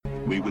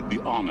We would be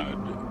honored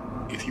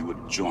if you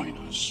would join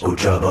us.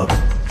 Ojaba.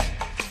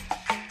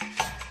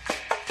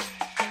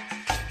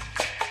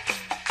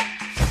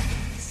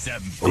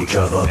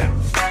 Ojaba.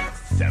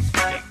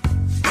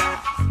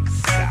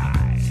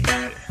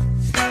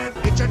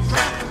 It's a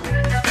trap!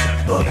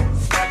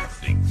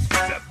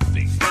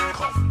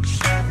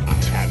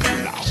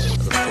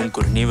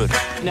 Þungur hnífur.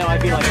 Now I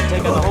feel like I'm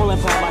taking the whole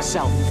empire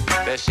myself.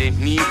 Þessi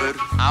hnífur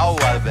á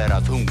að vera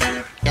þungur.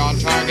 Stay on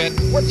target.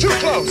 We're too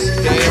close!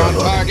 Stay on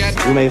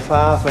target. You may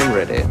fire when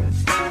ready.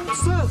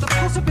 Sir, the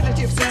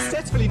possibility of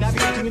successfully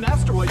navigating an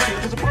asteroid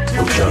field is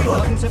approximately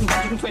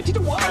 1,720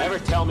 to 1. Never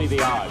tell me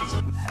the odds.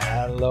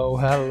 Hello.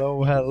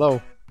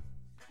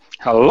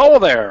 Hello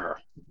there.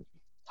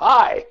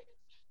 Hi.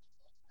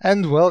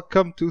 And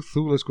welcome to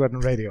Thule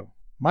Squadron Radio.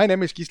 My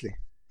name is Gisli.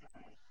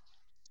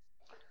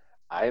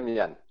 I am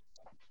Jan.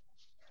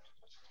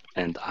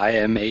 And I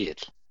am Egil.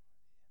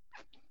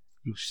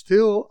 You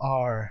still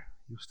are.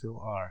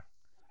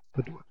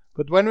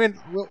 But when we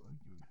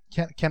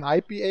can I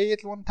be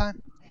Egil one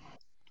time?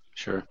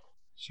 Sure.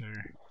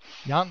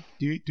 Jan,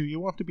 do you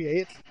want to be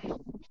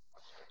Egil?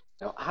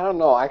 No, I don't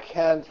know. I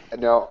can't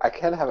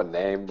have a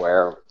name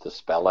where the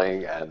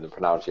spelling and the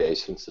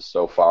pronunciations is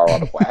so far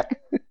out of whack.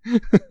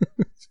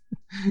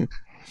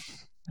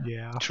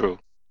 Yeah. True.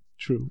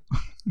 You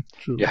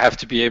You have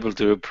to be able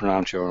to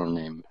pronounce your own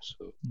name.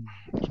 So.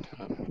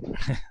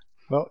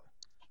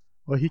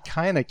 Well, he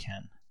kind of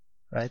can,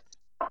 right?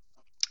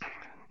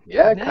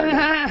 Yeah,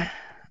 kind of.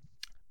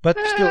 But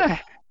still, I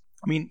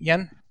mean,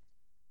 Jan,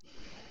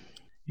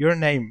 your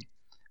name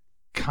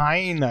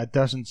kinda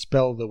doesn't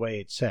spell the way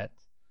it's said.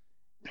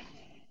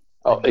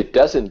 Oh, it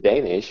does in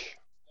Danish.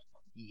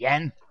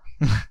 Jan.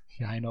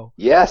 Yeah, I know.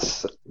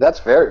 Yes, that's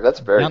very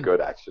Jan. good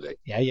actually.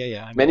 Yeah.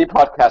 I mean, Many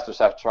podcasters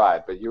have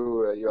tried, but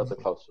you're the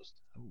closest.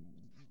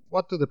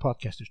 what do the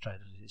podcasters try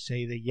to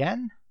say? The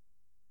Jan?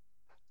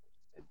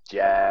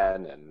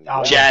 Jan and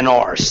Jan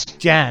Ors.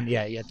 Jan,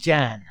 yeah,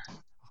 Jan.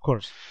 Of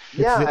course.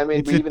 Yeah, It's I mean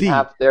it's we a even D.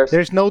 have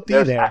There's no D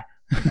there.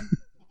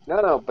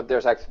 No, but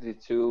there's actually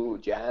two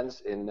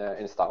Jans in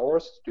Star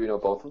Wars. Do you know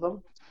both of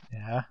them?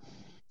 Yeah.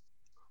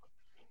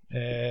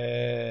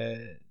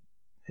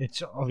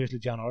 It's obviously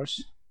Jan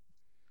Ors.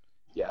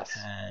 Yes.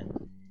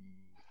 And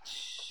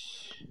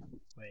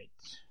wait,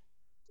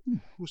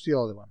 who's the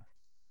other one?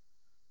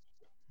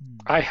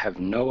 I have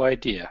no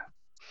idea.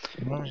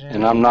 And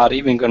And I'm not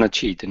even going to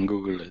cheat and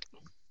Google it.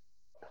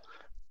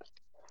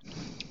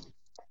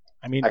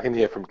 I mean, I can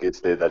hear from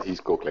Gisli that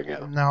he's googling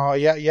it. no,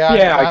 yeah.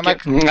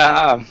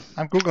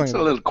 I'm googling It's it.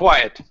 a little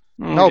quiet.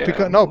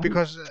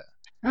 Because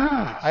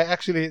I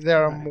actually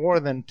there are more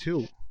than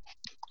two.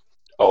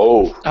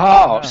 Oh.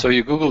 Oh, so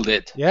you Googled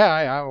it. Yeah,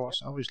 I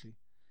was obviously.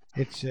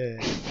 It's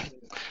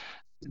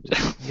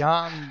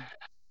Jan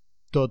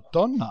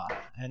Dodonna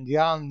and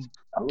Jan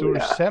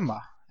Dursema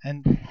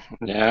and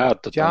Yeah,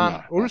 Jan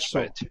that's Urso.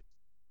 right.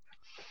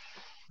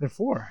 They're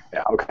four.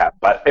 Yeah, okay.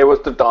 But it was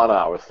the Donna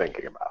I was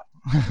thinking about.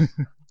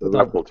 The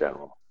local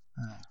general.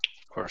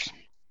 Of course.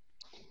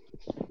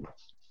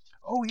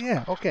 Oh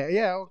yeah,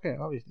 okay,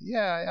 obviously.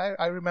 Yeah,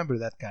 I remember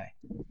that guy.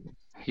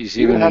 He's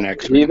even an He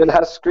X-Wing. even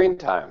has screen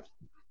time.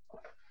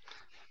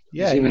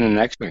 Yeah, He's even an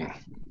X-Wing.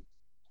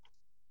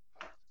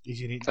 is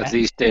he At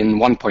least in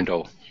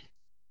 1.0.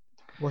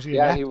 Was he?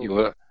 Yeah, in he, You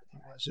were,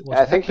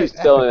 I think he's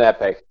still in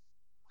Epic.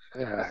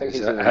 yeah, I think he's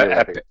he's in the a new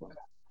Epic.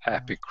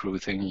 epic crew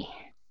thingy.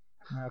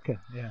 Okay,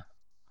 yeah.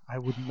 I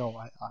wouldn't know.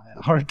 I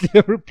hardly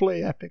ever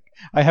play Epic.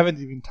 I haven't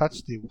even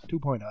touched the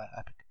 2.0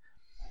 Epic.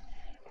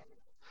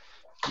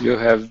 You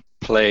have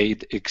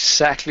played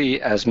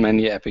exactly as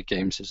many epic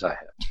games as I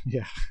have.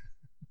 Yeah.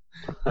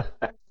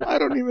 I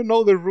don't even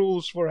know the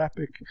rules for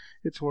Epic.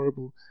 It's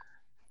horrible.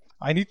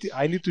 I need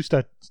to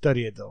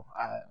study it though.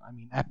 I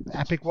mean,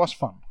 Epic was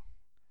fun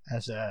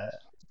as a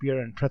beer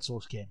and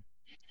pretzels game.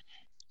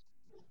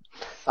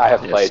 I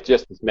have Yes. played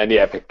just as many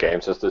Epic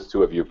games as the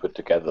two of you put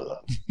together.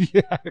 Though.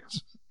 Yeah.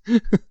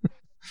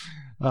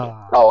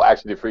 Oh,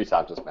 actually, 3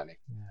 times as many.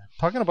 Yeah.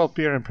 Talking about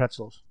beer and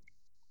pretzels.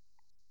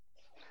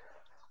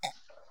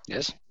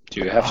 Yes.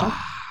 Do you have some?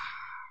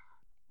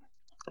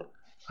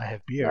 I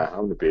have beer. Yeah,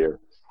 only beer.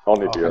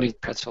 Only I beer.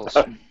 need pretzels.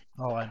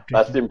 Oh, I'm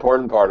That's the drinking.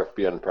 important part of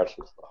beer and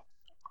pretzels. Though.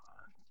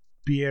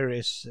 Beer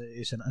is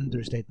an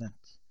understatement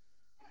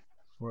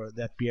for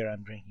that beer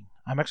I'm drinking.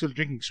 I'm actually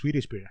drinking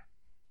Swedish beer.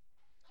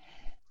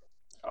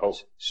 Oh,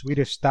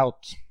 Swedish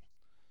stout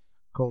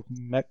called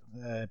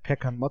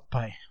Pekan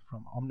Mudpie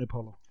from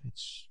Omnipolo.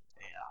 It's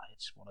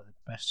one of the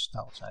best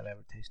stouts I've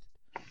ever tasted.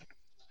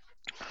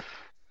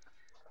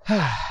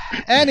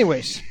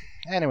 Anyways,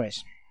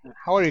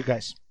 how are you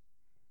guys?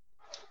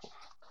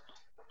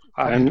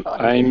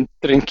 I'm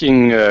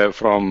drinking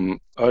from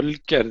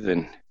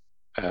Ölgerðin.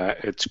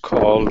 It's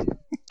called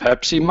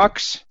Pepsi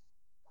Max.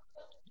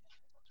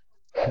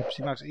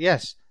 Pepsi Max.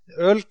 Yes,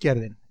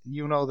 Ölgerðin.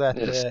 You know that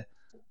Yes.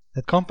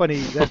 that company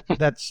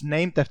that's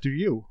named after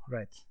you,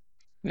 right?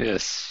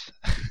 Yes.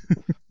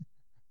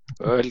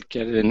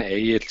 Ölgerðin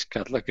Egil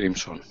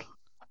Skallagrímsson.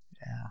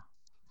 Yeah.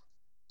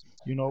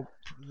 You know,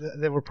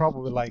 they were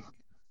probably like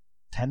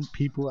 10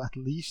 people at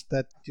least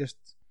that just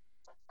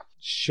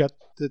shut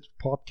the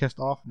podcast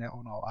off. No,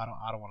 I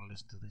don't want to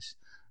listen to this.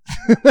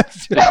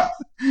 That's just-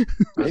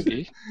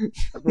 Maybe.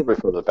 Probably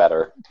for the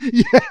better.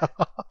 yeah.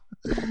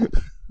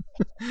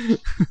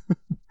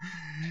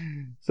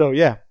 So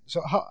yeah.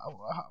 So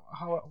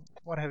how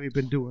what have you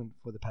been doing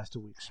for the past 2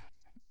 weeks?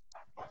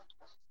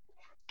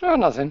 Oh,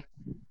 nothing.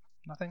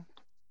 Nothing.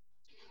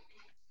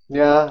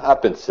 Yeah,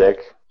 I've been sick.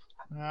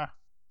 Ah,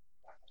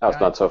 That's Yeah.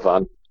 not so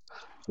fun.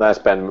 Then I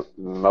spend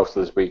most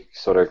of this week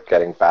sort of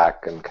getting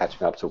back and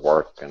catching up to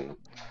work. And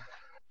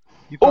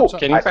you got oh, some-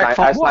 Getting back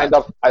from I what? signed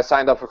up. I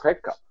signed up for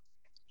Craig Cup.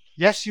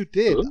 Yes, you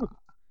did. Ooh.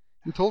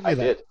 You told me I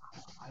that. did.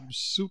 I'm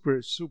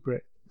super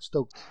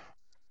stoked.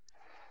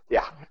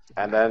 Yeah,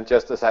 and then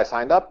just as I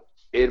signed up,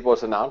 it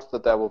was announced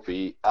that there will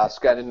be a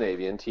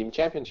Scandinavian team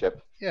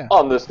championship Yeah.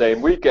 on the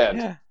same weekend.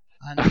 Yeah.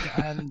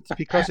 And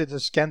because it's a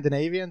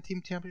Scandinavian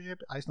team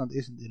championship, Iceland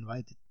isn't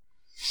invited.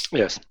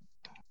 Yes.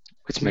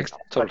 Which makes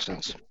total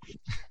sense.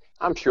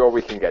 I'm sure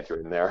we can get you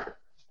in there.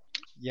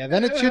 Yeah,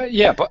 then it should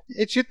Yeah, but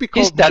it should be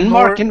called is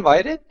Denmark Nor-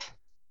 invited?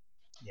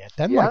 Yeah,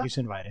 Denmark Yeah. is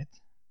invited.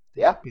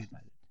 They Yeah. should be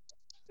invited.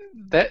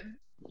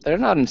 They're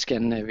not in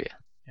Scandinavia.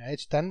 Yeah,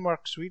 it's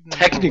Denmark, Sweden.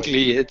 and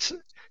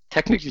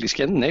Technically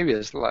Scandinavia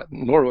is like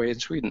Norway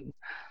and Sweden.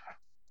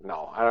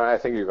 No, I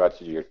think you got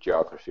your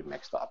geography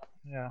mixed up.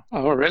 Norway. Yeah.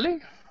 Oh,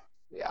 really?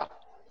 Yeah.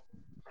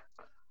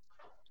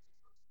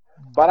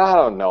 But I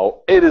don't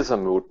know. It is a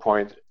moot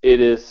point. It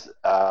is,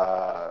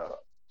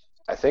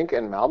 I think,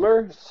 in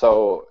Malmö,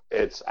 so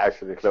it's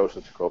actually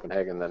closer to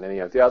Copenhagen than any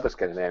of the other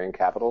Scandinavian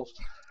capitals.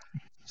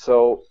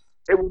 So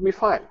it will be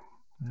fine.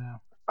 Yeah.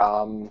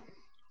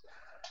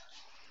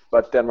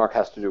 But Denmark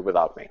has to do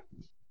without me.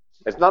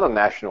 It's not a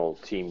national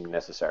team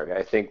necessarily.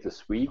 I think the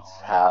Swedes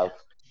have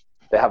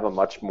a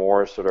much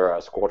more sort of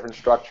a squadron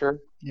structure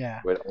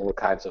Yeah. with all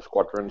kinds of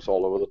squadrons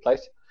all over the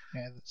place.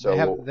 Yeah. So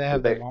they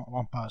have they- the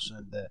Wampas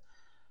and the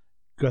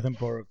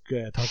Gothenburg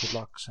target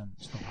locks and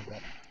stuff like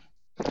that.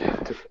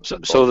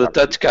 So the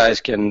Dutch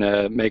guys can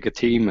make a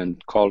team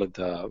and call it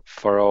the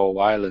Faroe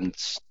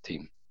Islands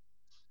team.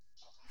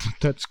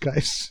 Dutch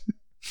guys.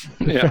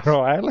 Yeah.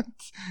 Faroe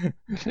Islands.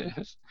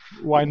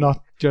 Why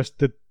not just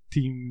the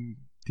team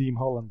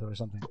Holland or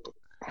something?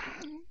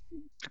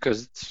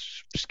 Because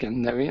it's a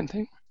Scandinavian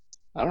thing.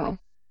 I don't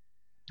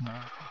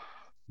know.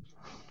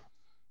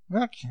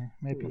 Okay,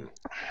 maybe.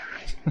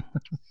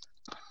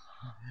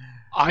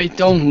 I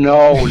don't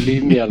know.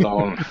 Leave me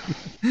alone.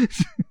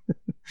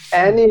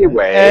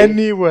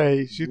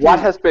 Anyway, should what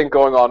we- has been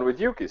going on with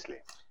you, Gisli?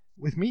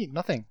 with me?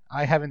 Nothing.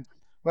 I haven't.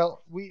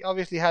 Well, we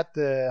obviously had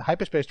the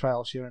hyperspace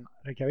trials here in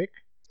Reykjavik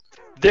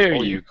There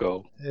you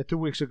go. 2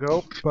 weeks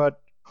ago,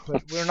 but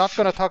we're not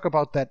going to talk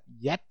about that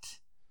yet.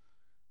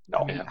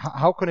 No. Yeah.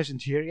 Haukon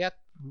isn't here yet.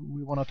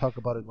 We want to talk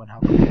about it when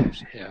Haukon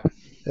comes.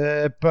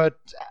 Yeah. But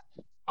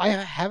I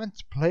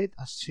haven't played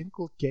a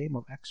single game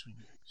of X-Wing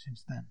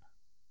since then.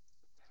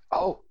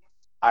 Oh,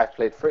 I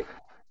played free.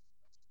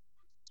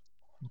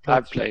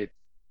 I've played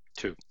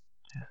too.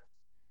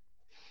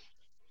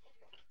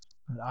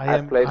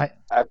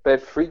 I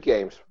played 3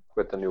 games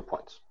with the new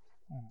points.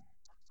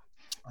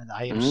 And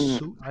I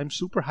am I'm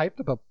super hyped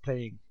about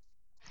playing,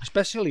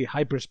 especially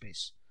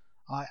hyperspace.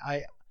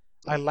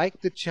 I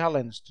like the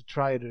challenge to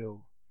try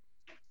to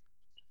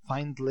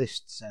find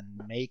lists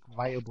and make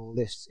viable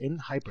lists in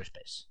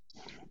hyperspace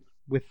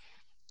with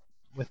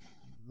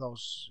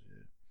those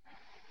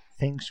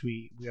things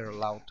we are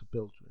allowed to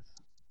build with.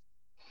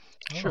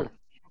 Sure.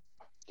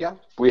 Yeah,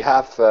 we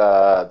have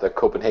the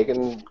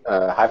Copenhagen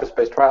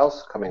hyperspace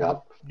trials coming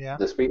up Yeah.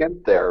 this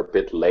weekend. They're a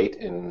bit late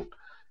in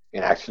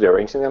actually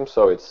arranging them,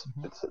 so it's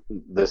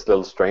this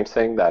little strange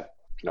thing that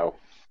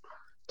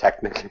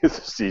technically the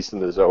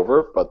season is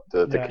over, but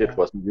the kit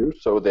wasn't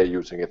used, so they're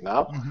using it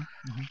now.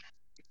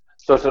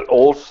 So it's an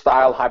old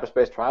style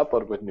hyperspace trial,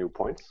 but with new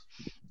points.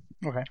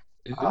 Okay.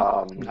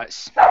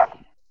 Nice.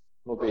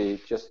 Will be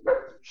just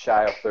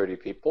shy of 30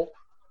 people,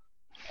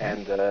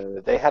 and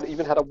they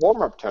even had a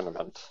warm-up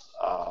tournament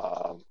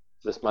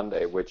this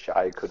Monday, which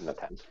I couldn't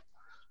attend.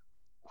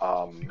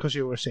 Because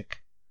you were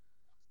sick.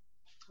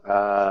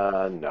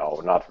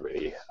 No, not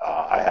really.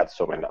 I had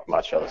so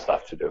much other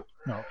stuff to do.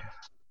 No.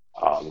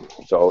 Okay.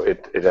 So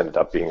it ended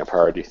up being a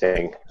priority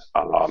thing.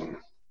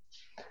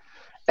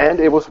 And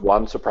it was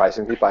won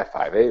surprisingly by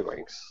 5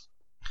 A-Wings.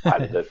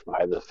 Piloted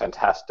by the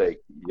fantastic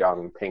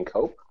young Pink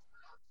Hope,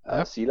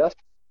 Silas.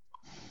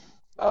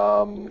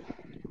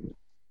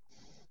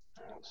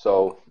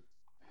 So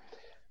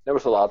there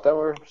was a lot. There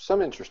were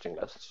some interesting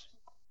lists.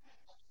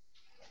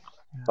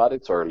 But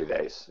it's early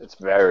days. It's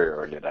very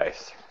early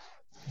days,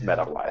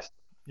 meta-wise.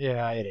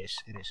 Yeah, it is.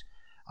 It is.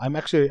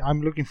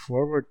 I'm looking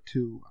forward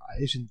to.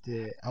 Isn't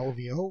the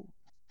LVO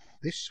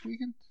this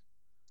weekend?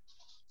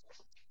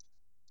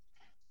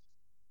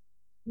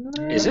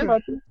 Is it?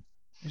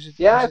 Is it?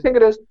 Yeah, is I it- think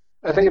it is.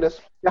 I think it is.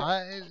 Yeah.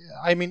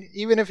 I mean,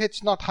 even if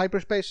it's not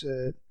hyperspace,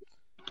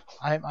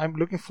 I'm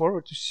looking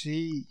forward to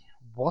see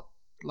what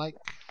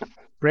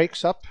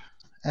breaks up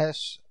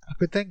as a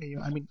good thing.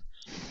 I mean,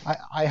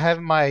 I have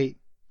my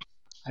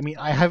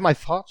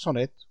thoughts on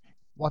it,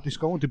 what is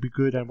going to be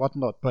good and what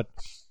not. But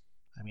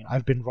I mean,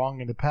 I've been wrong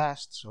in the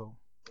past, so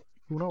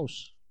who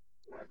knows?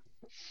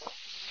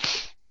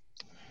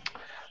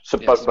 So,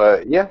 Yes.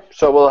 but yeah,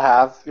 so we'll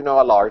have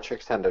a large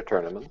extended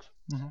tournament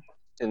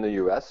in the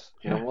US.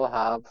 Yeah. And we'll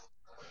have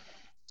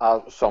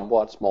a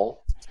somewhat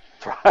small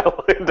trial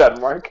in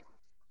Denmark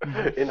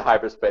in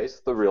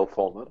hyperspace, the real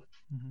format.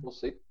 We'll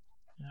see.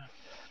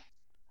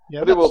 Yeah,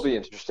 But it will be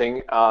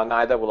interesting.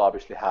 Neither will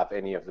obviously have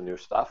any of the new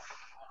stuff.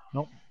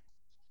 Nope.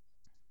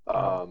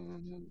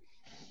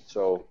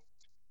 So,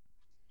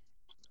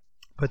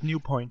 but new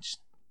points.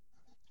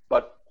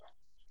 but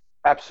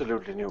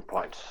absolutely new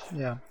points.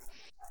 Yeah.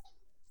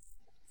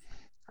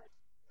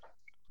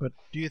 But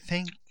do you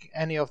think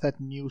any of that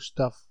new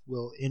stuff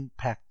will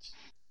impact,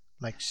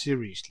 like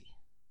seriously,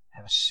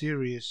 have a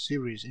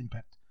serious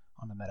impact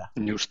on the meta?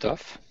 New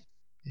stuff.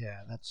 Yeah,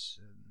 that's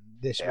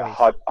this Yeah,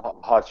 wave.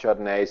 hot shot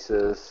and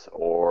aces,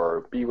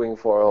 or B-wing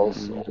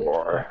foils,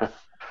 or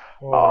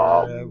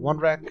Or one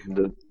rack.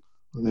 the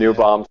new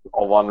bombs,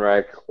 or one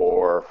rack,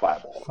 or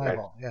fireball. Right?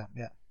 Fireball.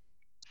 Yeah.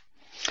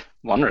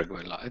 One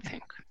regular, I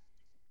think.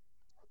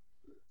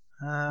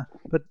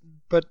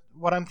 But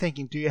what I'm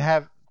thinking, do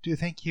you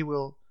think he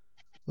will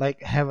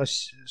like have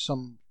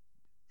some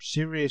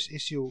serious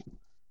issue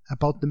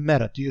about the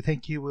meta? Do you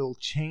think he will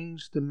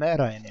change the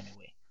meta in any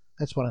way?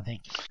 That's what I'm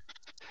thinking.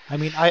 I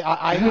mean,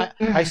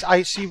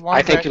 I see one.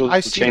 I think he'll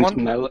I see change one.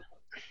 the meta.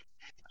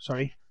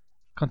 Sorry,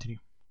 continue.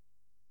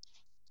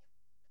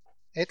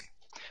 Ed?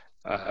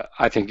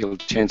 I think he'll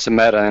change the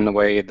meta in a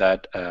way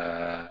that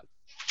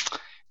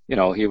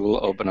he will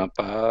open up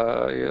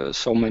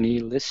so many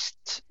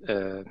list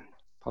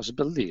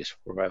possibilities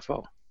for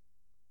FO.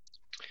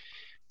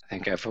 I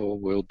think FO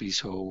will be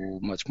so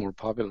much more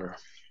popular.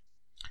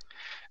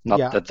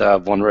 Not that the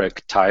one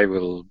rack tie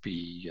will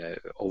be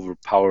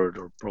overpowered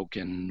or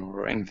broken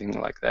or anything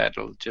like that.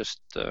 It'll just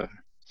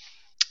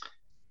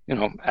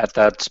add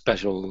that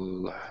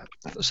special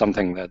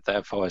something that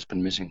the FO has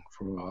been missing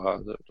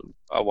for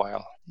a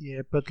while.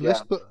 Yeah, but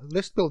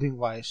list building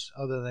wise,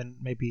 other than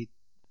maybe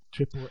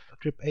trip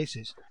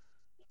aces,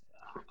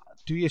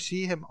 do you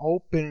see him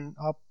opening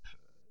up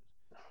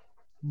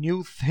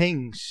new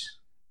things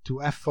to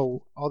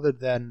FO other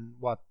than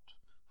what,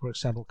 for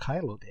example,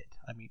 Kylo did?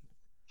 I mean,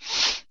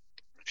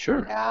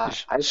 sure, Yeah,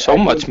 it's I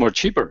much think- more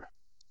cheaper.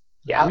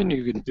 Yeah. I mean,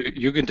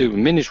 you can do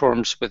mini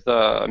swarms with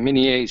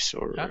mini ace,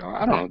 or I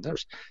don't know.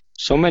 There's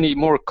so many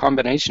more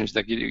combinations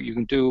that you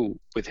can do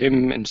with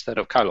him instead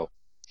of Kylo,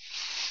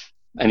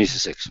 and he's a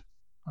 6.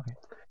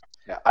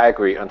 Yeah, I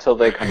agree. Until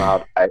they come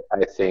out, I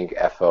think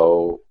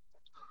FO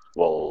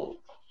will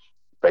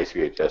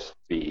basically just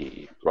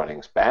be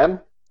running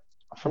spam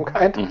of some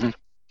kind,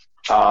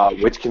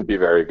 which can be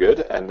very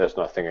good. And there's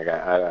nothing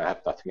against, I have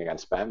nothing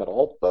against spam at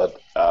all.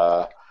 But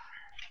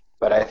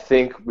I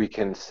think we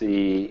can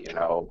see,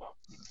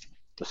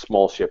 the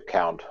small ship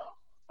count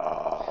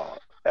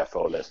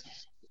FO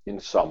lists in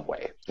some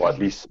way, or at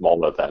least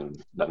smaller than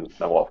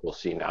what we'll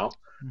see now.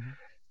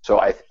 So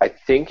I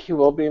think he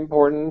will be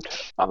important.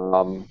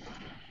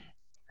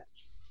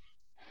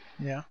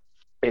 yeah.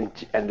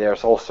 And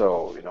there's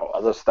also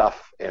other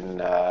stuff in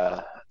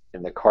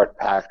the card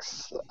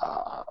packs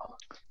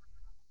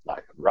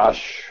like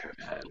Rush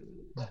and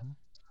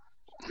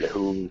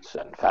Yahoo's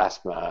and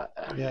Phasma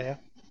and Yeah.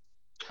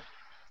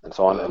 and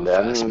so on. And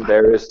then Phasma.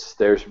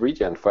 there's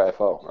regen for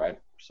FO, right?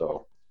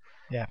 So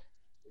Yeah.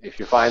 if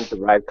you find the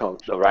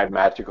right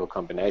magical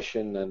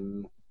combination,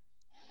 then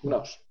who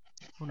knows?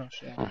 Who knows?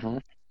 Yeah.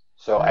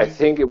 So I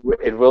think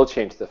it will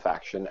change the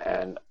faction,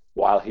 and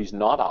while he's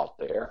not out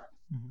there,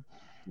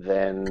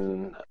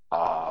 then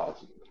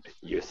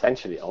you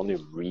essentially only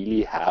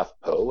really have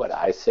Poe at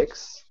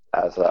I6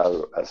 as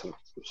a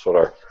sort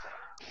of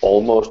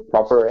almost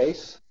proper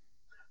ace.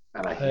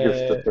 And I use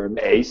the term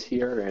ace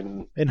here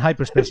in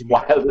hyperspace. as You mean?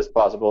 wild as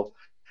possible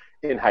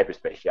in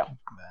hyperspace. Yeah,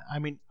 I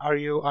mean, are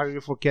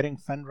you forgetting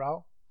Fen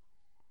Rao?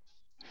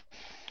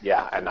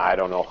 yeah, and I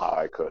don't know how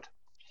I could,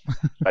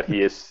 but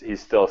he's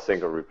still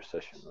single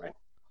reposition, right?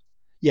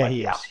 Yeah, But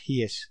he yeah. is.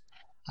 He is.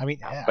 I mean,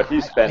 But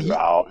he's Fen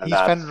Rao, and He's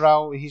that's- Fen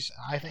Rao.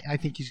 I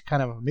think he's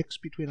kind of a mix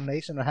between an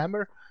ace and a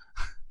hammer.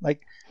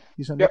 Like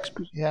he's a mix.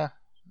 Yeah,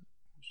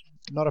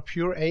 not a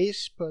pure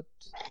ace, but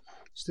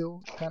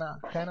still kind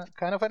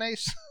of an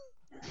ace.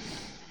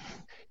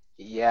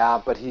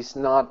 Yeah, but he's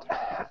not.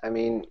 I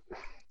mean,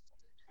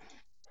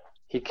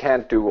 he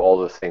can't do all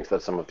the things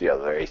that some of the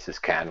other aces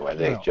can, where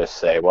they No. just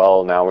say,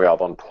 "Well, now we're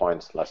up on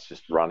points. Let's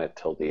just run it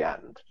till the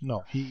end."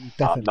 No, he I'm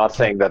definitely. not can't.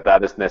 saying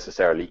that is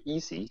necessarily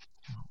easy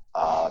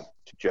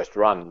to just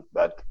run,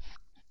 but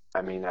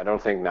I mean, I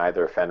don't think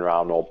neither Fen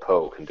Rao nor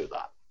Poe can do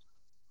that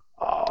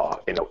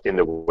in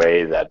the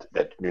way that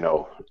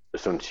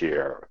Sun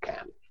Tir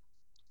can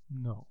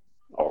No,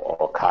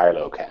 or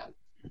Kylo can.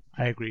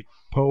 I agree.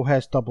 Poe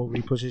has double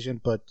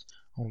reposition, but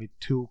only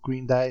 2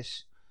 green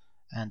dice,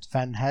 and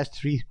Fan has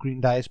 3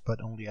 green dice,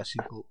 but only a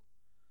single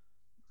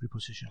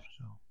reposition.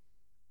 So,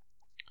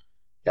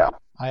 Yeah.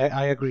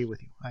 I agree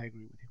with you.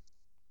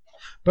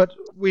 But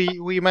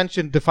we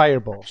mentioned the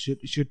fireball.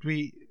 Should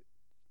we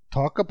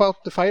talk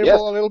about the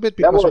fireball a little bit?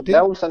 There Because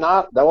there was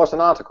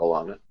an article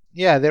on it.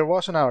 yeah, there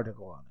was an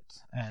article on it,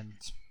 and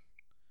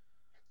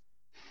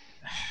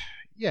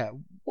yeah,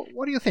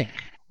 what do you think?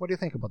 What do you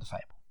think about the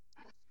fireball?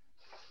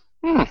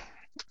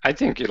 I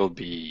think it'll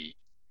be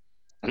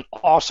an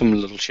awesome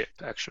little ship,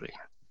 actually.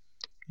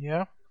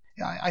 Yeah,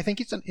 I think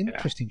it's an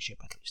interesting ship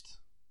at least.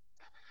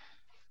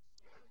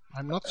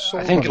 I'm not so.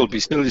 I think it'll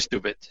be silly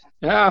stupid.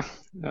 Yeah.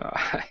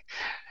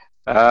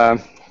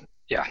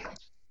 Yeah.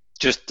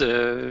 Just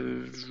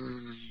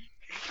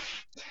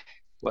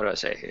what do I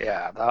say?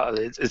 Yeah,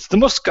 it's the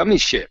most scummy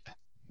ship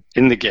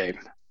in the game.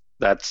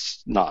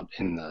 That's not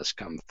in the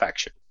Scum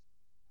faction.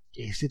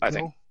 Is it I though?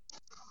 think.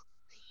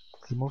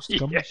 The most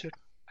scummy Yeah. ship?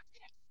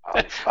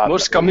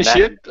 Most scummy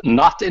ship,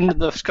 not in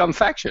the Scum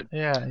faction.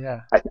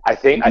 Yeah. I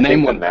think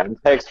Name the one.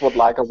 Nantex would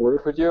like a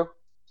word with you.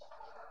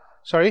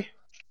 Sorry.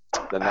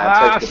 The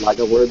Nantex would like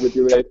a word with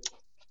you, Abe.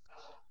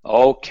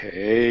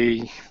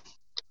 Okay.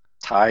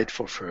 Tied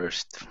for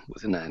first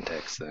with an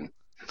Antex then.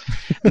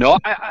 No,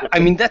 I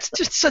mean, that's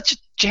just such a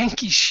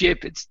janky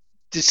ship. It's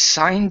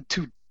designed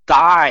to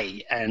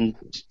die, and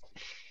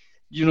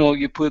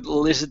you put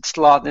lizard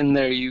slot in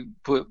there, you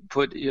put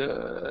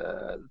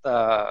the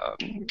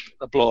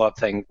blow up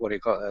thing, what do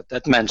you call it,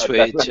 that man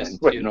switch, and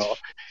switch.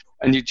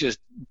 And you just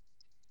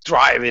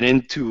drive it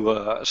into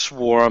a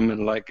swarm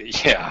and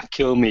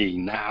kill me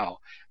now,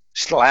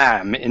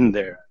 slam in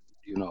there,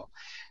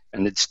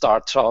 and it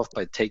starts off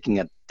by taking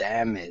a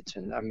damage,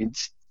 and I mean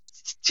it's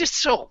just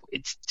so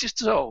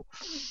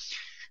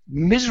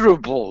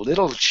miserable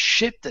little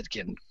ship that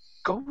can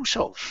go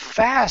so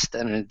fast,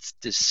 and it's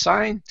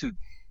designed to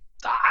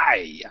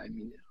die. I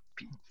mean, it'll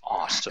be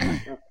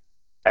awesome.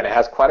 And it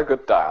has quite a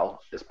good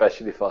dial,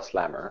 especially for a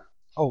slammer.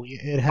 Oh,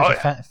 it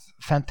has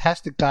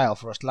fantastic dial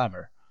for a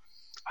slammer.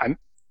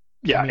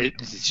 Yeah, I mean,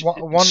 it's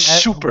one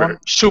super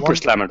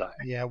slammer die.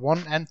 Yeah,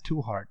 1 and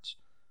 2 hearts.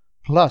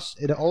 Plus,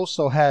 it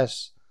also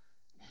has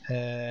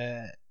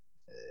 3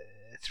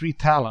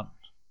 talon.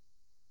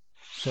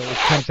 So it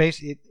can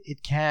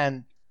it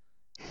can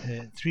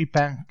 3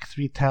 bank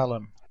 3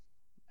 talon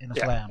in a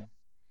slam.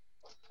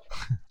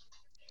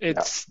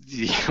 It's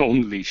the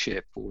only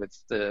ship with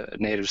the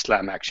native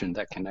slam action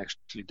that can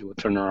actually do a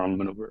turnaround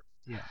maneuver.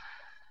 Yeah.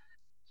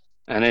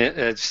 And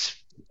it's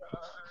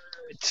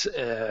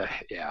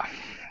yeah.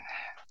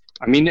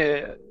 I mean,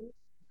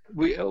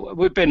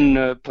 we've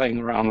been playing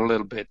around a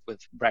little bit with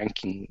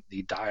ranking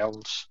the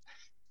dials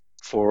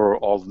for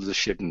all of the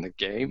ship in the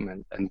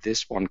game, and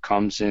this one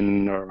comes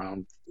in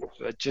around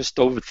just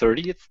over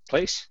 30th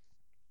place.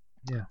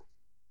 Yeah.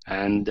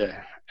 And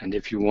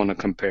if you want to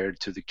compare it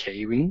to the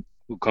K-Wing,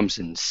 who comes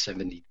in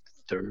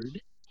 73rd,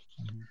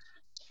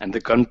 and the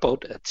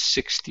Gunboat at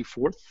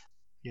 64th.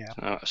 Yeah.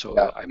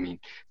 I mean,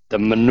 the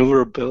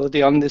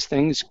maneuverability on this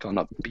thing is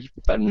gonna be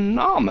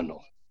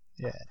phenomenal.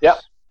 Yeah. Yeah,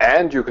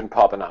 and you can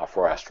pop an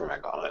R4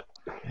 astromech on it.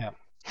 Yeah.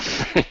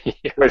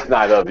 Yeah. Which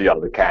neither of the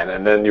other can,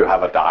 and then you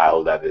have a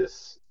dial that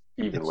is,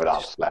 even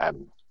without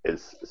slam,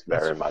 is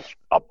very much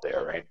up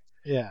there, right?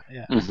 Yeah.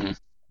 Mm-hmm.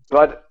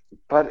 But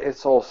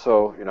it's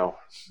also,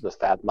 the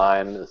stat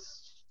line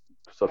is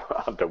sort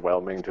of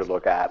underwhelming to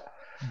look at.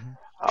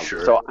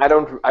 Sure. So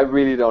I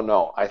really don't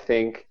know. I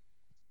think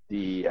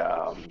the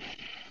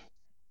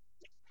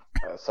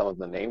some of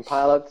the name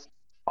pilots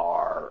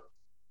are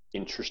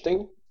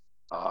interesting.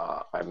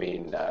 I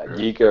mean,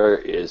 Yeager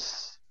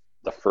is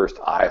the first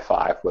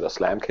I-5 with a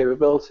slam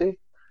capability.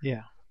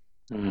 Yeah.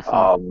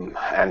 Mm-hmm.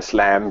 And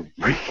slam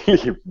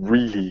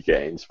really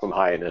gains from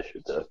high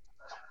initiative.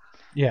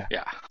 Yeah.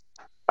 Yeah.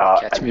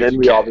 And then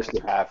we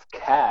obviously have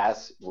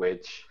Cass,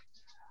 which,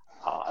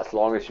 as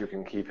long as you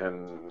can keep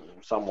him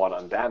somewhat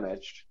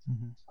undamaged,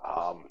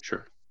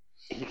 Sure.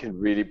 he can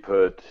really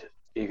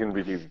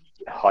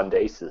hunt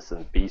aces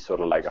and be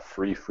sort of like a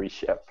free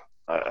ship.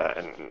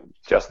 And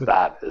just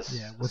that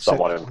is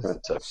somewhat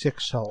impressive.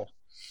 6 hull.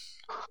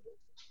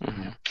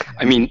 Mm-hmm.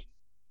 I mean,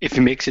 if he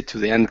makes it to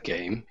the end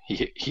game,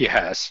 he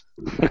has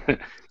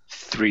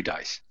 3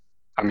 dice.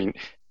 I mean,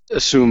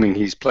 assuming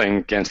he's playing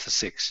against the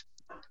 6.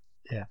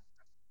 Yeah.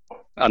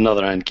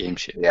 Another end game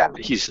ship. Yeah.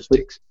 He's a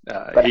 6.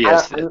 But he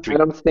has I 3.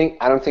 don't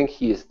think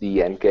he is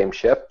the end game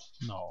ship.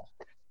 No,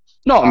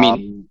 I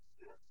mean,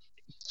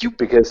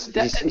 because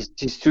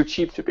he's too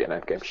cheap to be an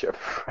end game ship.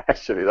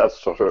 Actually,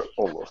 that's sort of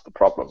almost the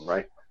problem,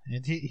 right?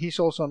 And he's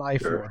also an I4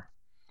 Sure.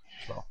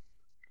 as well.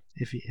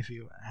 If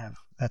you have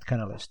that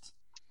kind of list.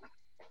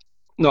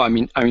 No, I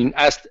mean,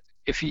 as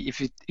if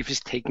he's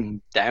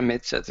taking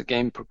damage as the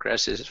game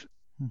progresses,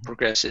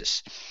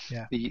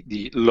 Yeah.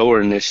 the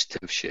lower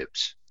initiative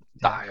ships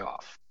die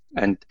off,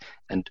 and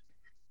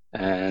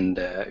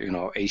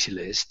AC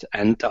list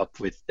end up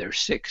with their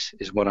 6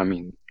 is what I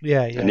mean.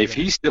 Yeah. And if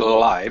he's still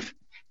alive,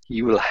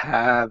 he will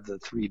have the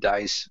 3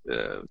 dice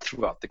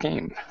throughout the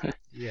game.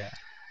 Yeah.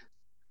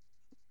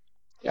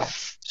 Yeah.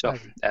 So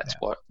that's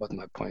Yeah. what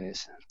my point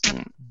is.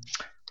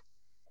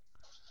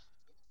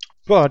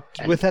 But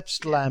with that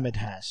slam it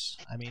has,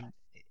 I mean,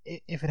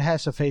 if it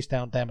has a face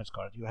down damage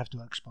card, you have to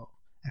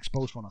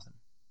expose one of them.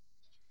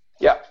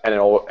 Yeah, and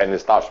it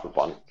starts with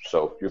 1,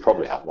 so you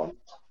probably have 1.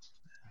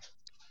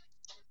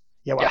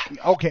 Yeah. Well,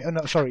 okay.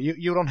 No, sorry.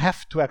 You don't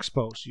have to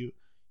expose. You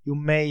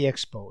may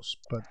expose,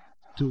 but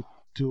to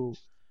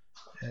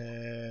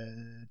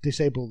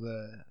disable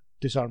the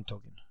disarm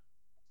token.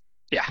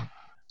 Yeah.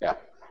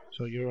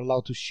 So you're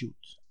allowed to shoot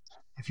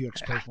if you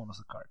expose one of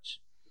the cards.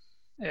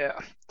 Yeah,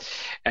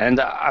 and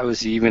I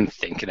was even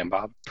thinking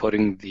about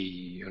putting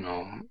the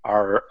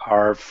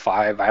R5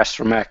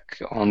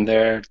 Astromech on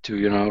there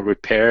to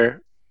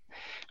repair,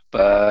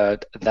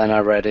 but then I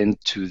read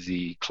into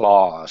the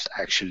clause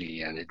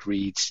actually, and it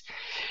reads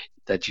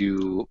that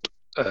you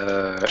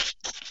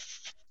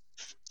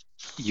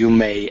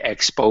may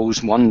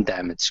expose one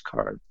damage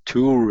card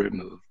to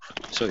remove,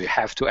 so you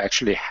have to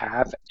actually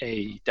have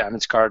a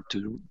damage card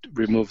to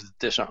remove the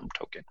disarm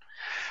token.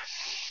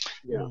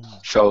 Yeah.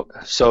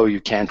 So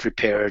you can't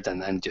repair it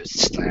and then just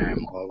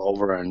slam all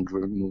over and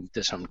remove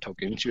disarm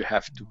tokens. You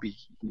have to be,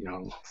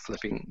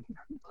 flipping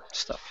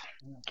stuff.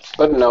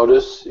 But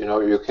notice,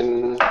 you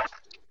can,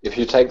 if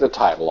you take the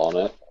title on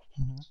it,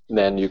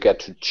 then you get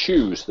to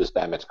choose this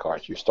damage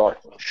card you start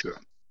with. Sure.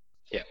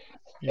 Yeah.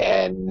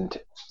 And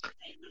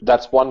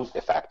that's one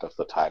effect of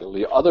the title.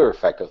 The other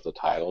effect of the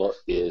title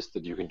is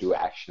that you can do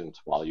actions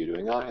while you're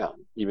doing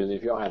ion, even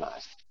if you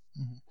ionize.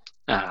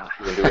 You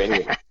can do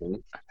any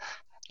action.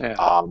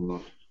 Yeah.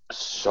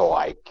 So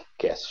I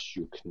guess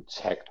you can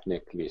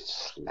technically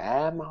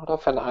slam out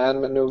of an ion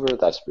maneuver.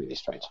 That's really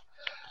strange.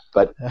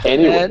 But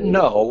anyway,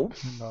 no,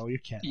 you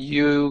can't.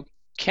 You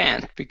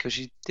can't because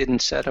you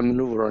didn't set a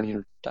maneuver on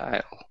your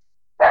dial.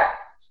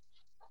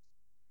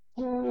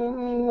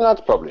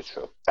 That's probably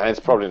true, and it's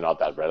probably not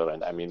that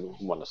relevant. I mean,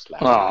 who want to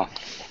slam?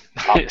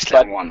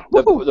 Slam one.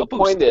 The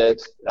point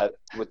is that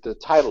with the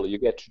title, you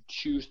get to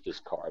choose this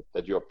card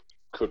that you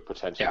could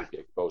potentially be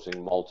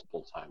exposing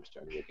multiple times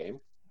during the game.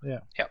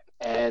 Yeah.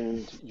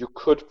 And you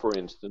could, for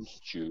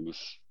instance,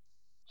 choose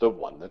the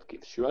one that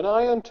gives you an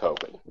ion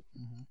token.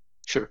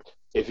 Sure.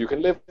 If you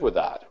can live with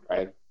that,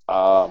 right?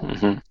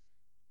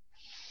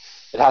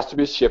 It has to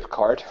be a ship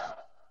card.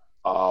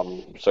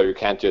 So you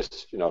can't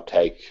just,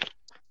 take,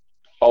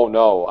 oh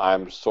no,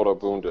 I'm sort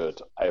of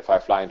wounded. If I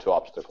fly into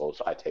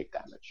obstacles, I take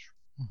damage.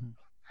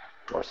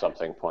 Or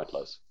something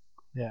pointless.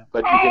 Yeah.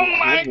 But you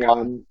can choose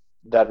one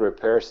that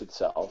repairs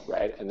itself,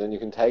 right? And then you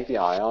can take the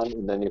ion,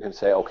 and then you can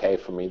say, okay,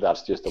 for me,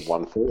 that's just a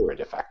 1/4,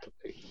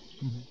 effectively.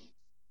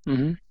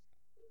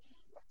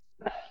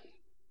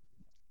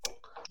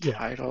 Yeah.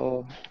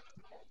 Title,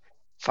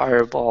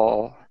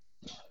 fireball,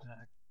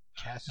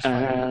 Cast is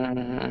fire.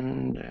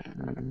 and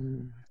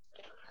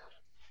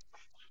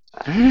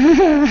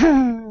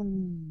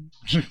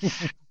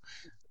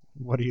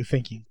What are you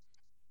thinking?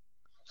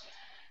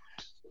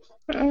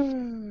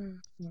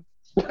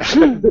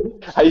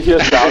 I hear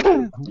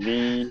sound.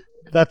 Me.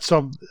 That's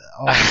some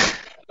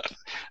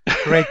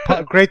great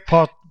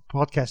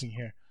podcasting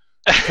here.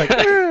 It's like,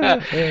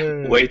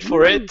 wait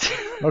for it.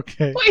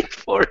 Okay. Wait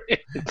for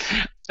it.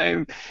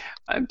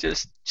 I'm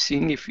just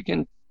seeing if you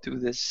can do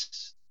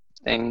this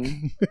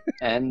thing,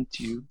 and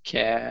you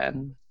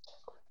can.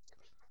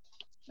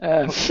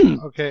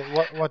 Okay.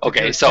 What did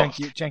your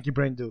janky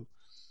brain do?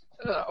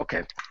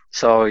 Okay,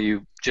 so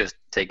you just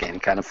take any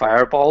kind of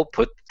fireball,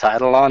 put the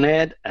title on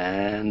it,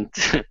 and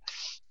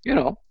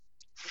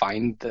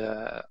find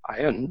the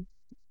iron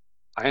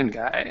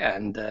guy,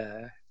 and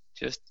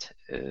just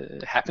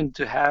happen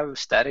to have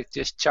static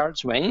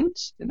discharge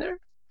veins in there.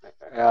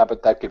 Yeah,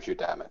 but that gives you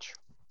damage.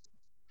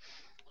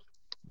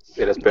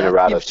 It has been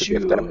errated to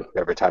give damage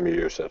every time you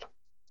use it.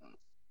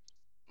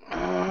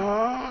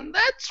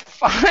 That's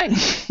fine.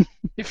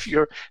 If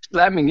you're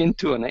slamming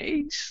into an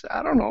ace,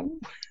 I don't know.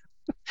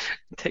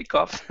 Take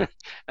off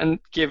and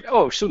give.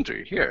 Oh,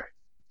 Sundri, here.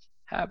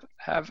 Have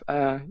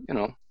An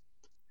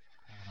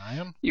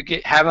iron? You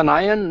have an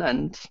iron,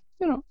 and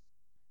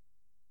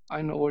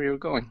I know where you're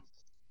going.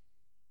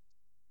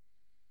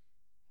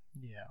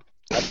 Yeah.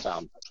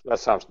 That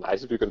sounds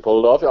nice. If you can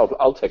pull it off,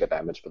 I'll take a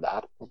damage for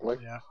that. Probably.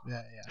 Yeah.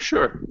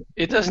 Sure.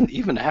 It doesn't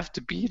even have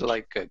to be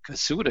like a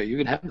Kasuda. You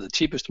can have the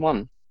cheapest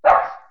one.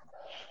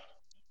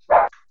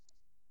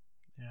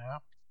 Yeah.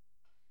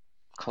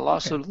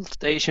 Colossal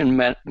Station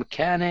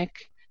Mechanic,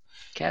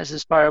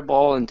 casts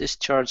fireball, and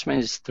discharge man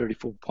is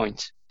 34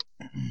 points.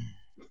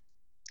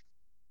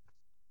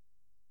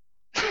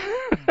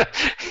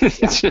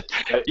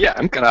 Yeah,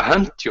 I'm gonna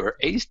hunt your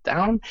ace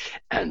down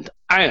and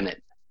iron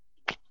it.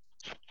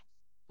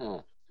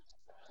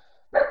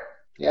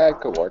 Yeah, it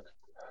could work.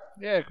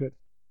 Yeah, it could.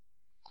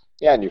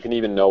 Yeah, and you can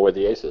even know where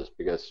the ace is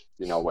because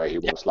you know where he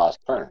was last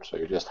turn. So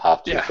you just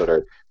have to sort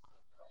of.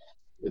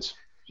 It's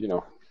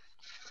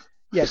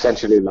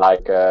essentially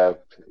like good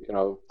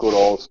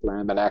old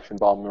slam and action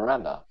bomb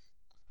Miranda.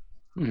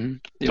 Mm-hmm.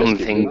 The Just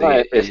only thing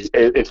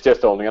it's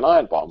just only an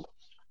iron bomb.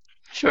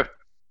 Sure.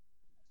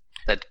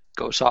 That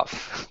goes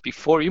off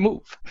before you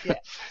move. Yeah.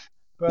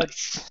 But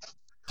Nice.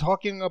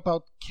 talking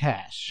about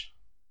cash,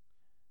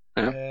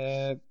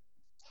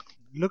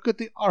 look at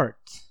the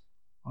art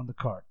on the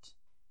card.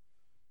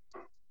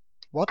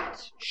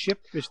 What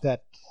ship is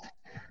that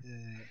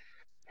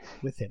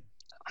with him?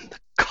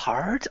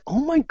 Card? Oh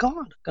my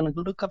god! I'm gonna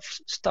look up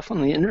stuff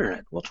on the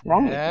internet. What's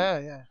wrong with you?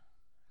 Yeah.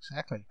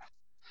 exactly.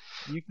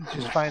 You can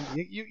just find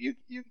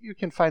you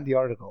can find the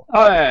article.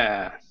 Oh,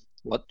 yeah.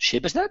 What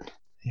ship is that?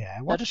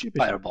 Yeah, what That is ship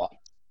is it? Fireball.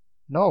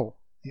 No,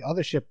 the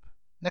other ship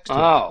next to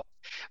it.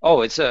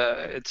 Oh, it's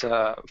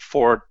a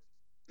Ford.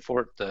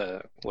 What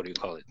do you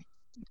call it?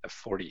 A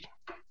 40,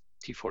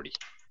 T40.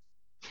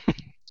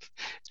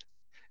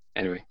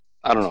 Anyway,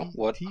 I don't know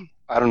what.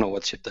 I don't know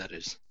what ship that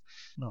is.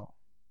 No,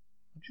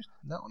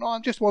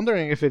 I'm just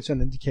wondering if it's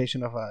an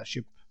indication of a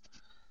ship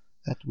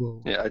that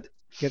will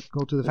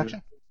go to the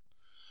faction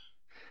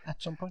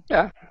at some point.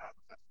 Yeah,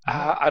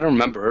 I don't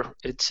remember.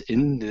 It's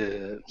in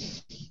the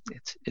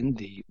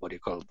what do you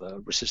call it,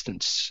 the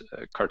Resistance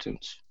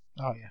cartoons.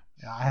 Oh yeah.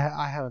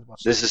 I haven't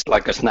watched. This is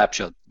like a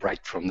snapshot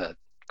right from that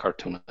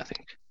cartoon, I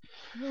think.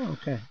 Oh,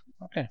 okay.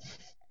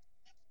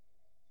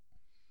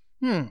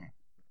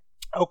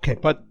 Okay,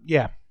 but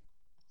yeah,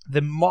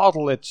 the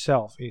model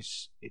itself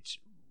it's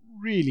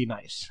really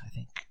nice, I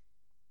think.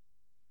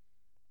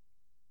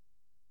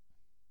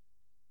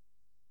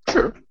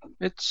 Sure,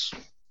 it's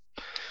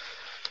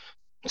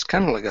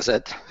kind of like I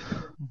said.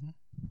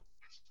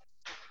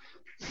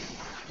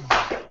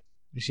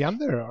 Is he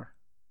under or?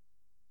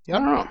 I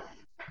don't know.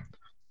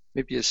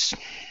 Maybe he's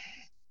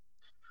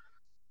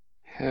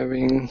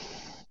having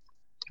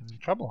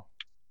trouble.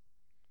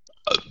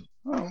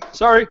 Oh.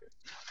 Sorry.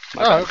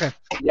 Okay.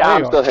 Yeah, There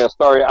I'm you still are. here.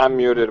 Sorry, I'm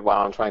muted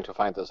while I'm trying to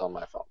find this on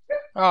my phone.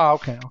 Oh,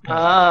 okay.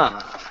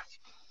 I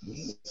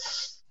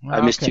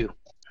missed Okay. you.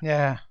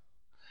 Yeah.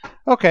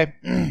 Okay.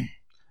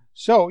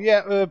 So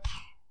yeah, the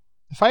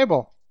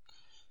Fireball.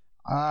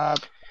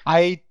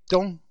 I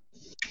don't.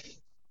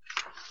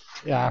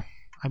 Yeah,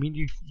 I mean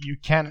you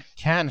can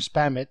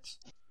spam it.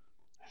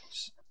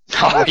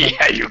 Oh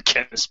yeah, you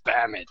can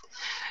spam it.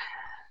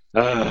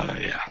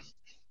 Yeah.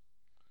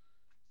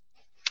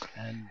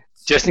 And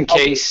Just in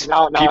case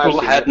now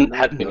people I've seen it.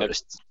 hadn't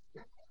noticed.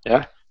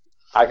 Yeah.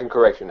 I can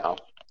correct you now.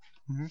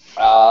 Mhm.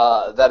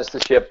 That is the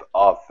ship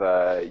of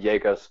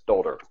Jaeger's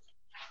daughter.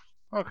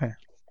 Okay.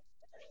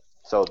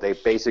 So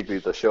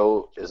the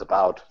show is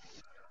about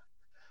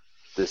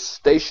this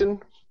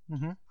station,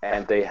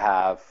 and they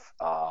have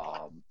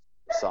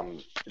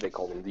they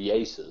call them the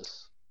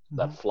Aces,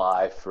 that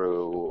fly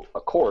through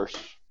a course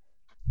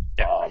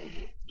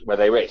where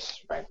they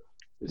race, right?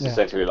 It's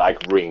essentially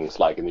like rings,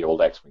 like in the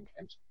old X-Wing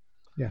games.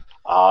 Yeah.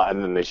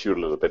 And then they shoot a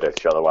little bit at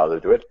each other while they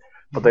do it.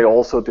 But they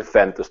also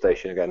defend the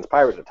station against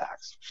pirate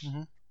attacks.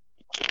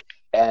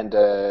 And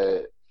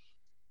the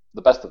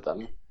best of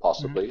them,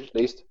 possibly at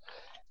least,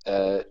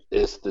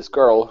 is this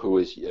girl who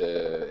is,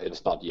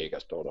 it's not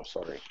Jaeger's daughter,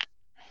 sorry.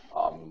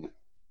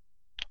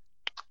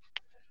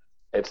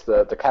 It's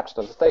the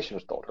captain of the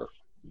station's daughter,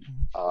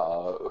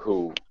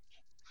 who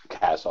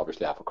Kaz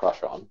obviously have a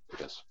crush on,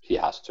 because he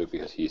has to,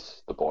 because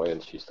he's the boy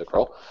and she's the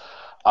girl.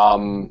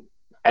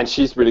 And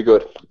she's really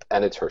good,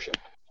 and it's her ship.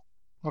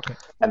 Okay.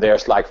 And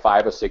there's like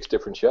 5 or 6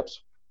 different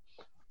ships.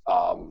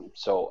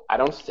 So I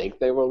don't think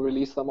they will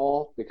release them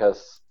all,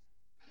 because,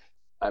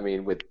 I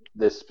mean, with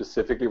this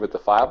specifically with the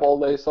Fireball,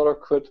 they sort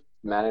of could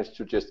manage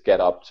to just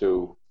get up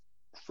to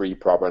 3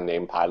 proper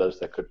named pilots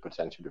that could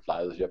potentially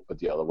fly the ship, but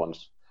the other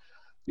ones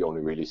you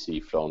only really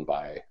see flown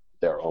by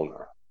their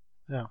owner.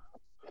 Yeah.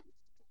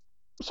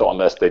 So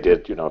unless they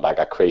did, like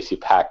a crazy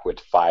pack with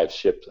 5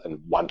 ships and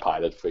 1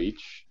 pilot for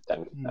each,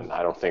 then and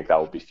I don't think that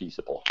would be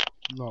feasible.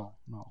 No.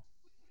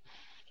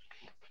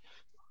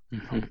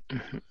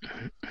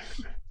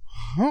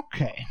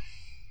 Okay.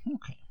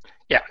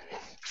 Yeah.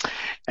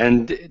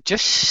 And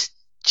just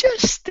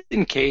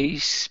in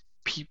case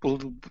people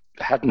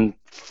hadn't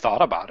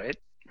thought about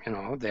it,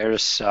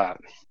 there's a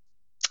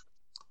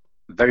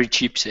very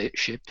cheap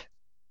ship,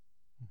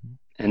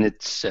 and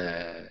it's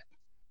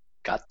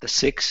got the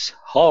 6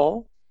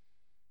 hull.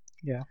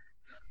 Yeah.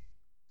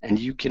 And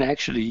you can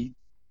actually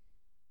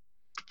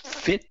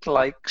fit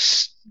like,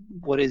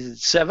 what is it,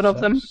 7 of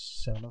them?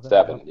 7 of them.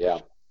 7, yeah.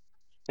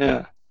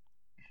 Yeah.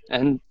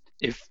 And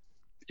if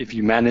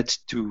you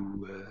manage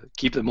to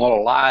keep them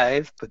all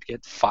alive, but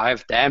get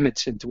 5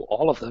 damage into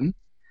all of them,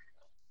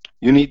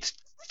 you need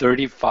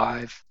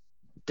 35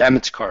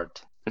 damage card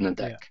in a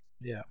deck.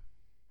 Yeah.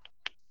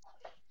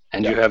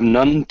 And you have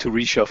none to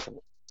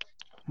reshuffle.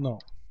 No.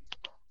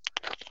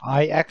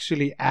 I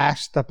actually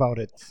asked about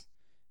it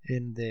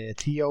in the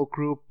TO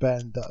group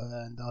and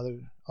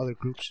other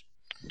groups.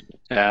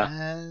 Yeah.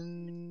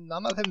 And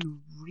none of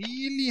them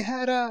really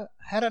had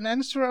an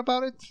answer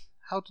about it,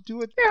 how to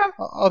do it. Yeah.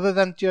 Other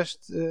than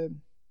just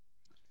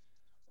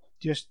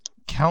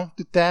count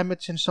the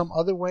damage in some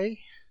other way.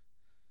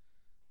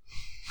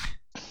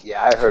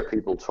 Yeah, I heard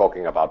people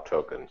talking about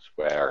tokens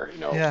where,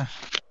 Yeah.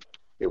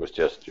 it was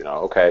just,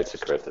 okay, it's a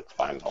crit, it's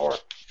fine, or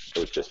it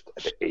was just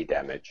a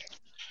damage.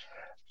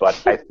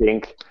 But I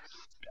think,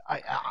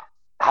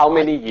 how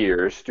many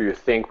years do you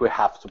think we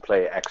have to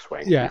play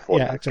X-Wing before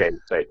the game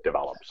state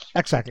develops?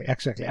 Exactly.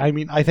 I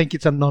mean, I think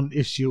it's a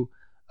non-issue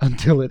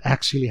until it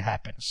actually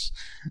happens.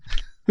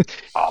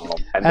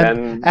 And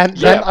then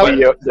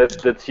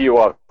the TO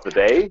of the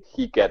day,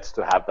 he gets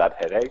to have that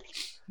headache.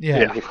 Yeah.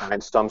 And he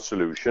finds some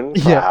solution.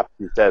 Yeah. Perhaps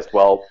he says,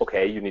 well,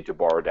 okay, you need to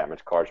borrow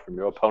damage cards from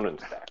your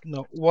opponent's deck.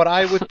 No, what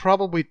I would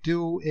probably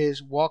do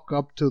is walk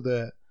up to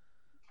the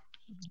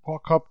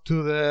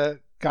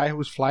guy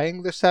who's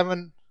flying the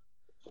seven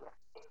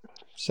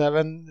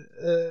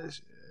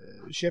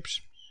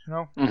ships,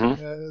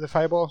 the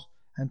fireballs,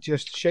 and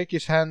just shake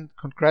his hand,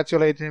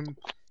 congratulate him.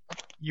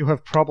 You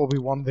have probably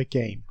won the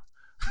game.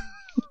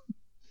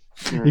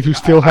 If you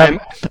still have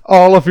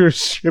all of your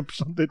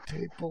ships on the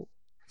table.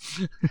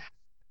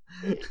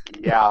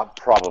 Yeah,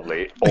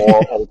 probably.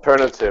 Or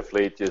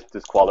alternatively, just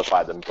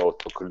disqualify them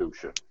both for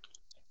collusion.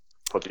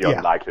 For the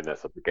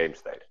unlikeliness of the game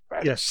state,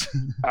 right? Yes.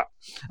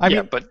 I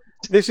mean, but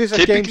this is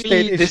a game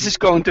state this issue. is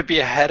going to be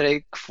a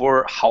headache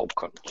for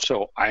Haukon.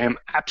 So I am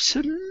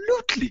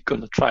absolutely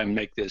going to try and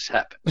make this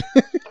happen.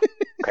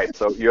 Okay,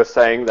 so you're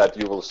saying that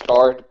you will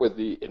start with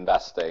the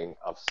investing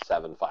of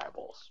 7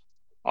 fireballs.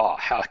 Oh,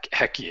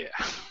 heck yeah.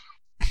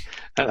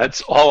 And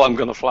that's all I'm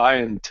going to fly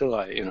until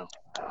I,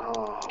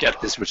 get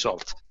this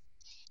result.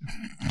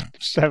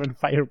 7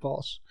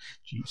 fireballs.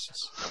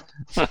 Jesus.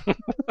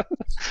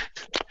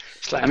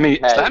 Slamming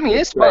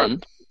is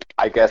fun.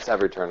 I guess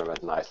every tournament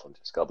in Iceland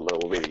just got a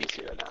little bit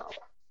easier now.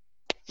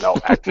 No,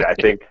 actually, I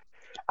think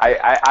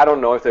I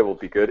don't know if they will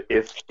be good.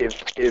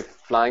 If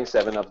flying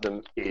 7 of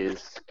them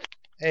is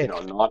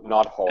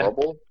not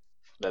horrible,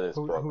 then it's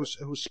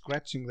who's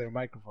scratching their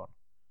microphone?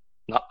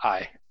 Not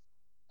I.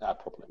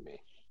 Probably me.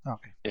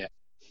 Okay. Yeah.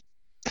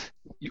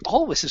 You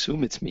always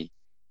assume it's me.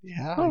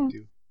 Yeah, I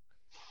do.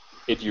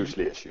 It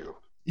usually is you.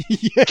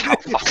 Yeah.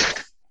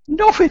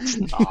 No, it's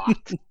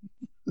not.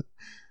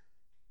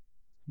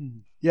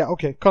 Yeah,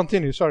 okay,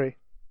 continue, sorry.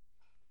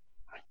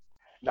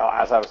 No,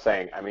 as I was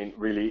saying, I mean,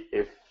 really,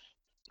 if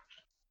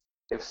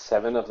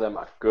 7 of them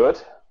are good,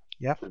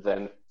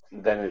 then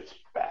it's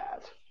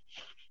bad.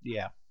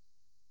 Yeah.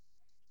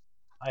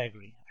 I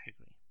agree.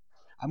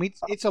 I mean,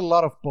 it's a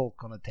lot of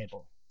bulk on the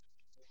table.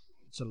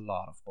 It's a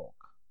lot of bulk.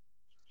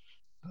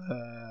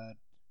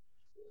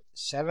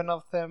 7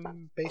 of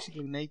them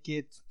basically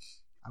naked.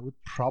 I would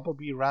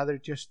probably rather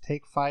just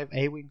take 5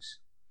 A-Wings.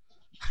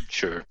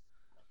 Sure.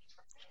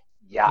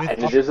 Yeah,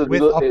 and it is a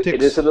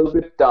little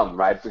bit dumb,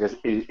 right? Because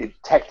it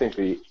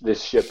technically,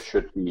 this ship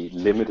should be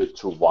limited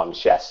to 1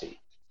 chassis.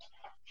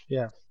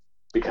 Yeah.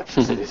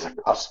 Because it is a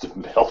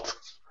custom built,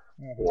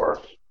 or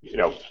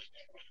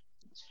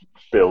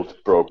built,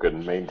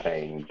 broken,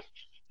 maintained.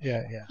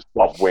 Yeah.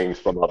 Swap wings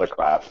from other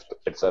craft,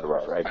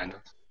 etc. Right?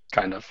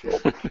 Kind of.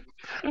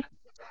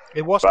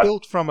 It was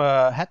built from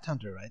a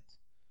headhunter, right?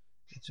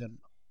 It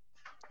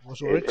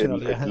was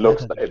originally a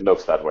headhunter. It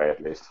looks that way,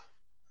 at least.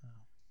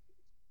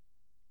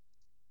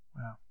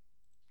 Wow.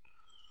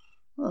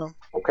 Well,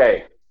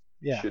 okay.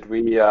 Yeah. Should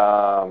we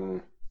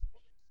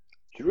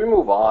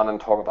move on and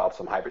talk about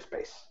some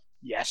hyperspace?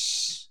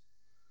 Yes.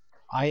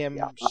 I am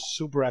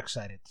super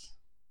excited.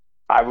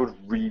 I would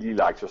really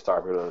like to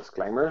start with a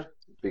disclaimer,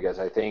 because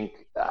I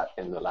think that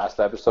in the last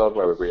episode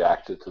where we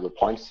reacted to the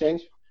points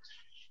change,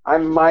 I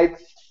might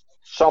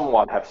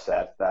somewhat have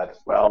said that,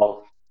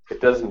 well, it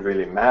doesn't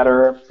really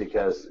matter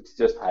because it's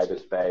just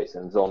hyperspace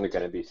and it's only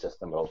going to be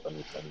system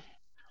opens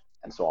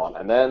and so on.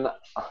 And then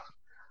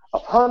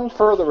upon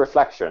further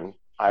reflection,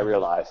 I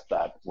realized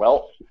that,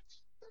 well,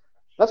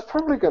 that's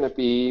probably going to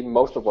be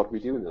most of what we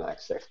do in the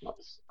next 6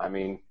 months. I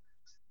mean,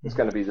 there's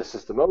going to be the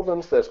system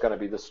opens, there's going to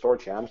be the store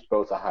champs,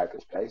 both are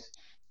hyperspace.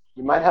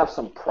 You might have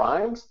some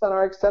primes that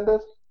are extended,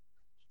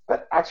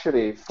 but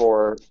actually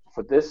for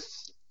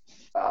this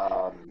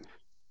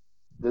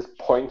this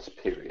points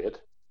period,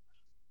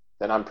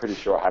 then I'm pretty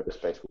sure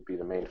hyperspace would be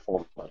the main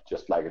format,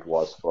 just like it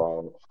was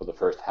for the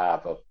first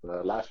half of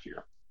last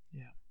year.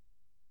 Yeah.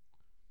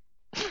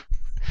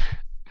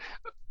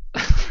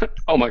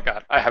 Oh my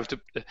God! I have to.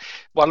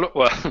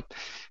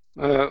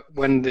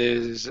 When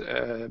this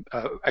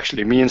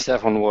actually, me and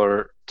Stefan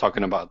were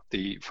talking about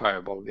the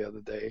fireball the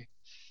other day,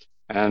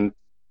 and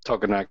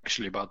talking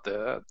actually about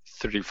the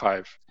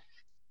 35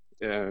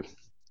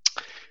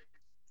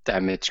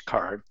 damage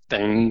card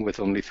thing with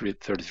only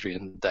 33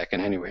 in the deck.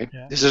 And anyway,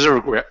 this is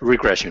a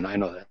regression. I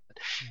know that,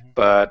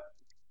 but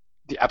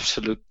the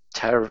absolute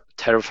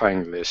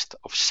terrifying list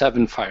of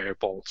 7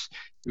 fireballs,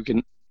 you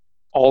can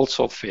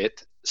also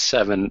fit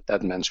 7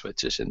 Deadman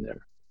switches in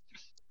there.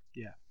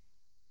 Yeah.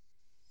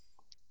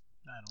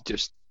 I know.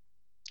 Just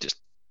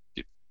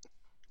you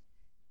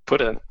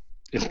put it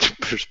into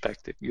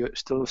perspective. You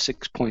still have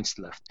 6 points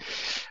left.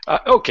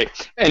 Okay.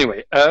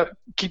 Anyway,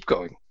 keep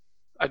going.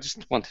 I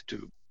just wanted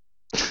to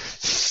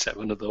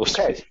 7 of those.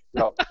 Okay.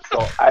 So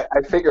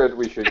I figured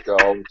we should go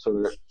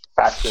sort of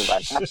faction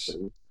by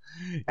faction.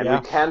 And we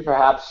can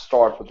perhaps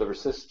start with the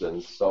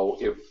resistance. So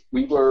if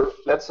we were,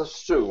 let's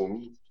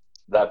assume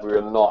that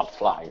we're not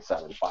flying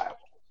 7 fireballs.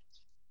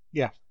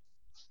 Yeah.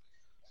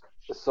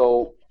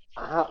 So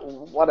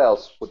what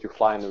else would you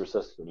fly in the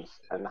resistance?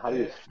 And how do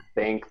you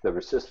think the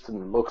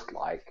resistance looks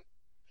like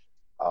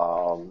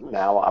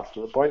now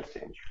after the point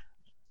change?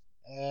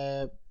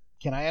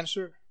 Can I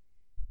answer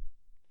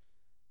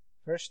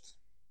first?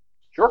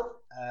 Sure.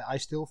 I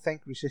still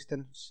think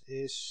resistance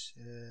is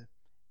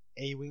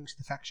A-Wings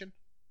defection.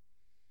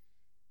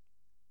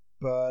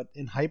 But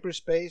in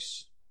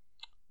hyperspace,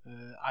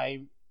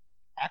 I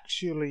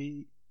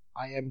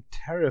am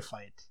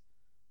terrified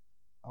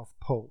of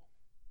Poe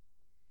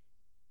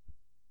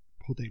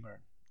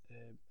Dameron,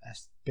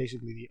 as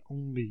basically the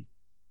only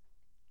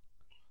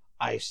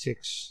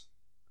I6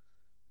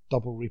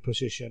 double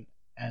reposition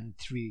and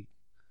three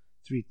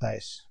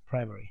dice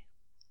primary.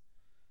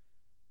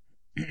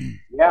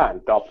 Yeah,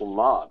 and double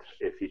mod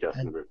if he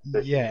doesn't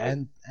reposition. Yeah,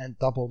 and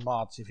double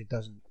mods if it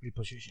doesn't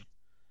reposition.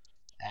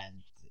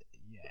 And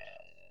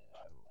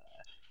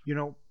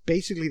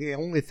basically the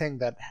only thing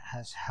that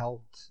has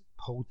held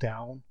Poe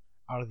down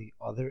are the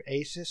other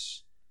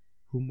aces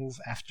who move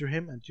after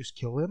him and just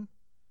kill him.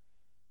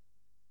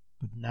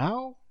 But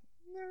now,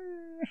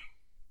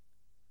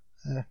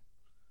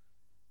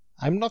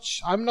 I'm not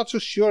so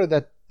sure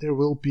that there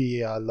will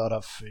be a lot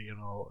of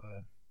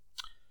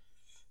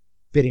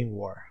bidding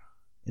war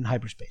in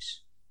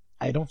hyperspace.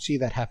 I don't see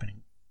that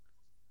happening.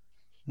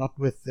 Not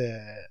with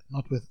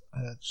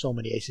so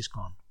many aces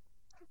gone.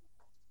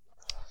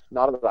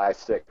 Not at the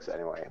I6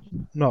 anyway.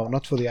 No,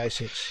 not for the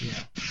I6.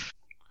 Yeah.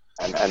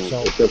 And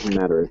it doesn't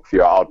matter if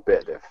you're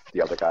outbid if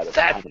the other guy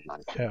doesn't have a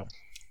 9. Yeah.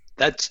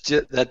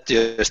 That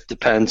just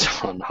depends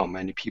on how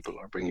many people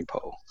are bringing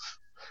Poe.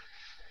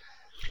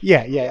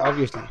 Yeah,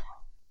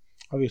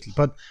 obviously,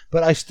 but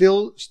I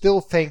still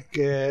think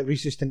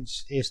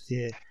Resistance is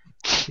the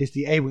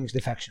A-Wings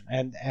defection,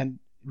 and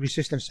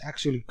Resistance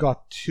actually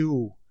got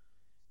 2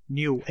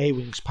 new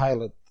A-Wings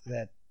pilot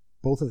that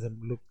both of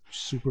them look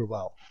super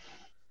well,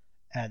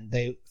 and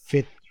they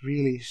fit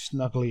really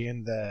snugly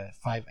in the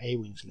 5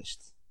 A-Wings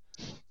list.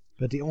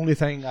 But the only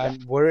thing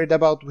I'm worried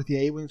about with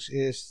the A-Wings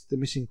is the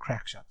missing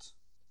crack shot.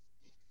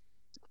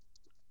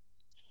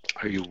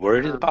 Are you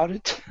worried about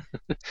it?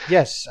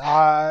 Yes,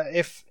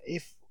 if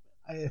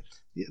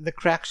the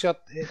crack shot,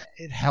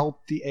 it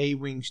helped the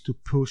A-Wings to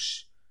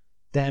push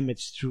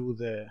damage through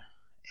the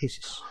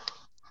aces.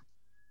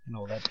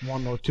 That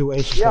 1 or 2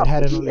 aces that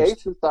had in the list.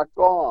 Aces are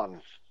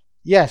gone.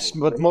 Yes,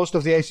 but most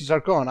of the aces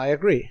are gone. I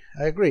agree.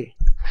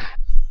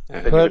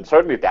 But you can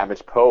certainly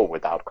damage Poe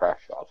without crack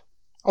shot.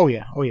 Oh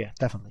yeah,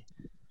 definitely.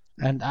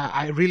 And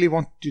I really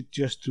want to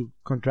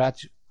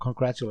congratulate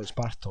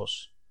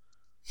Spartos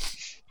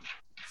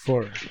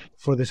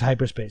for this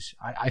hyperspace.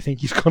 I think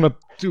he's gonna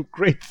do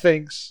great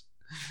things.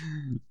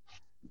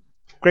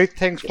 Great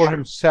things for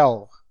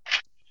himself.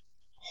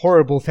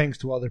 Horrible things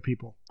to other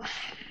people.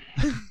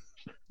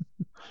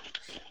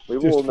 We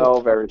will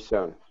know very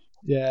soon.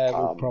 Yeah,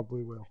 we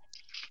probably will.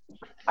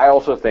 I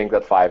also think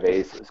that 5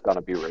 Ace is going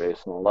to be really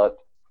solid.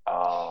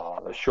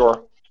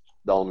 Sure,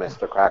 they'll miss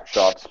the crack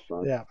shots,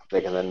 but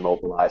they can then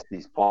mobilize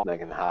these points. They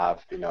can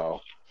have,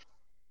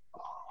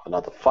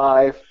 another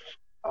 5.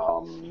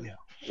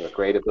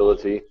 Great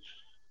ability.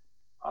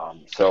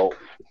 So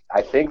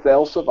I think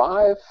they'll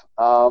survive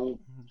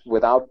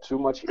without too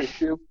much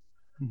issue.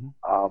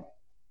 Mm-hmm.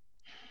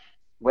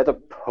 Whether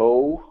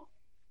Poe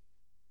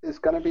is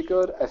going to be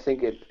good, I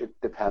think it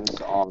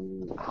depends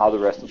on how the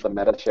rest of the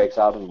meta shakes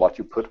out and what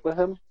you put with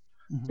him.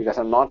 Mm-hmm. Because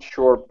I'm not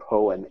sure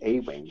Poe and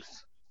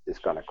A-Wings is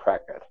going to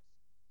crack it.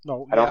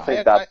 No, I don't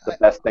think that's the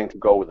best thing to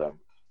go with him.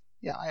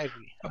 Yeah, I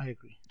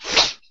agree.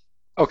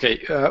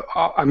 Okay,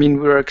 I mean,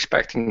 we're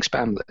expecting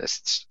spam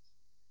lists,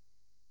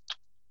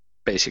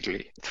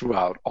 basically,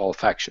 throughout all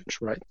factions,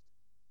 right?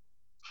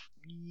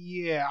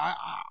 Yeah,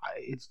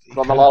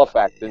 from a lot of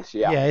factions,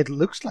 yeah. Yeah, it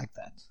looks like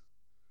that.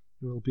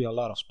 There will be a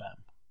lot of spam.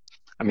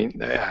 I mean,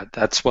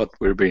 that's what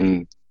we're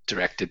being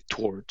directed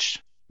towards,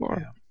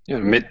 or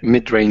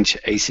mid-range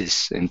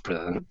aces in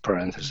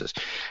parentheses.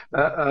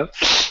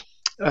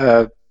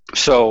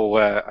 So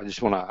I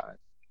just want to,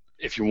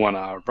 if you want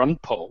to run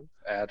Poe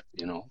at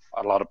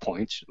a lot of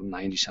points,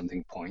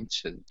 90-something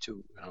points, and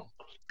to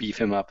beef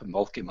him up and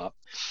bulk him up,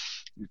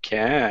 you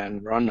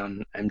can run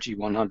an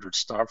MG100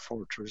 Star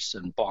Fortress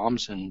and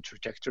bombs and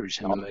trajectory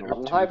simulator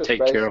to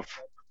take care of.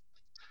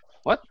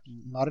 What?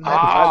 Not in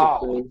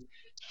hyperspace.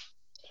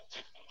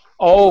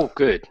 Oh,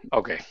 good.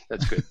 Okay,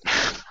 that's good.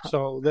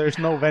 So there's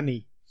no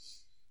Venny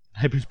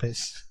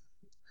hyperspace.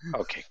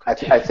 Okay.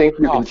 I think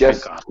you can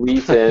just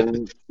squeeze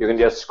in. You can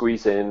just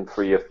squeeze in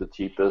 3 of the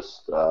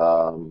cheapest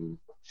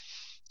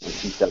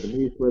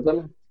T70s with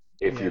them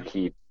if you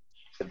keep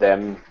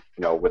them,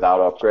 without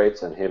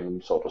upgrades and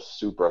him sort of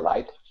super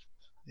light.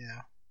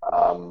 Yeah.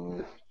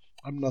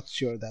 I'm not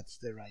sure that's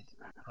the right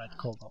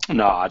call though.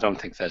 No, I don't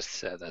think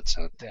that's a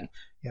thing.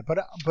 Yeah,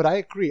 but I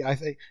agree. I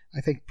think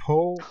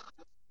Poe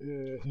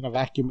in a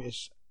vacuum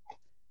is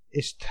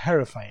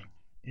terrifying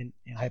in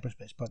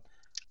hyperspace, but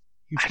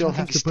you still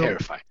have to build.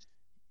 Terrifying.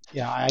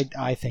 Yeah,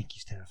 I think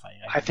he's terrifying.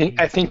 I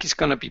think he's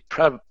going to be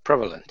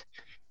prevalent,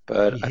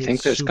 but I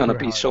think there's going to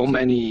be so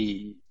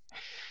many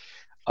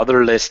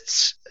other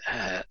lists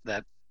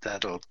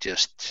that'll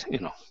just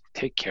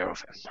take care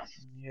of him.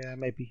 Yeah,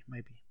 maybe.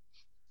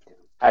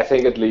 I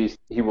think at least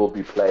he will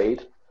be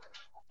played.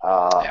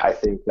 I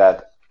think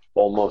that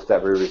almost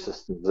every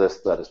resistance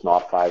list that is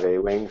not 5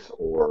 A-Wings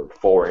or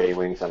 4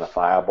 A-Wings and a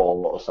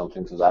fireball or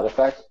something to that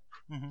effect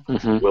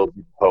will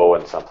be Poe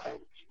and something.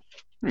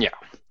 Yeah.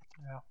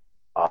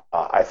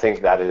 I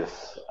think that is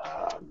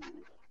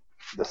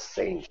the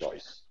same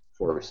choice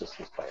for a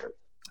resistance player.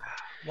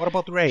 What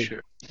about Ray?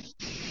 Sure.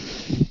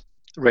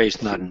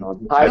 Ray's not in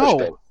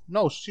Hyperspace.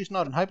 No, she's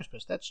not in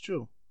hyperspace. That's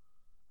true.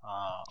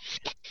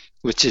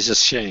 which is a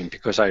shame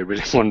because I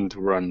really wanted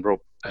to run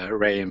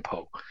Ray and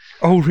Poe.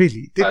 Oh,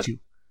 really? Did you?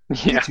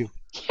 Yeah. Did you?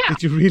 Yeah.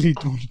 Did you really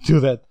want to do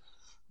that?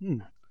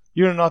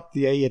 You're not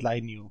the Ayed I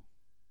knew.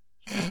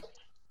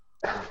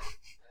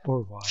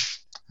 Or why?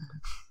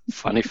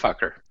 Funny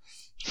fucker.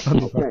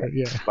 Funny fucker,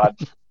 yeah. But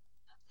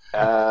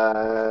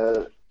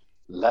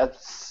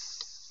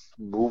let's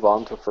move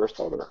on to First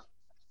Order.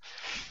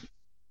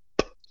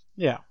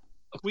 Yeah.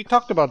 We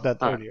talked about that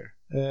earlier.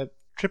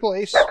 Triple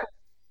Ace,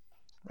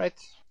 right?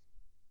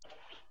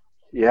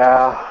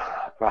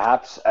 Yeah,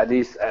 perhaps. At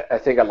least I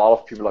think a lot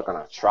of people are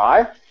going to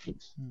try.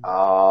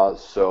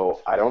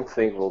 So I don't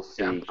think we'll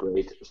see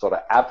great sort of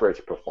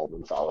average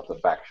performance out of the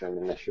faction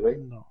initially.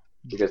 No.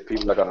 Because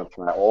people are going to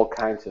try all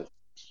kinds of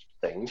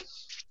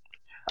things,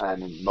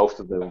 and most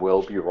of them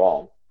will be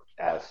wrong,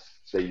 as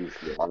they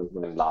usually are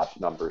when large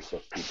numbers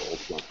of people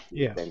want to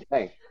do the same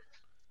thing.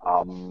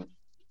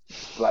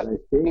 But I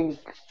think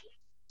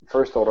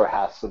First Order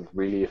has some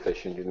really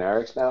efficient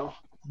generics now.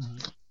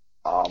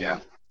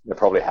 They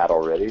probably had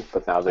already,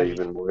 but now they're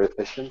even more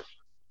efficient.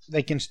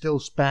 They can still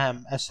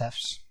spam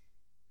SFs.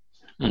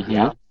 Mm-hmm.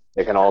 Yeah,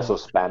 they can also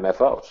spam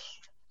FOs.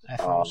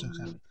 FOs,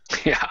 exactly.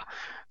 Yeah,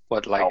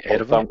 what, like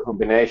 8 of some them?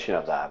 combination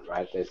of that,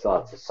 right? It's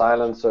a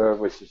silencer,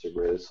 which is a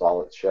really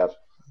solid ship.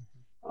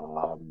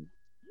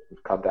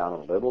 It's come down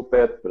a little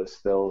bit, but it's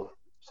still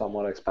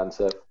somewhat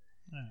expensive.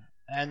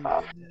 And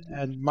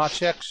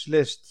Machek's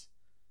list,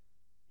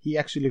 he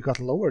actually got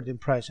lowered in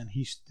price, and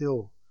he's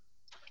still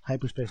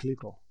hyperspace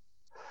lethal.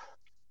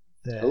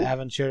 The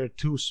Avenger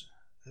 2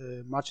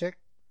 Machek.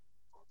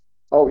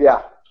 Oh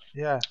yeah.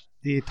 Yeah,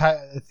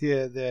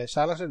 the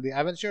silencer, the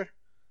Avenger,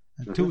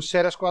 and 2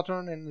 Zeta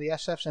Squadron in the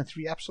SFs and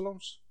 3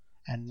 Epsilons,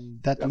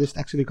 and that list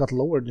actually got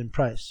lowered in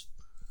price.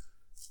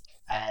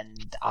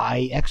 And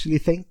I actually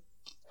think,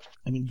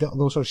 I mean,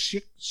 those are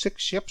 6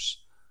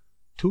 ships,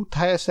 2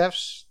 TIE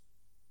SFs,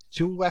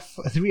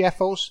 3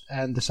 FOs,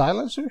 and the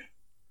silencer.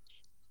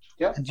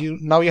 Yeah.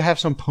 And now you have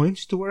some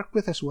points to work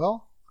with as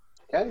well.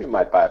 Yeah, you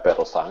might buy a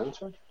better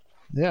silencer.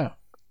 Yeah.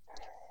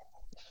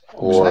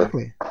 Or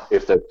exactly.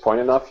 If they're point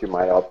enough, you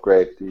might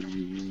upgrade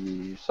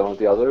some of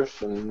the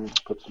others and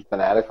put some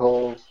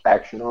fanatical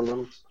action on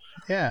them.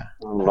 Yeah,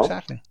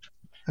 exactly.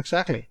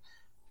 Exactly.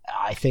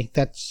 I think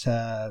that's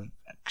an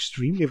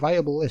extremely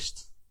viable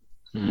list.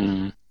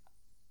 Mm.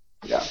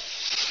 Yeah.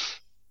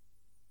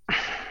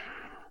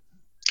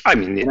 I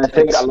mean, I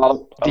think a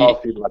lot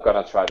of people are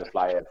going to try to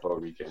fly it for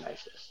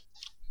regenerations.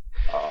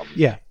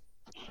 Yeah.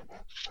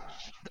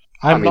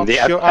 I mean, the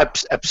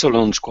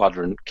Epsilon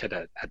Squadron get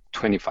at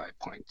 25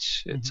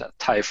 points. It's a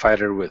TIE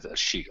fighter with a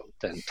shield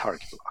and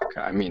target lock.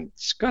 I mean,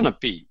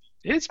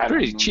 it's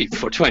pretty cheap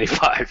for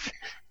 25.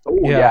 Oh,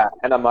 yeah,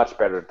 and a much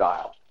better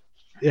dial.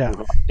 Yeah.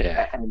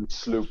 Yeah. And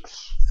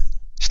sloops.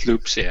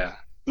 Sloops, yeah.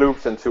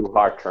 Sloops and 2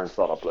 hard turns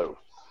out of blue.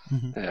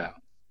 Mm-hmm. Yeah.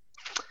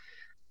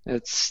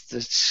 It's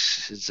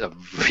a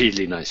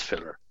really nice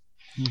filler.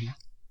 Mm-hmm.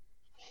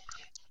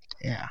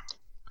 Yeah.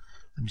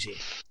 Let me see.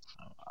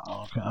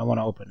 Okay, I want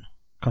to open.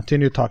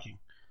 Continue talking.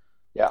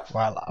 Yeah.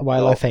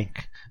 While I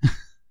think.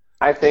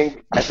 I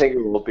think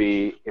it will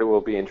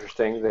be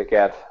interesting. They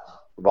get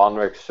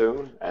Vonreg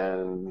soon,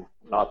 and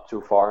not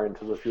too far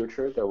into the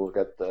future, they will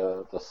get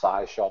the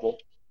Psi shuttle,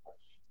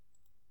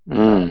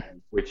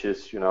 which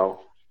is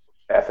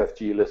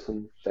FFG.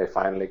 Listen, they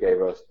finally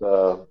gave us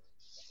the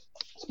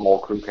small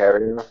crew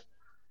carrier,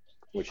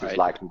 which is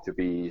likely to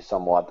be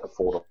somewhat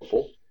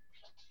affordable.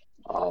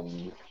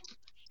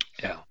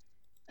 Yeah.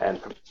 And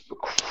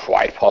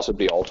quite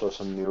possibly also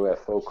some new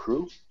FO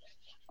crew.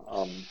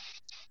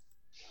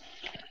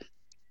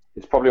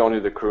 It's probably only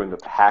the crew in the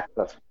pack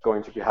that's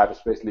going to be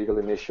hyperspace legal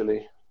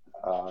initially.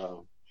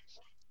 So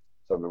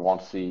we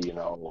won't see,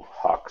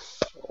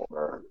 Hux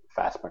or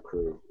Phasma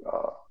crew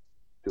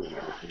doing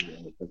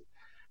everything. But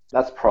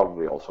that's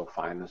probably also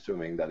fine,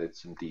 assuming that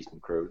it's some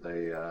decent crew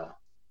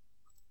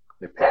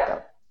they picked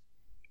up.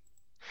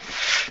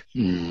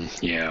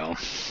 Yeah.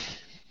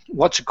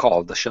 What's it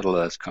called? The shuttle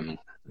that's coming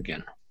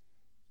again?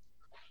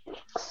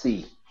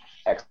 XI.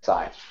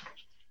 XI.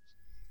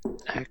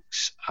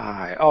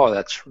 Oh,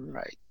 that's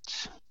right.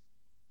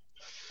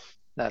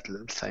 That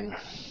little thing.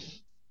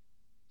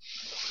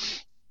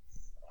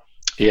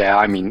 Yeah,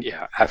 I mean,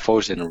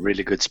 FO's in a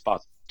really good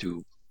spot to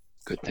do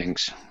good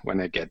things when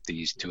they get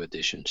these 2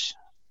 additions.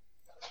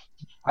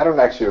 I don't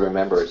actually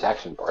remember its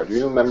action bar. Do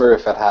you remember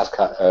if it has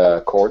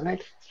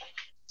coordinate?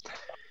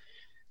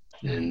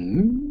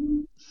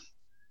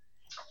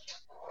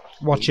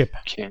 What ship?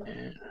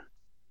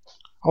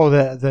 Oh,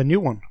 the new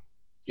one.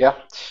 Yeah.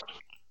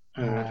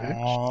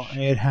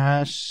 It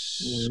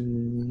has.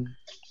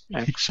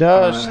 It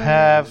does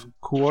have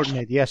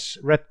coordinate. Yes,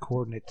 red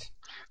coordinate.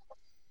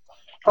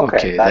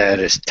 Okay, that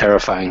is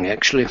terrifying,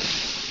 actually.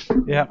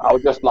 Yeah. I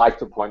would just like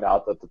to point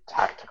out that the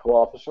tactical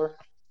officer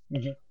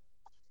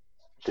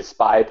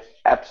despite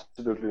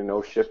absolutely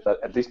no ship that,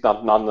 at least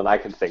not none that I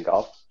can think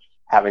of,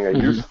 having a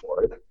use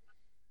for it,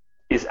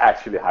 is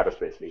actually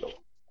hyperspace legal.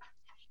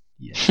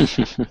 Yes.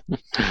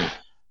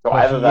 So But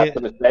either he that's is-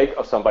 a mistake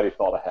or somebody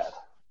thought ahead.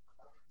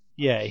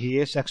 Yeah, he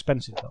is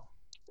expensive though.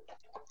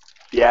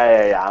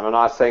 Yeah. I'm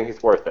not saying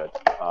he's worth it.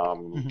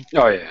 Oh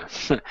yeah,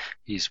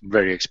 he's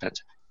very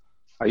expensive.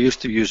 I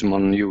used to use him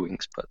on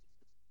Ewings, but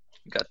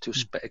it got too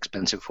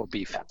expensive for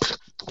beef.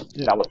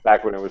 That was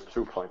back when it was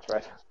 2 points,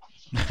 right?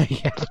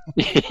 Yeah.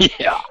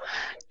 Yeah,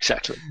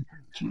 exactly.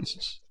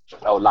 Jesus.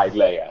 Oh, like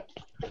Leia.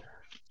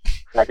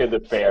 Back in the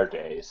bear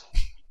days.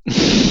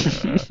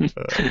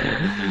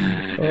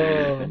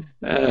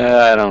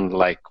 I don't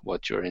like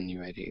what you're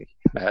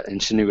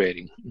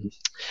insinuating.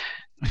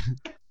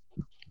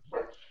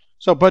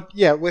 So, but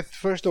yeah, with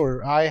First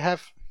Order, I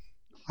have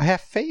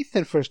faith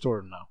in First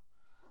Order now.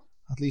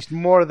 At least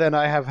more than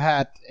I have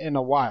had in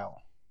a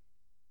while.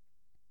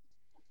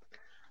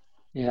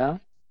 Yeah.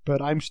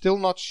 But I'm still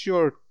not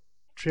sure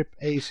Trip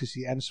Ace is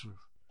the answer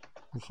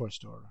for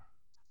First Order.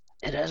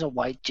 It has a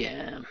white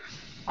jam.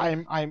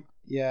 I'm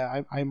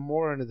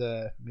more into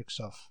the mix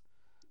of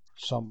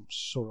some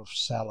sort of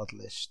salad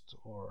list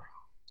or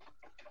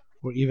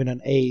even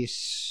an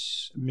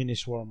Ace mini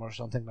swarm or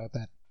something like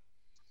that.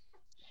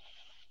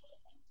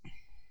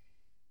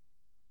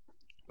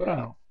 But I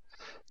don't know.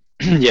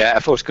 Yeah,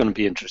 FO is going to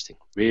be interesting.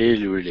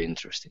 Really, really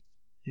interesting.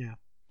 Yeah,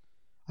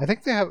 I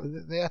think they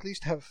at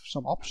least have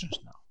some options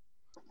now,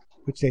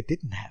 which they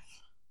didn't have.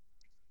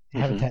 They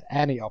haven't had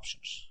any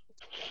options.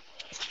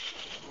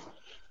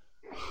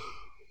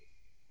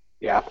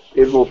 Yeah,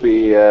 it will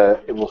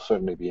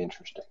certainly be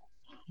interesting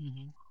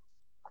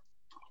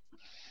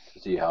to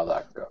see how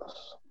that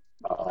goes.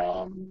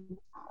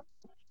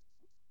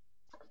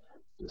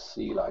 The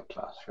Sea Light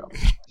class shop.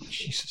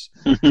 Jesus.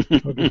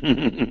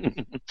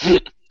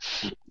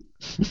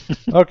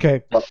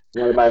 Okay. What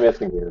am I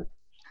missing here?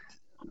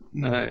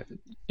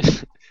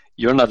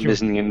 You're not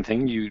missing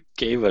anything. You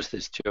gave us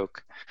this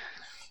joke.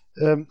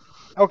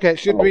 Okay.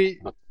 Should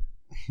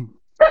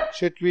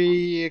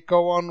we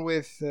go on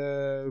with?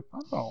 I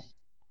don't know.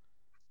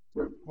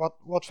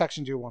 What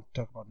faction do you want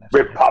to talk about next?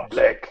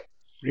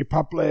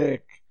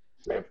 Republic.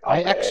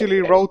 I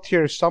actually wrote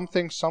here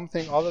something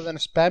other than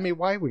spammy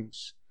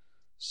Y-wings.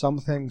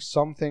 Something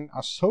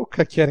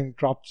Ahsoka getting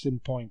dropped in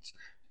points.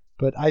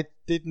 But I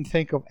didn't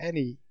think of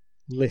any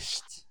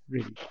list,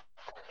 really.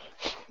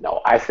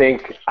 No, I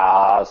think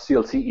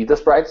CLT Ether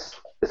Sprites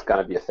is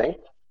going to be a thing.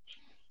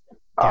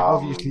 Yeah,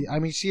 obviously. I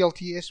mean,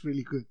 CLT is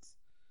really good.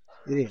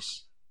 It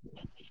is.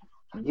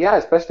 Yeah,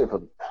 especially for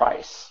the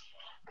price.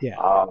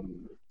 Yeah.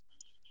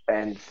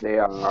 And they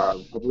are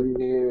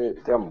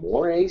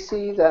more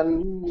AC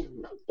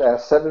than the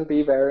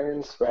 7B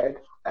variants, right?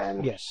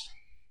 And Yes.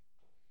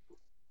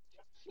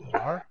 They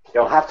are.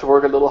 you'll have to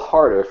work a little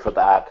harder for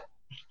that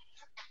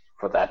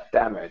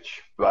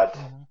damage. But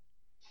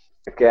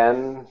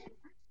again,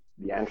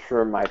 the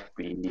answer might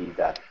be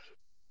that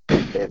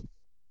if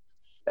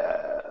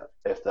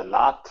the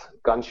LAT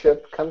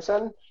gunship comes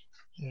in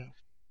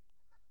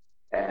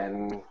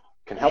and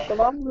can help them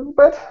out a little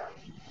bit,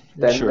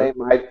 then they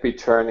might be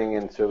turning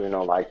into,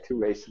 like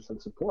 2 aces in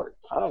support.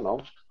 I don't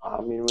know. I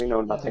mean, we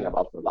know nothing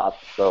about the LAT,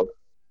 so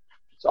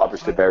it's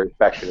obviously very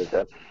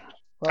speculative.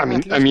 Well,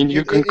 I mean,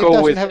 you can go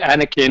doesn't with have-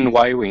 Anakin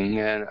Y-wing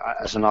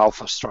as an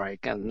alpha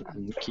strike and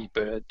keep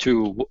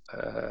 2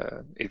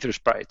 Aether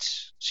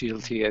Sprites,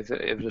 CLT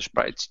Aether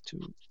Sprites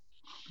to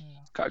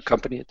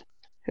accompany it.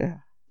 Yeah.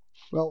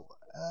 Well,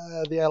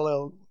 the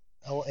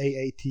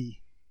LAAT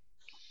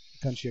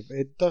gunship,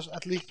 it does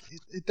at least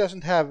it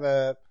doesn't have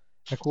a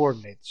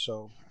coordinate,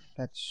 so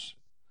that's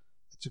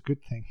a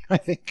good thing, I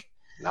think.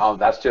 No,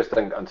 that's just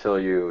until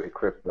you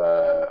equip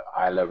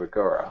Isla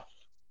Rigora.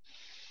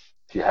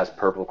 She has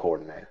purple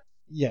coordinate.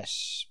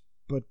 Yes,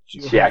 but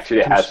She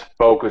actually has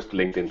focused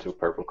linked into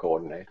purple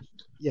coordinate.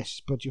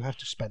 Yes, but you have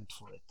to spend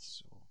for it.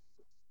 So.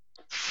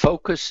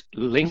 Focus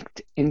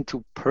linked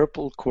into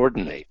purple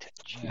coordinate.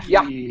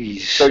 Yeah.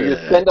 Jeez. So you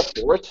spend a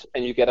force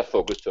and you get a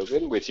focus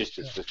token, which is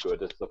just as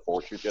good as the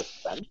force you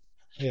just spent.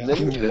 Yeah.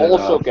 Then you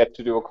also get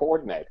to do a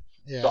coordinate.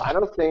 Yeah. So I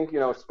don't think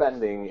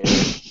spending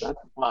that's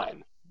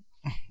fine.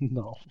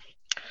 No.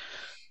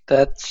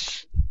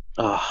 That's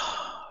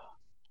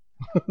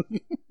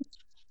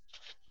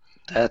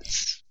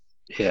that's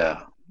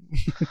yeah.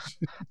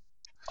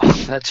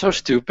 That's so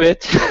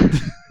stupid.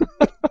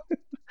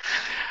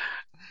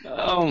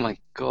 Oh my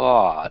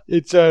god.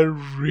 It's a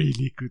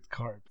really good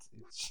card.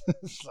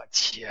 It's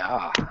like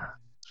Yeah.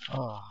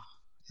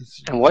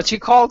 it's And what's she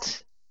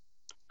called?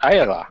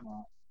 Ayla.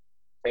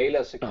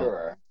 Ayla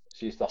Secure.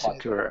 She's the hot.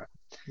 Secure.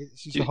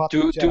 she's a hot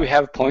Do we Jedi.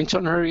 have points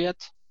on her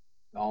yet?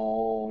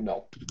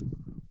 No,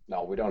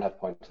 we don't have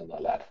points on the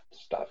left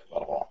stuff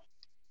at all.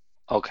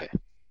 Okay.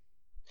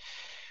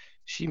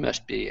 She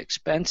must be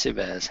expensive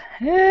as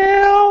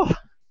hell.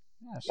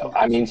 Yeah, So,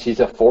 I mean, she's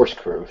a force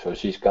crew, so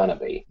she's gonna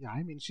be. yeah,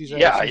 I mean she's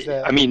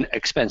I mean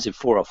expensive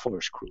for a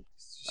force crew.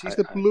 she's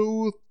the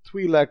blue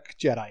Twi'lek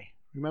Jedi.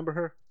 Remember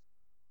her?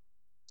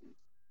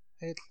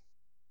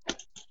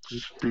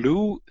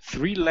 blue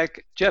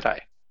three-leg Jedi.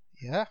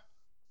 Yeah.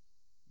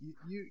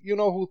 You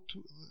know who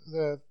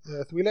the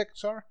three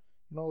legs are?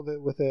 You know,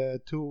 with the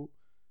two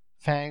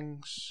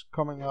fangs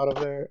coming out of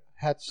their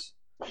heads,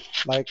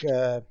 like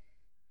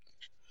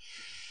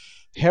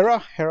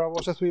Hera. Hera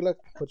was a three leg,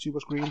 but she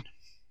was green.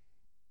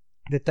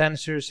 The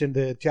dancers in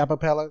the Jabba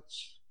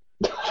palace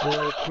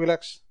were three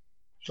legs.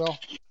 So.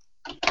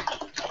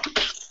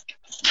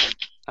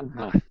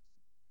 Uh-huh.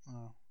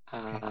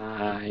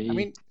 I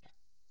mean,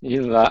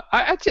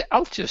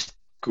 I'll just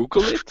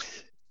Google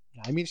it.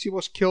 I mean, she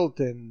was killed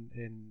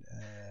in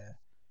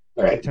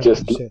All right, Return of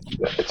just the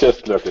Sith.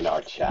 just look in our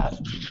chat.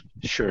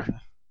 Sure.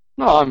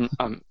 No,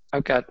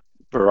 I've got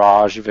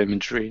barrage of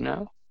imagery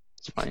now.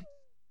 It's fine.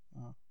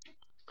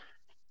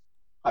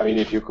 I mean,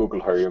 if you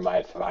Google her, you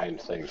might find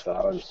things that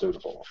are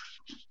unsuitable.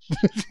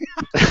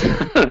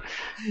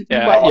 Yeah.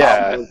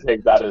 I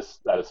think that's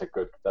a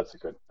good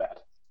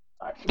bet.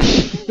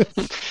 Actually.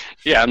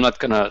 Yeah, I'm not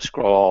gonna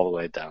scroll all the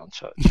way down,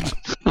 so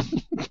it's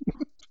fine.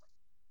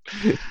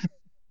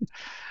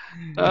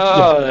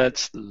 Oh,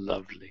 that's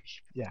lovely.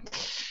 Yeah.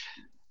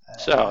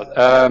 So,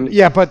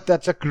 Yeah, but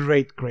that's a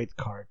great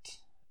card.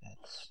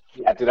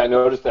 Yeah, did I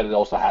notice that it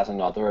also has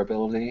another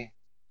ability?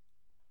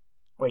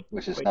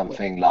 Which is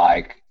something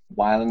like,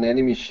 while an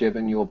enemy ship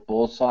in your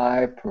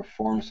bullseye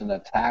performs an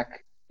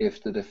attack,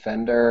 if the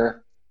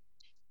defender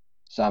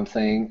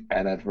something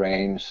and at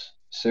range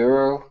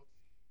 0,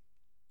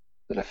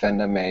 the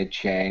defender may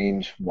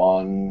change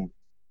one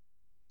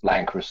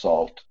blank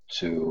result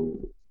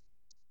to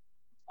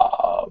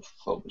a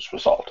focus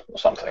result or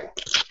something.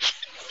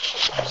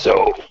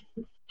 So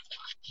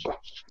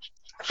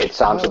it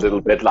sounds a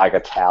little bit like a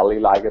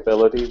tally-like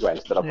ability, where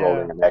instead of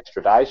rolling an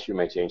extra dice, you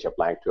may change a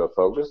blank to a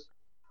focus.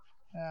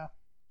 Yeah.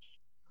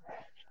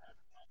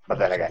 But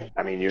then again,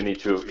 I mean, you need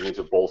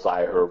to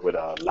bullseye her with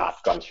a large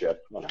gunship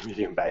on a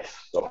medium base.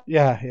 So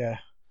Yeah.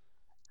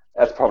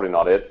 that's probably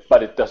not it.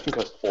 But it doesn't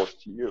cost force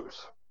to use.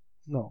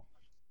 No.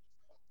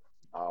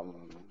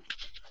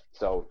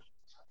 So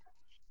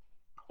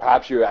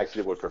perhaps you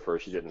actually would prefer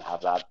she didn't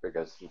have that,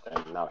 because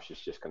then now she's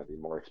just going to be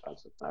more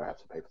expensive. Now I have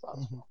to pay for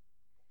that as well.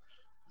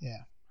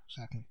 Yeah,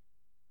 exactly.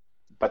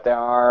 But there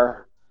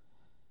are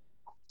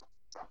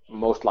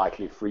most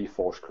likely 3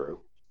 force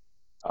crew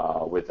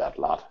with that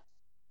lot.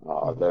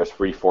 There's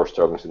 3 force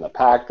tokens in the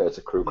pack. There's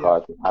a crew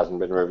card that hasn't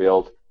been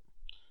revealed.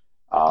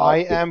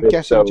 I am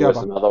guessing There's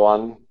Jabba. another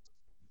one.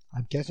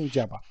 I'm guessing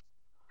Jabba.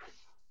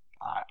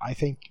 I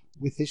think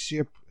with this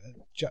ship,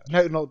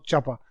 no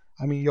Jabba.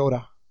 I mean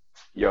Yoda.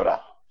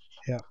 Yoda.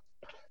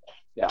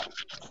 Yeah.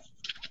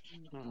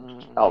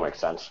 That'll make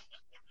sense.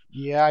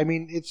 Yeah, I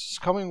mean it's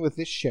coming with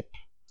this ship.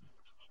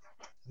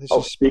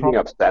 Speaking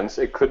of sense,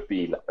 it could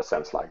be a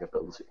sense-like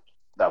ability.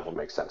 That would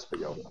make sense for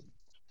Yoda.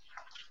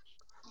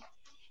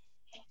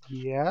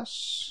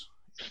 Yes,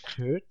 it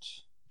could.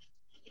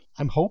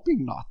 I'm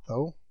hoping not,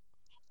 though.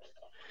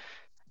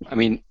 I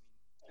mean,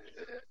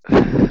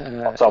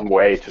 some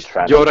way to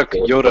transfer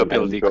Yoda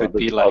ability could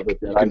be like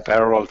you can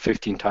barrel roll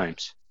 15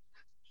 times.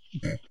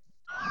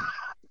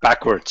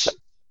 Backwards.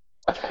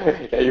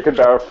 Yeah, you can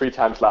barrel 3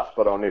 times left,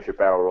 but only if you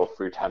barrel roll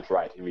 3 times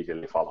right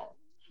immediately following.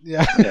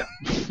 Yeah.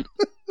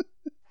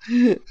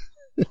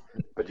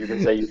 But you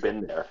can say you've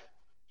been there.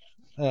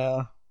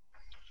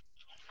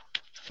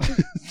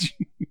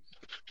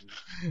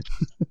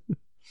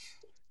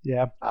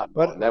 Yeah.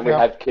 But then we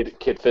had Kid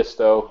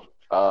Fisto.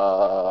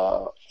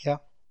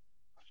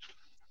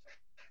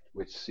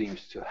 Which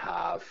seems to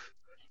have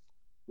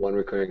 1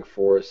 recurring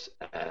force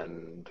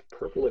and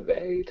purple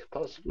evade,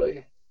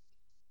 possibly.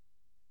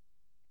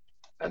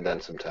 And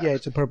then some text. Yeah,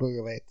 it's a purple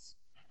evade.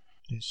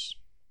 Yes.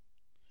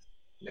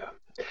 Yeah.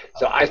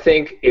 So I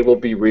think it will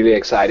be really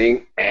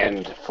exciting,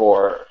 and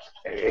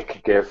it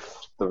could give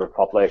the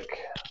Republic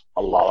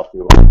a lot of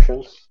new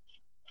options.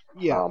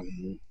 Yeah.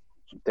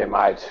 It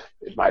might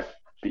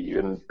be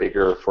even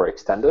bigger for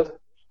extended.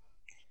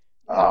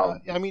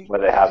 I mean, where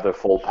they have the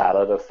full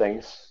palette of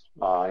things,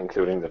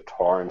 including the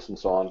torrents and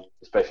so on.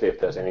 Especially if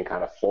there's any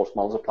kind of force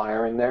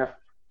multiplier in there,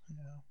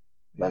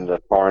 then the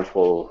torrents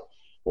will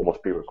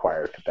almost be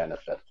required to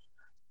benefit.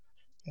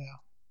 Yeah.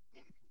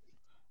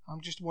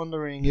 I'm just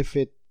wondering if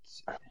it,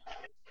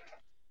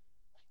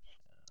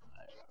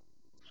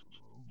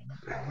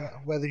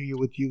 whether you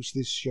would use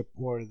this ship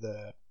or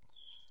the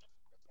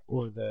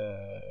Ark.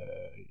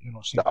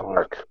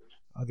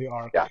 The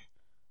Ark.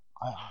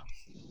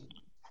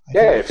 Yeah.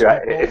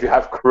 If you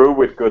have crew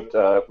with good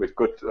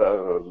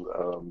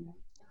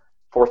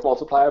force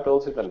multiplier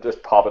ability, then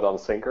just pop it on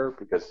Sinker,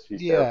 because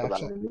he's there for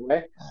that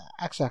anyway.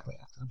 Exactly.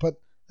 But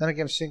then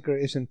again, Sinker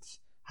isn't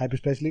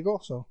hyperspace legal,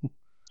 so.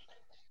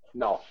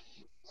 No.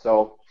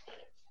 So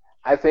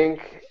I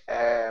think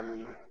I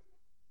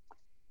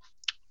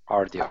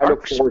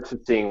look forward to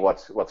seeing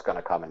what's going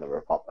to come in the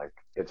Republic.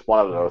 It's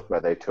one of those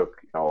where they took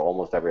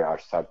almost every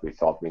archetype we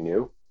thought we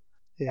knew,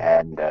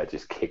 and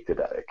just kicked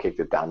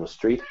it down the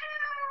street.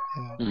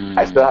 Yeah.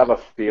 I still have a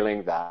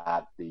feeling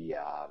that the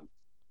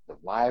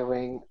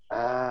Y-wing,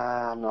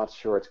 I'm not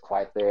sure it's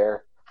quite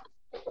there.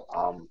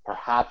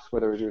 Perhaps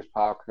with a reduced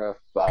power curve,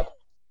 but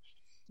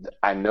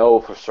I know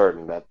for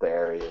certain that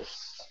there is,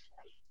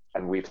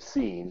 and we've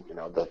seen,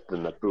 that the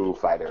Naboo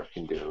fighter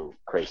can do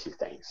crazy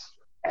things.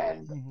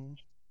 And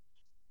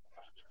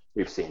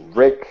we've seen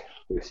Rick,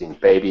 we've seen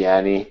Baby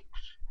Annie.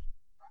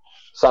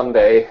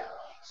 Someday,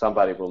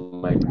 somebody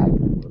will make that.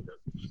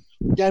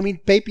 Yeah, I mean,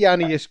 Baby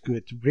Annie is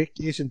good. Rick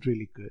isn't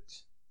really good.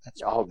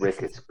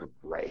 Rick is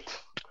great.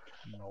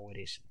 No, it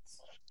isn't.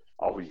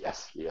 Oh,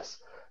 yes.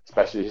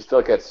 Especially, he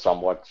still gets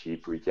somewhat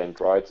cheap regen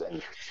droids, and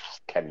you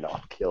just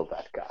cannot kill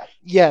that guy.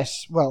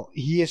 Yes, well,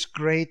 he is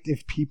great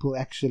if people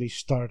actually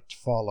start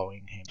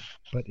following him.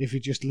 But if you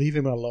just leave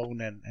him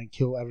alone and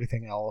kill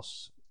everything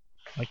else,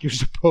 like you're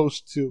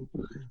supposed to,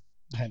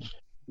 then...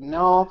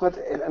 No, but,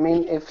 I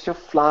mean, if you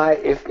fly...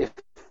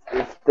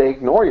 If they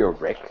ignore your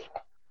Rick,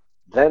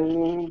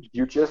 then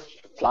you just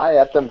fly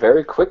at them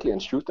very quickly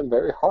and shoot them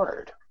very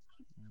hard.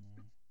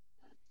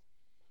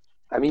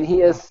 I mean,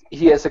 he is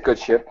a good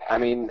ship. I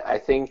mean, I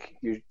think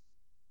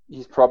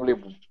he's probably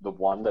the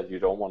one that you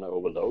don't want to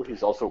overload.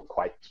 He's also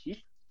quite cheap.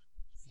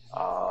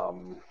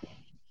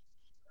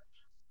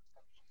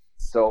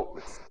 So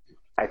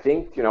I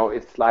think,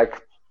 it's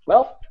like,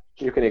 well,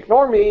 you can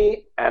ignore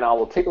me and I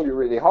will tickle you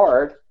really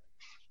hard,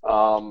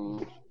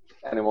 and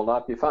it will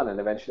not be fun, and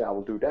eventually I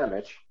will do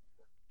damage.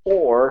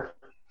 Or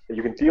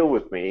you can deal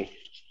with me,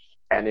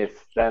 and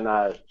if then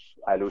I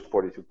lose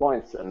 42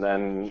 points, and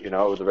then,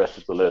 the rest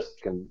of the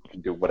list can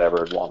do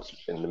whatever it wants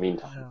in the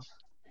meantime.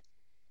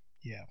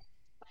 Yeah.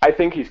 I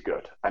think he's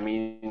good. I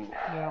mean,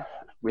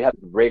 we had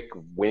Rick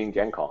winning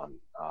Gen Con.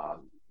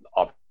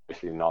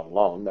 Obviously not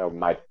alone. There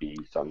might be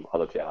some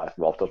other Jedi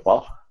involved as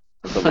well.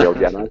 Some real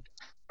Jedi.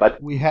 But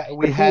we had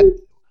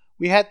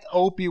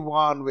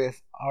Obi-Wan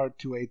with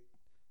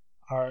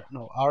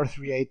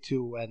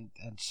R382 and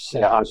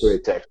Sam. Yeah,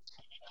 R286.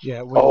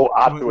 Yeah.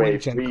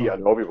 R283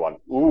 and Obi-Wan.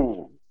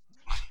 Ooh.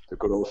 The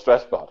good old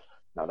stress bot.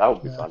 Now that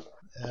would be fun.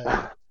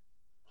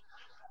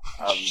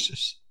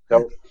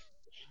 So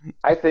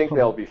I think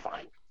they'll be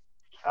fine.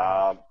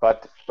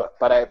 But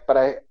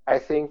I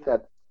think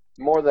that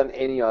more than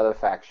any other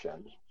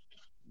faction,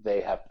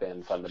 they have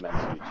been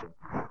fundamentally changed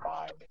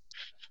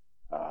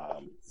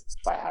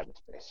by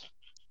hyperspace.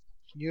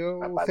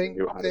 You think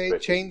they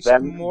changed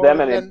them more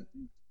and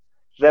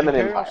than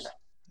Empire?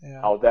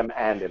 Yeah. Oh, them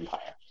and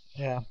Empire.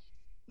 Yeah.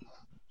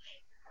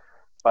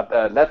 But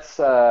let's.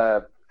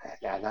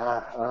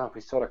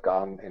 We sort of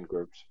gone in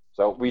groups,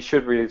 so we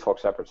should really talk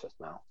separatists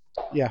now.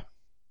 Yeah.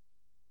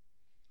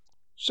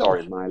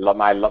 Sorry, my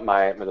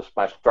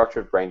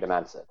structured brain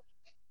demands it.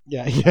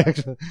 Yeah.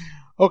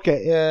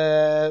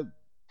 Okay.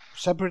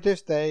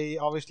 Separatists, they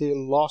obviously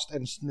lost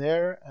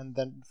Ensnare, and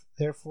then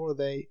therefore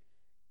they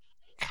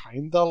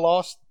kinda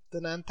lost the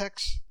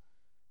Nantex.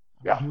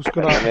 Yeah. Who's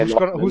gonna run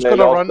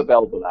the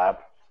Belbullab?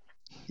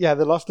 Yeah,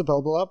 they lost the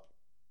Belbullab.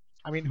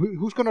 I mean,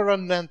 who's gonna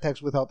run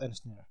Nantex without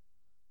Ensnare?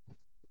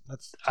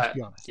 Let's just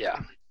be honest.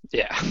 Yeah.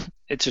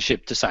 It's a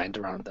ship designed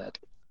around that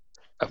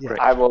upgrade.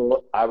 I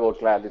will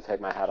gladly take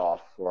my hat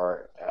off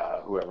for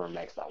whoever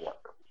makes that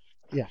work.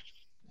 Yeah.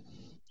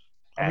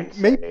 And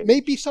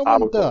maybe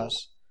someone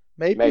does.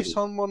 Maybe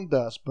someone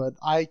does, but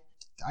I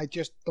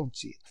just don't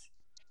see it.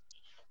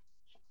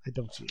 I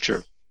don't see it.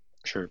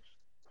 Sure.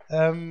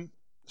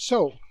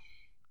 So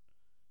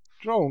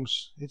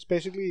drones. It's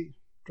basically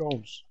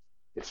drones.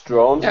 It's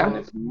drones, Yeah. and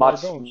it's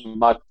much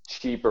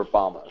cheaper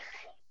bombers.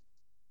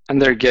 And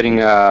they're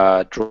getting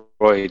a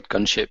droid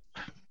gunship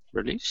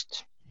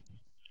released.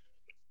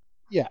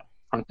 Yeah.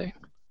 Aren't they?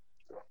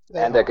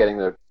 They're getting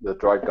the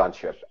droid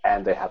gunship,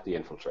 and they have the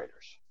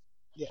infiltrators.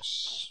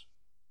 Yes.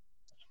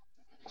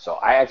 So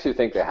I actually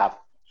think they have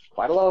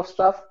quite a lot of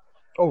stuff.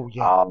 Oh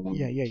yeah.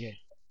 Yeah.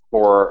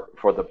 For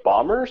the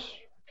bombers,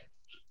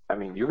 I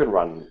mean, you can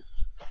run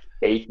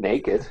 8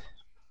 naked.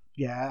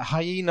 Yeah,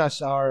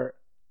 hyenas are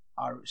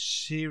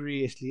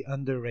seriously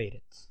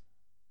underrated.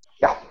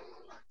 Yeah.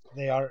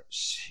 They are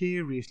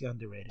seriously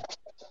underrated.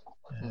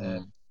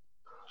 And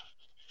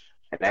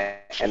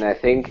I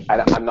think,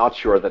 I'm not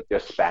sure that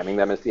just spamming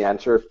them is the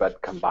answer,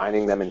 but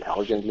combining them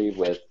intelligently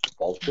with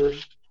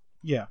vultures.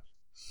 Yeah.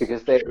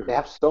 Because they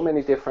have so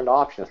many different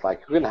options.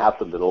 Like, you can have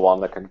the little one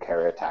that can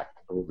carry a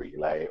tactical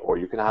relay, or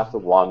you can have the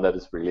one that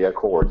is really a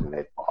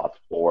coordinate bot,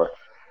 or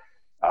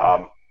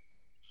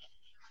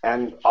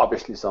and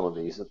obviously some of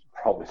these are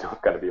probably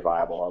not going to be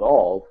viable at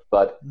all,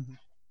 but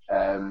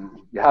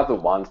you have the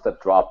ones that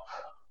drop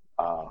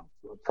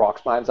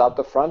prox mines out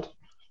the front.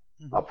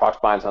 Prox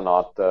mines are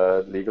not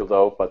legal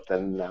though, but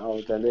then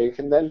they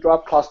can then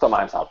drop cluster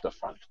mines out the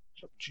front.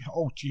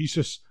 Oh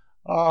Jesus!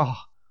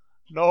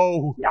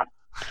 No! Yeah.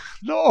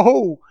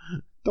 No!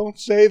 Don't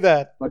say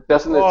that. But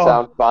doesn't it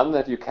sound fun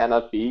that you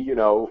cannot be,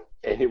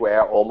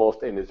 anywhere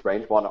almost in its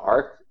range 1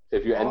 arc?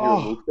 If you end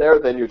your move there,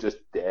 then you're just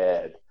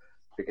dead.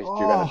 Because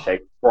you're going to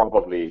take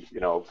probably,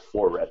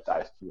 4 red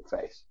dice to your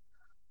face.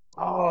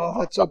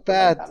 That's so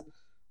bad.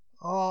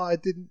 Are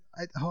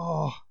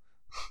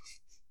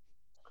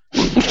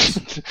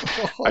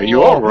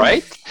you all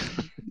right?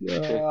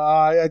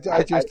 I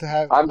just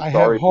have. I'm I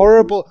sorry.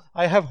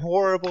 have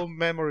horrible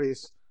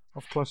memories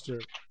of cluster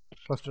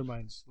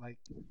mines. Like,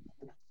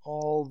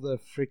 all the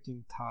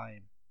freaking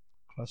time.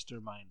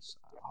 Cluster mines.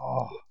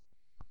 Oh.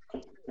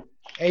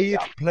 It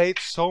played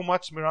so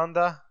much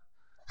Miranda.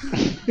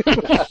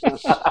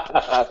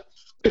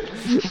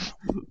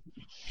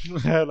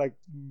 Like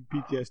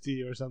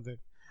PTSD or something.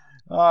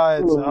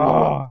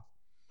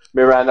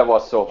 Miranda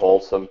was so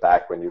wholesome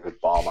back when you could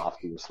bomb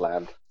after you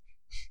slammed.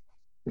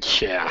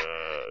 Yeah.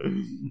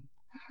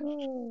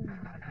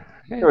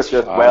 It was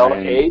just, well,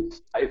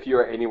 if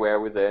you're anywhere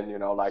within,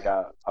 like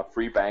a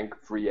free bank,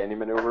 free any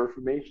maneuver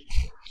for me.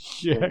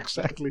 Yeah,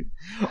 exactly.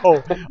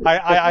 Oh,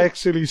 I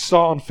actually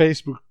saw on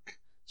Facebook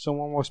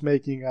someone was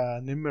making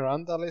a Nim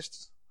Miranda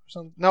list or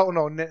something. No,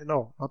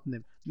 not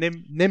Nim.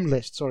 Nim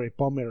list, sorry,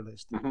 bomber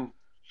list. Mm-hmm.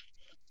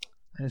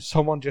 And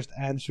someone just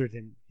answered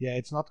him, yeah,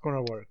 it's not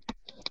gonna work.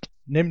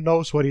 Nim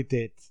knows what he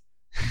did.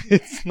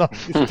 It's not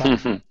his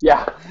time.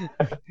 Yeah.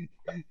 I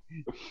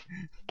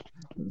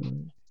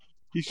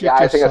think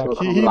I saw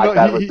something like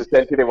that. With the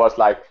sensitive was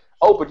like,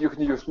 oh, but you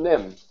can use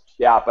Nim.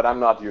 Yeah, but I'm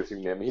not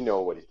using Nim. He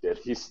knows what he did.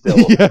 He's still,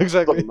 yeah,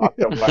 exactly. still not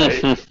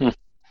away.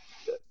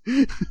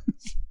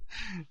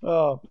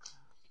 Oh,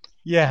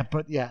 yeah,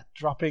 but yeah,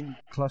 dropping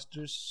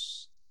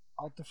clusters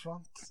out the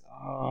front.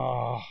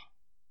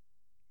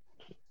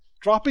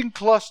 Dropping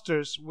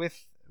clusters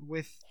with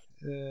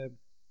the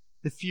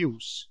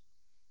fuse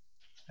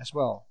as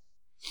well.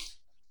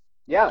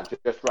 Yeah,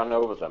 just run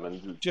over them and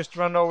leave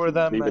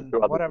it and to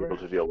other whatever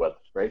people to deal with,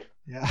 right?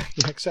 Yeah,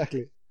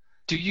 exactly.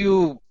 Do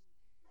you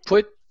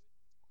put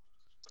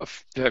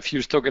a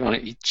fuse token on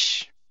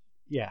each?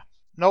 Yeah.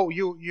 No,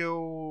 you.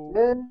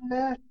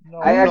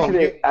 No, I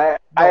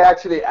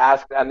actually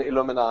asked an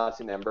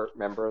Illuminati member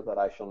that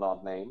I shall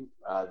not name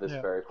this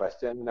very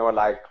question. And they were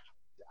like,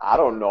 I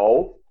don't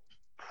know.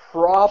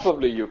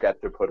 Probably you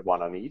get to put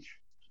one on each.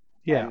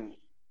 Yeah. And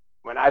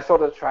when I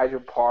sort of try to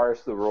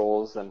parse the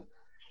rules, and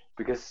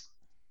because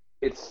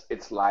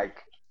it's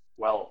like,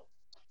 well,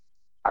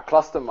 a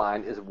cluster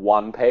mine is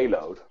one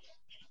payload,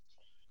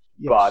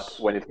 but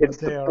when it hits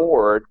the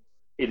board,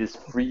 it is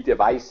 3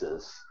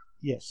 devices.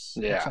 Yes.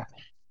 Yeah.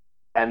 Exactly.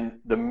 And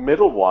the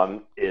middle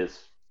one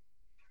is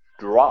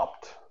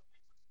dropped,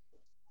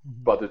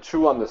 but the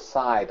 2 on the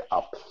side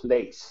are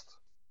placed.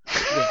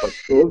 But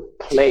both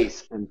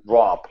place and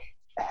drop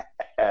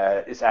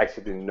is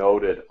actually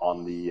noted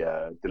on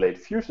the delayed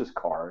fuses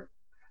card.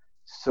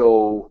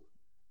 So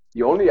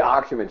the only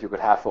argument you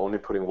could have for only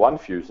putting 1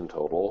 fuse in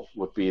total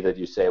would be that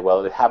you say,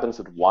 well, it happens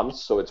at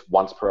once, so it's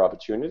once per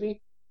opportunity.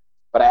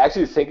 But I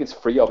actually think it's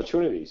 3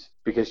 opportunities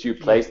because you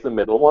place the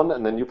middle one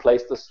and then you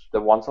place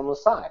the ones on the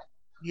side.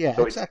 Yeah,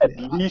 so exactly.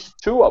 It's at least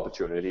 2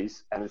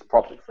 opportunities, and it's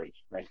probably 3,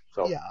 right?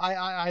 So yeah,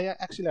 I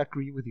actually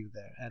agree with you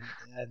there,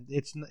 and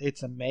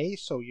it's a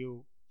maze, so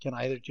you can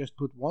either just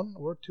put 1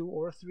 or 2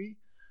 or 3.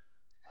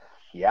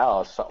 Yeah,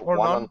 or one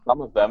none. on some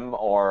of them,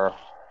 or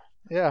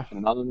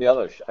none on the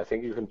others. I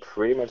think you can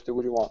pretty much do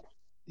what you want.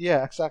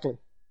 Yeah, exactly.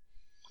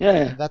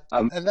 Yeah,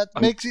 and that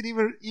makes it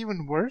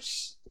even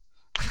worse.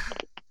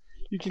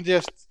 You can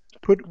just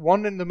put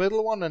 1 in the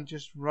middle one and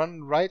just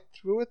run right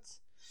through it.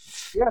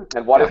 Yeah,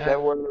 and what if there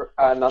were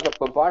another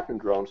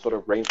bombardment drone sort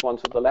of range 1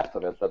 to the left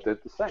of it that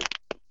did the same?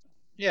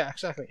 Yeah,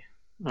 exactly.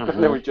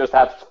 And then we just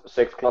have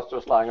 6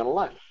 clusters lying on a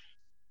line.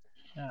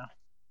 Yeah.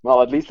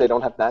 Well, at least they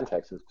don't have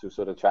Nantexes to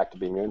sort of track to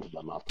be immune to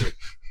them after.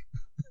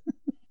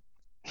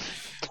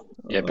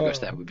 Yeah, because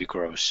that would be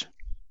gross.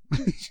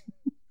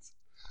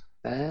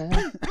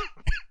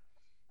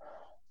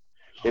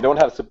 They don't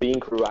have Sabine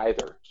crew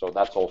either, so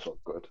that's also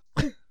good.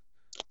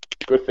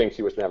 Good thing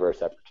she was never a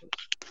separatist.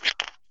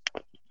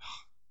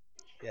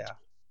 Yeah.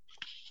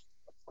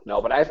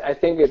 No, but I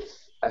think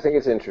it's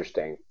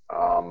interesting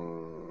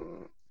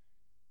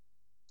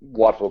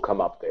what will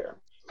come up there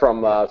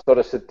from a sort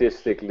of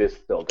sadistic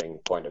list building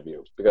point of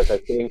view, because I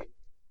think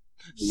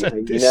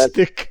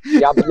sadistic.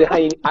 Yeah, but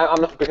I'm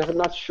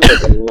not sure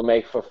that it will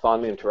make for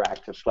fun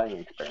interactive playing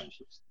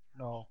experiences.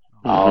 No.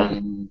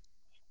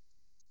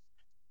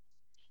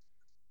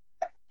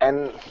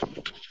 And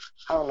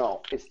I don't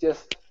know. It's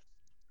just,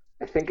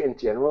 I think in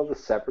general the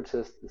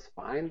Separatists is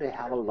fine. They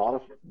have a lot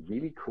of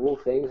really cool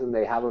things, and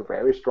they have a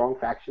very strong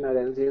faction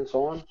identity and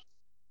so on.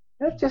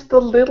 They're just a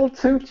little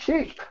too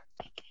cheap.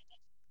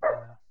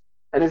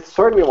 And it's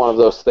certainly one of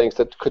those things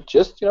that could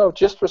just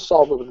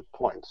resolve it with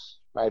points,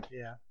 right?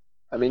 Yeah.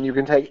 I mean, you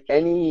can take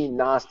any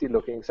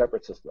nasty-looking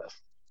Separatist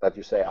list that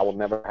you say, I will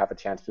never have a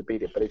chance to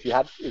beat it. But if you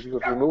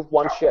could remove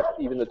 1 ship,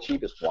 even the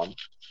cheapest one,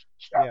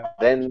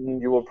 then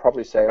you will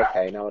probably say,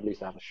 okay, now at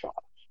least I have a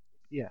shot.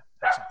 Yeah,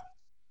 exactly.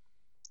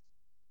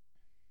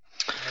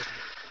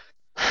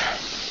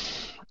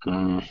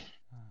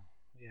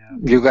 Yeah.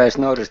 You guys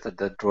noticed that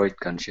the droid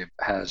gunship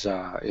has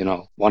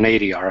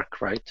 180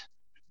 arc, right?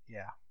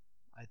 Yeah,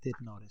 I did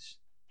notice.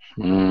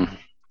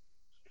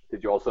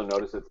 Did you also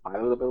notice its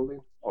pilot ability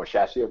or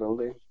chassis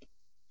ability?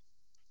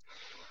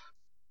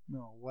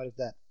 No, what is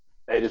that?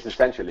 It is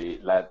essentially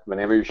that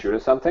whenever you shoot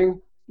at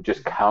something, you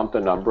just count the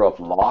number of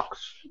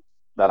locks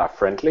that are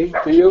friendly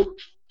to you,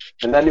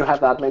 and then you have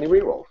that many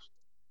rerolls.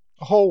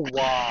 Oh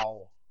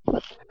wow!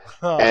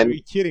 And are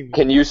you kidding me?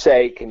 Can you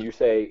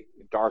say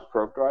dark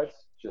probe droids?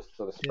 just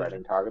sort of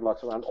spreading target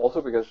locks around.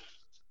 Also because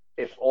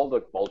if all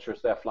the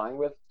vultures they're flying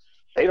with,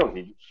 they don't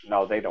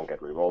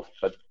get rerolls,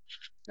 but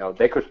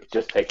they could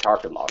just take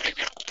target locks,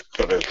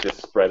 sort of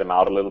just spread them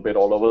out a little bit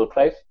all over the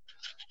place,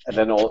 and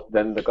then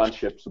the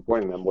gunship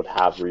supporting them would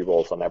have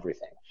rerolls on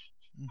everything.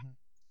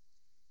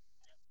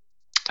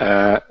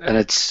 And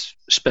it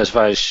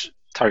specifies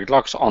target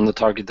locks on the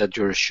target that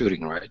you're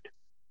shooting, right?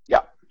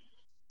 Yeah.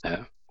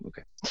 Yeah.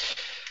 Okay.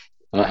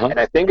 And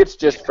I think it's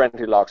just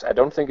friendly locks. I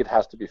don't think it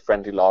has to be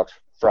friendly locks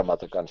from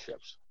other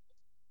gunships.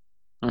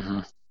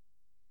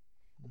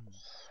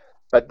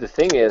 But the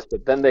thing is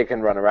that then they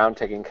can run around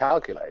taking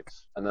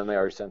calculates, and then they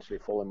are essentially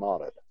fully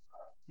modded.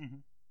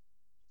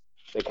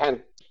 They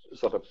can't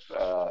sort of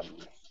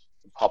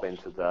pop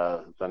into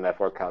the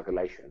network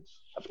calculations,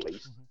 at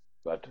least.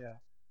 But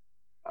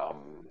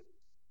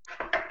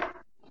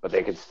but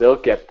they can still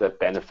get the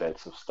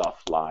benefits of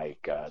stuff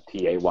like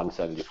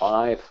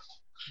TA-175,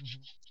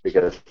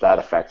 because that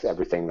affects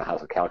everything that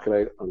has a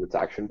calculate on its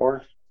action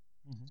bar.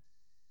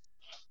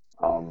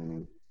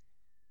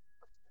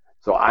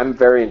 So I'm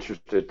very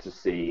interested to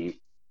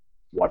see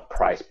what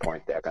price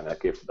point they're going to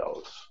give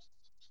those.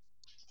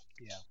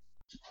 Yeah.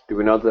 Do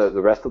we know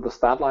the rest of the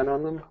stat line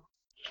on them?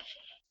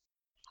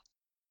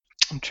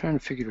 I'm trying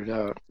to figure it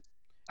out.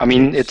 I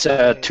mean, it's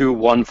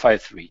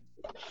 2153.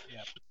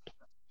 Yeah.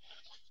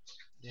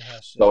 It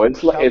has, So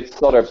it's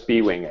sort of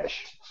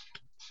B-wing-ish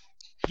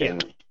in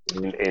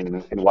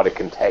what it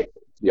can take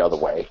the other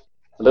way.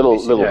 A little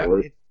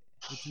worse.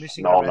 It's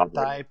missing No, a red not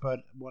die, really. but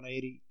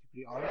 180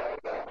 degree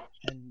arc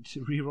and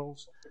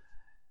rerolls.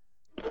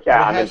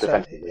 Yeah, I It, mean, has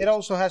defensively. it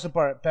also has a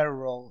barrel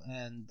roll,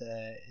 and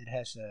it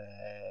has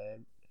a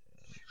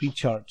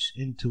recharge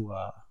into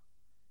a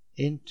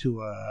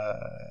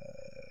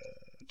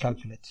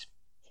calculate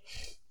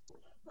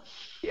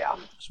Yeah.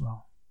 as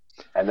well.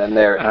 And then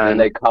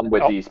they come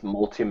with these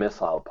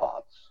multi-missile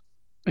pods.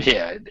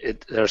 Yeah,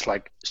 there's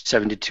like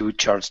 72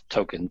 charged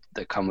tokens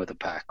that come with a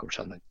pack or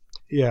something.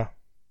 Yeah.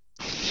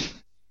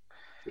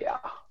 Yeah.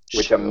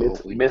 Which are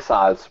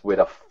missiles with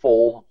a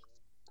full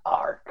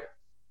arc,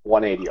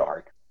 180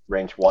 arc,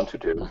 range 1 to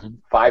 2,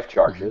 5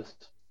 charges,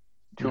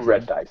 2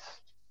 red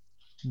dice.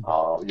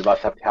 You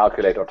must have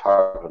calculate or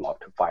target lock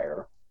to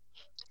fire.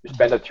 You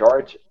spend a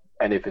charge,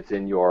 and if it's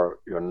in your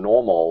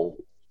normal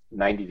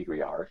 90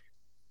 degree arc,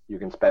 you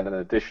can spend an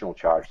additional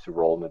charge to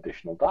roll an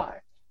additional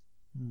die.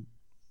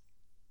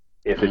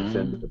 If it's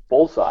in the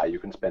bullseye, you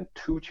can spend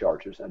 2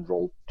 charges and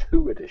roll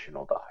 2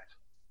 additional dice.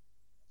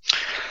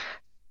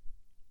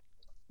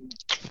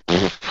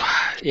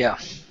 Yeah.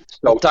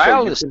 So,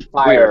 Dial you is can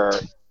fire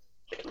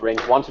weird.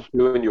 range 1 to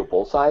 2 in your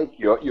bullseye.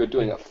 You're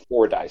doing a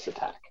 4 dice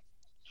attack,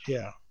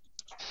 Yeah.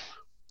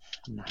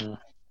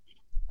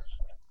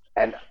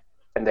 and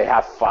they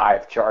have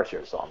 5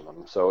 chargers on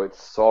them. So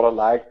it's sort of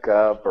like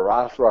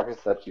barrage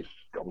rockets that you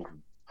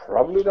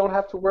probably don't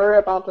have to worry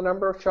about the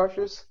number of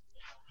charges.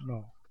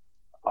 No.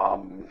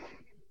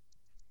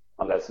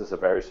 Unless it's a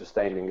very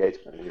sustained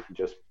engagement, and you can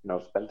just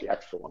spend the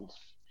extra ones,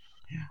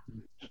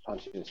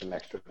 punching in some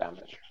extra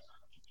damage.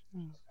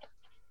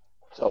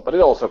 So, but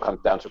it also comes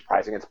down to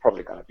pricing. It's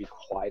probably going to be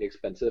quite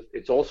expensive.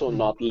 It's also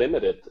not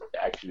limited,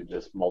 actually,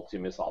 this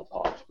multi-missile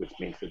pod, which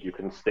means that you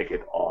can stick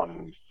it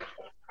on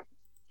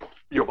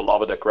your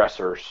beloved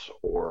aggressors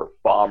or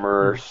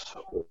bombers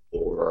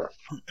or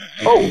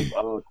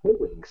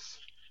K-wings.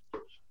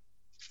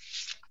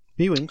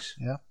 B-wings,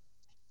 yeah.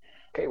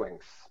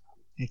 K-wings.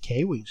 Yeah,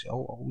 K-wings.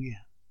 Oh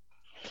yeah.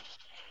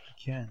 You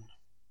can.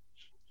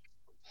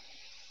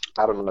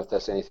 I don't know if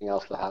there's anything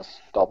else that has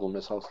double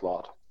missile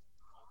slot.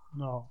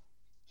 No.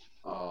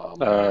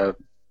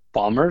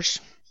 Bombers?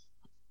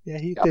 Yeah,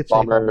 he Yeah, did say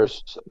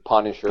bombers,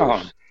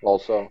 Punishers,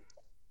 also.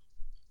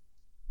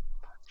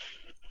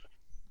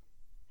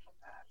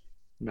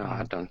 No,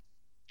 I don't.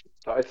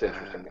 So it's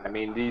interesting. I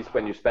mean, these,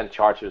 when you spend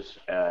charges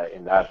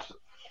in that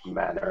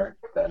manner,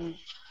 then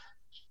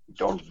you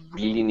don't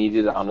really need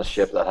it on a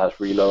ship that has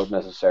reload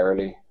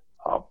necessarily,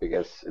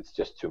 because it's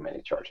just too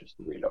many charges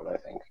to reload, I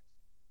think.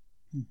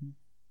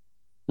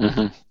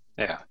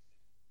 Yeah.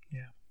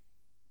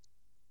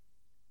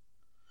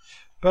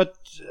 But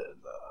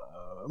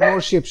more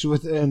ships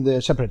within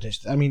the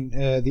Separatist. I mean,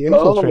 the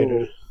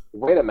Infiltrator.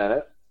 Wait a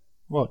minute.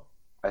 What?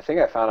 I think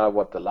I found out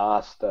what the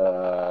last,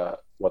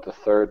 what the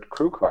third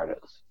crew card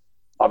is.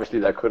 Obviously,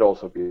 that could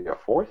also be a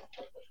fourth,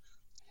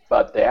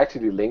 but they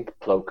actually link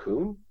Plo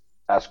Koon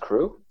as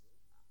crew,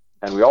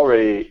 and we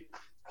already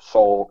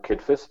saw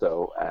Kit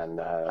Fisto and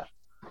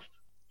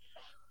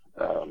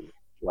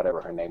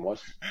whatever her name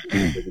was,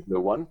 the blue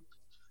one.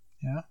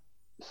 Yeah.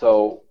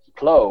 So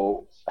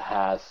Plo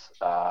has.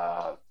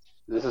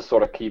 This is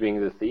sort of keeping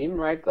the theme,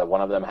 right? That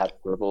one of them had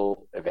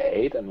purple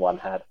evade and one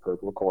had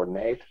purple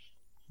coordinate.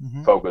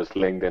 Focus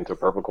linked into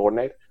purple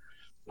coordinate.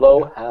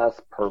 Plo has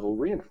purple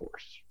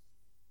reinforce.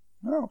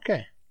 Oh,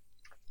 okay.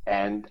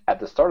 And at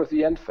the start of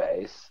the end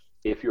phase,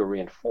 if you're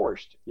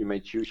reinforced, you may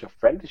choose a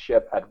friendly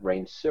ship at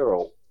range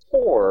 0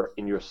 or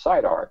in your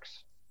side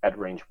arcs at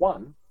range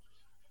 1.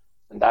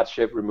 And that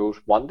ship removes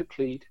 1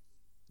 deplete,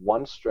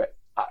 1 strain,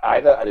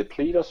 either a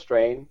deplete or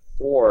strain,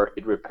 or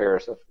it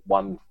repairs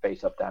one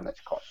face-up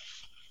damage card.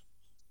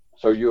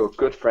 So your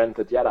good friend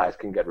the Jedi's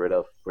can get rid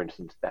of, for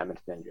instance,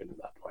 damaged engine in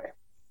that way.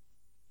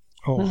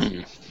 Oh.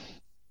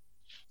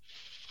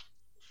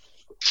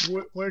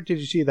 Where did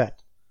you see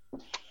that?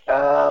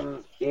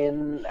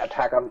 In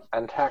Attack on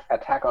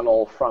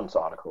All Fronts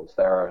articles,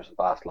 there are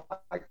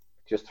like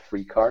just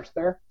 3 cards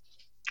there.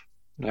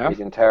 Yeah.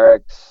 Agent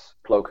Terex,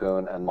 Plo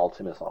Koon, and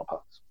multi-missile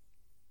pods.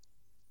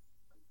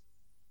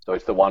 So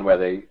it's the one where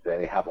they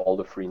have all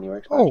the 3 new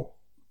expansions.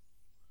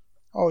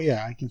 Oh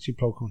yeah, I can see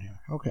Plo Koon here.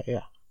 Okay,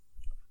 yeah.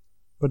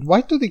 But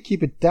why do they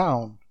keep it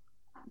down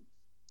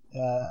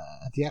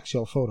at the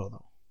actual photo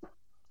though?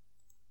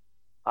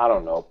 I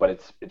don't know, but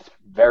it's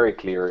very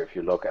clear if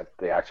you look at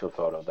the actual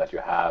photo that you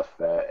have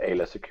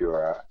Ayla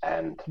Secura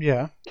and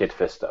Kit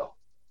Fisto.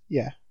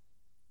 Yeah.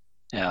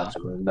 Yeah.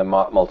 The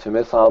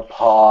multi-missile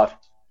pod,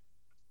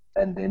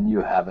 and then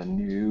you have a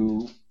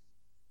new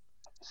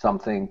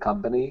something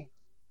company,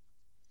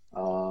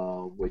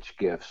 which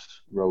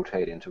gives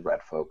rotate into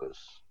red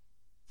focus.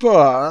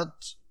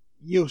 But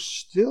you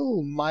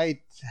still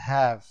might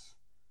have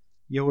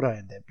Yoda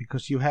in there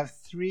because you have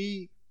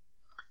three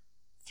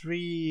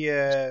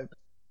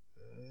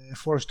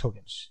force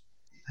tokens,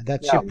 and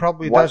that ship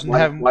probably doesn't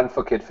have one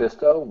for Kit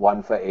Fisto,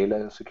 one for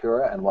Ayla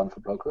Secura, and one for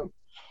Plo Koon.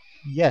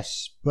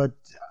 Yes, but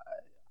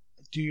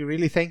do you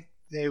really think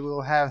they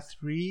will have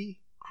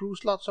 3 crew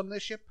slots on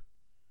this ship?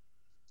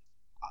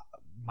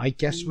 My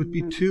guess would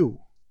be 2.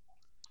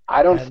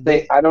 I don't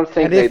think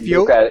they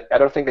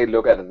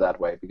look at it that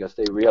way, because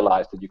they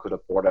realize that you could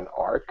afford an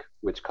ARC,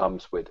 which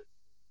comes with.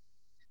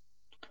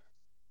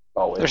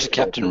 There's a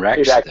Captain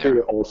Rex. It actually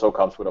there. also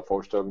comes with a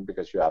force token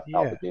because you have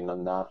Palpatine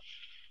on that.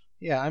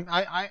 Yeah,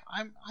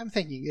 I'm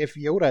thinking if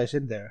Yoda is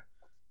in there,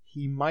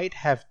 he might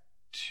have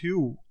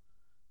 2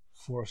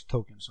 force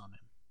tokens on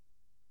him.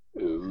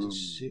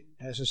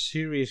 As a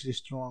seriously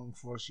strong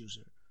force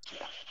user.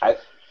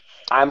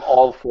 I'm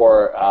all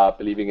for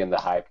believing in the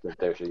hype that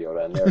there's a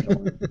Yoda in there.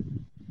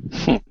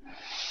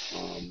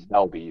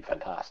 That would be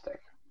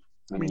fantastic.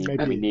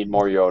 We need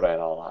more Yoda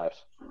in our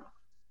lives.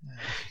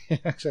 Yeah,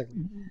 exactly.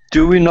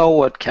 Do we know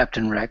what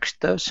Captain Rex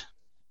does?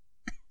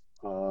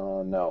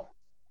 No.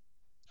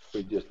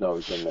 We just know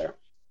he's in there.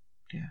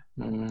 Yeah.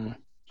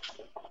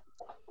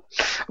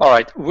 All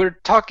right, we're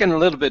talking a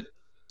little bit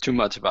too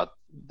much about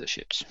the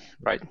ships,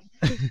 right?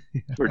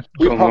 We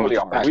probably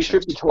are. We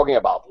should be talking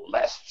about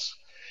lists.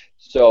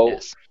 So,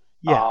 yes.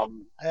 Yeah,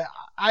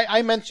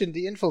 I mentioned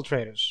the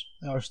infiltrators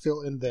are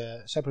still in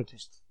the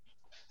Separatist,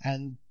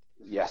 and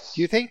yes.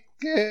 Do you think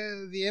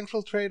the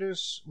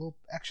infiltrators will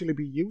actually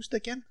be used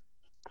again?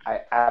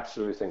 I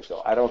absolutely think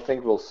so. I don't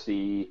think we'll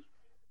see.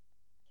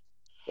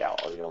 Yeah,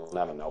 well, you'll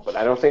never know, but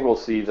I don't think we'll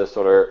see the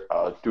sort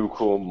of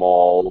Dooku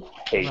Maul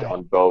hate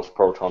on both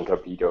proton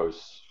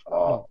torpedoes.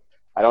 No.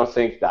 I don't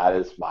think that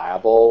is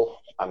viable.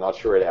 I'm not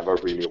sure it ever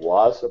really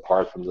was,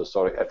 apart from the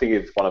sort of. I think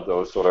it's one of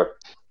those sort of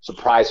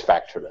surprise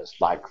factor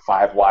lists, like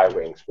 5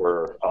 Y-wings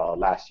were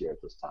last year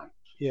at this time.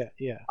 Yeah.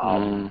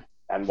 And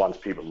once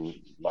people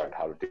learned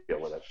how to deal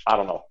with it, I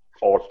don't know,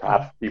 or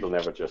perhaps a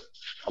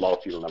lot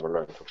of people never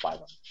learned to fly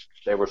them.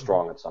 They were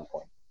strong at some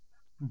point.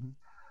 Mm-hmm.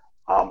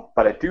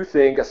 But I do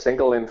think a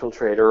single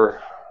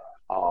infiltrator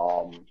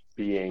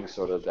being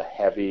sort of the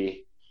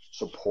heavy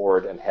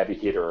support and heavy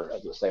hitter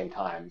at the same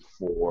time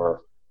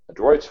for a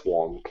droid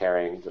swarm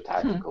carrying the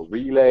tactical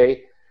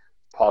relay,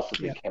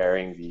 possibly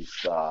carrying these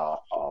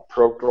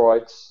probe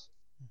droids.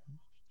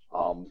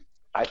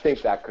 I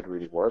think that could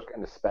really work,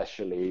 and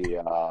especially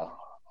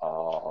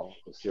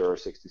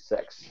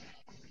 066.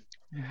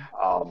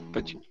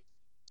 But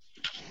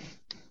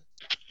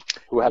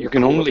who had you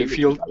can only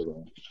field.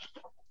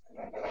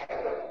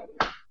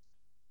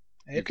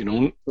 You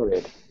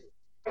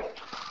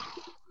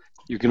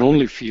can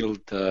only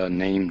field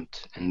named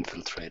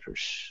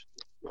infiltrators.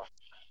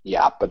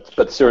 Yeah,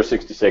 but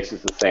 066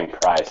 is the same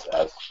price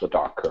as the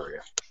Dark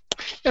Courier.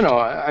 You know,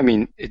 I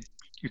mean,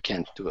 you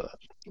can't do a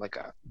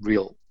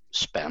real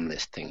spam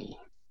list thingy.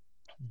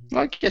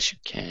 I guess you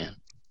can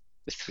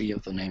with 3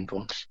 of the named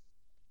ones.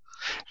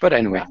 But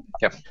anyway,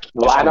 yeah.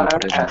 Well, I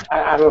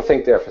don't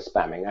think they're for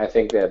spamming. I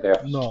think they're there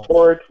for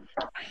support.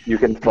 You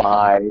can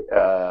fly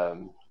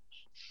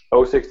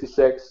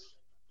 066,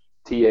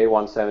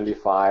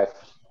 TA-175,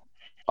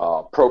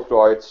 probe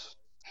droids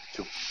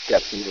to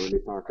get some early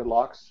target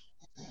locks,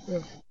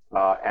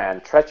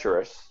 and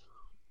treacherous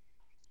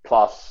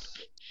plus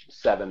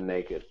 7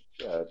 naked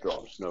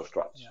drones, no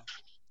struts. Yeah.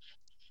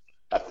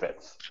 That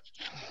fits.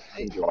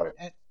 Enjoy.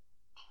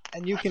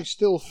 And you can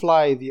still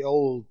fly the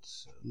old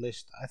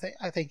list. I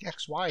think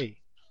XY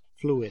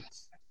flew it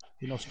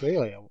in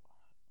Australia.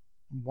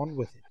 Won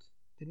with it,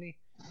 didn't he?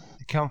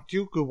 The Count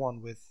Dooku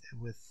won with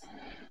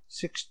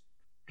 6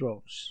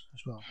 drones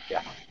as well.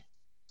 Yeah.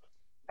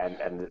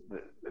 And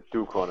the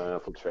Dooku on an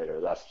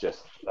infiltrator,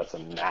 that's a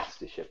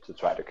nasty ship to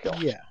try to kill.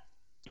 Yeah,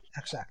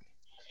 exactly.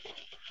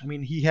 I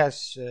mean, he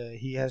has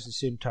the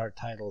Simtar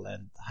title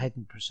and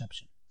heightened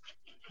perception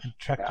and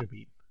tractor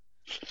beam.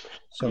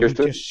 So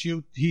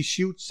he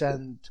shoots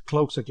and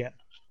cloaks again.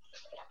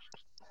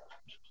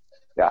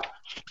 Yeah.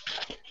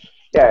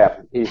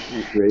 Yeah. He's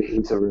great.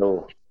 He's a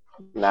real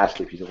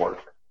nasty piece of work.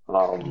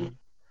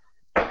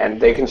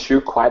 And they can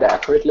shoot quite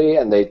accurately,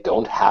 and they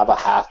don't have a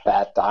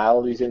half-bad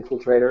dial, these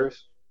infiltrators.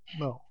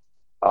 No.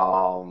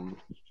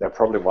 They're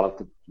probably one of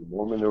the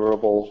more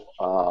maneuverable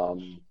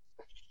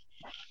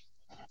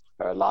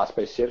large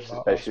space ships,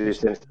 especially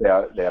since they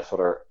are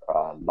sort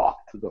of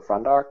locked to the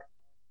front arc.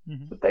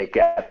 Mm-hmm. But they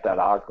get that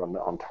arc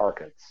on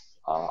targets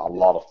a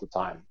lot of the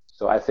time.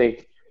 So I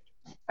think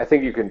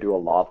you can do a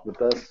lot with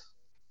this.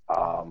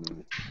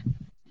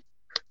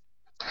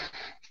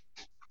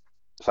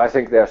 So I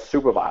think they're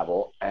super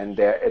viable, and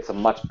it's a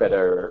much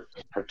better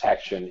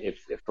protection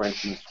if for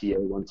instance,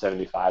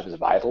 TA-175 is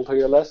vital to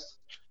your list.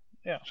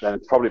 Yeah. Then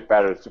it's probably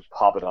better to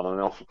pop it on an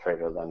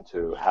infiltrator than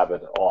to have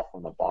it off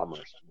on a bomber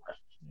somewhere.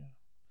 Yeah.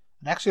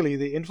 And actually,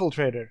 the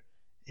infiltrator,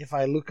 if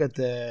I look at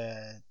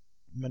the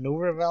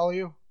maneuver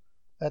value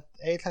that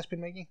 8 has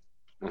been making,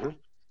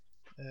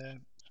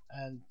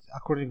 and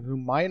according to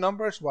my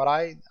numbers, what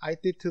I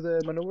did to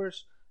the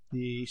maneuvers,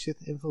 the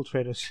Sith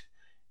infiltrators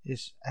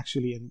is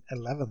actually in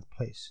 11th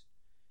place.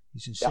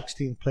 He's in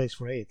 16th place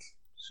for 8.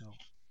 So.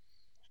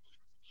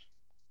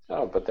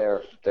 No, but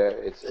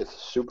it's a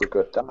super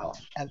good dial.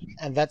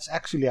 And that's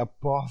actually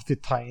above the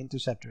TIE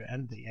Interceptor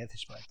and the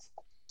Aethysprite.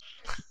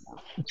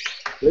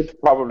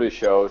 It probably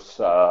shows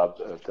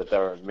that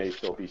there may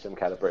still be some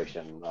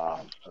calibration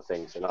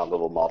things in our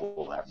little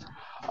model there.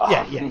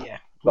 Yeah.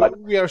 But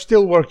we are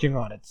still working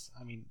on it.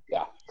 I mean,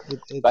 yeah.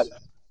 It's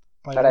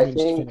but I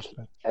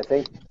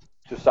think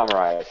to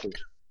summarize,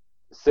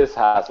 Sith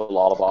has a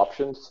lot of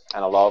options,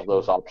 and a lot of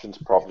those options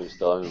probably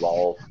still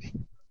involve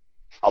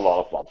a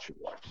lot of option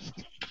work.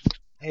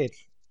 Ed,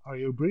 are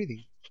you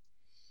breathing?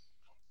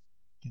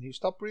 Can you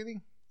stop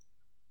breathing?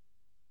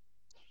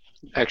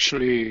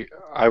 Actually,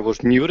 I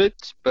was muted,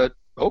 but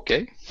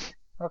okay.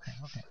 Okay.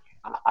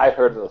 I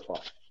heard it as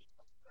well.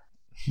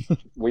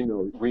 we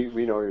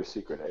know your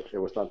secret, Ed. It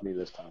was not me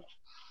this time.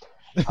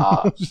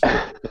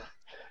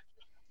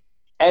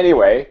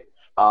 Anyway,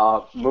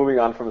 moving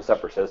on from the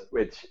Separatist,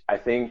 which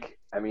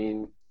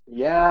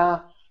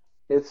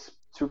it's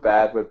too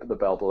bad with the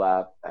Belba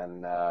Lab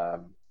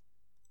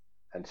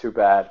and too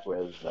bad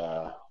with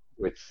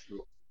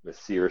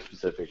Seer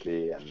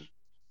specifically and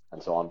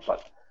so on.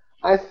 But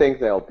I think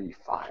they'll be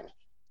fine,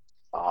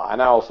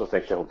 and I also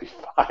think they'll be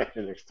fine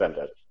in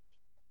Extended,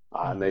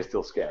 and they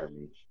still scare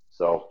me.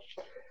 So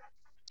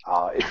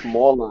it's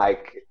more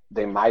like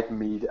they might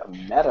meet a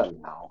meta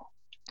now,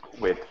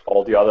 with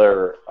all the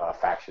other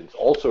factions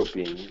also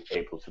being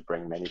able to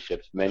bring many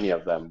ships, many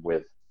of them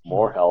with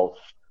more health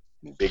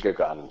and bigger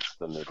guns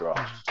than the drones.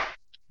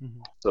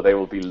 Mm-hmm. So they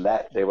will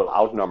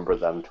outnumber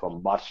them to a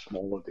much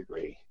smaller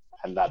degree,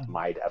 and that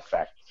might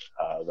affect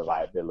the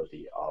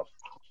viability of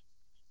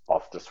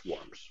the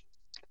swarms.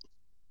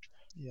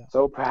 Yeah.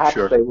 So perhaps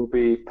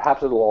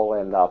perhaps it'll all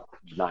end up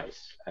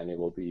nice, and it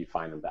will be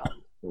fine and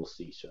balanced. We'll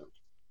see soon.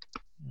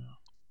 Yeah.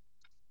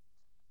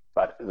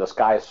 But the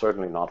sky is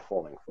certainly not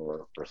falling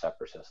for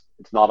Separatists.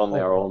 It's not on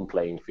their own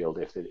playing field.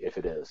 If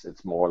it is,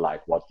 it's more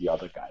like what the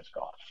other guys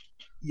got.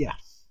 Yeah,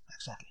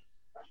 exactly.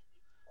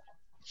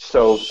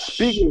 So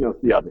speaking of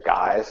the other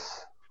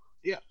guys,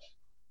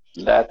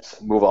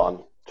 let's move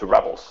on to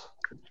Rebels.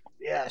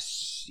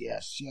 Yes.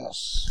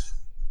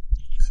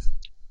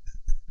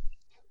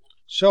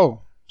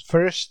 So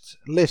first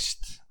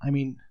list. I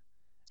mean,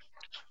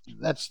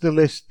 that's the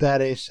list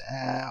that is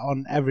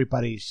on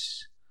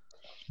everybody's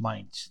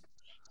minds.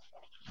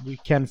 We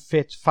can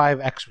fit 5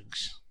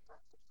 X-Wings.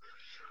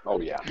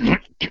 Oh, yeah.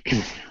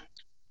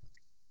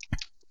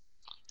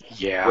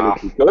 Yeah. Will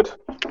it be good?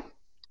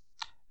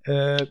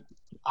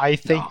 I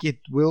think it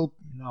will.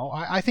 No,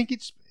 I think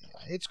it's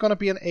going to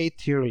be an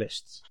A-tier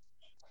list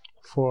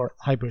for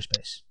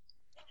hyperspace.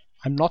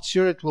 I'm not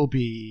sure it will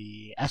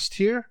be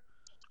S-tier,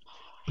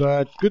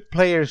 but good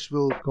players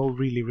will go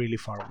really, really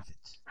far with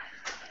it.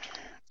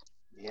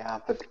 Yeah,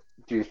 but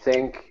do you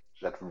think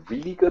that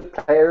really good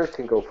players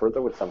can go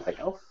further with something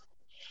else?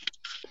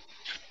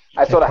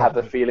 I sort of have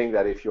the feeling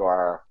that if you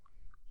are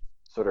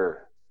sort of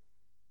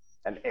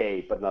an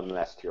A but not an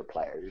S tier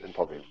player, you can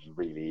probably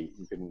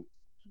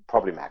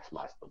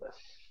maximize the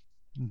list.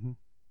 Mm-hmm.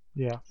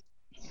 Yeah.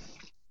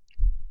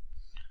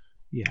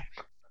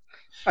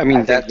 I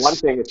mean, that's one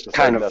thing is to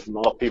say there's a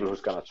lot of people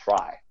who's going to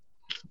try.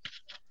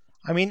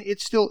 I mean,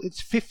 it's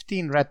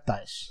 15 red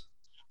dice.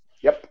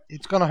 Yep.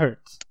 It's gonna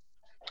hurt.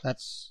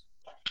 It's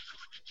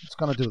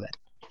gonna do that.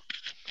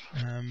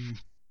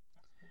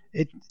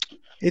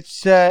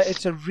 It's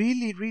a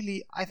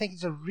really I think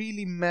it's a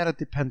really meta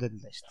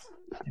dependent list.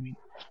 I mean,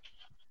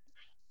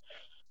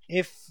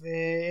 if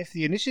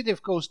the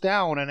initiative goes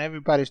down and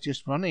everybody's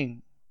just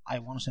running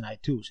I1s and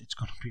I2s, it's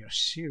gonna be a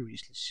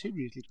seriously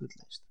good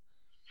list.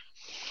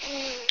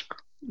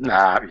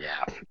 Yeah.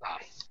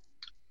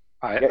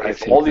 I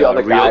think all the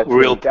other guys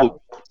real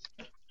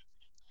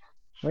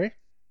Right?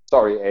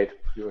 Sorry, Aid,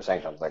 you were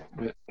saying something.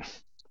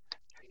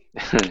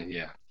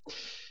 Yeah.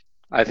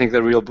 I think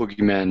the real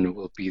boogeyman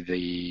will be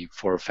the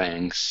 4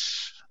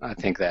 Fangs. I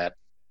think that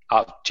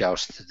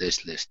outjoust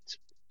this list,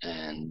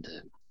 and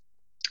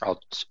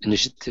out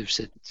initiatives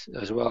it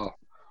as well.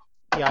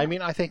 Yeah, I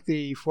mean, I think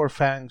the Four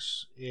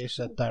Fangs is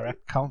a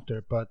direct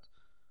counter, but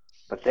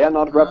But they're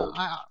not rebels.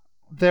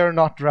 they're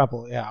not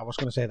rebel. Yeah, I was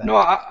going to say that. No,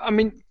 I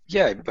mean,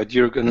 yeah, but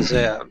you're gonna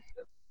say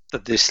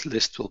that this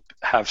list will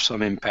have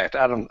some impact.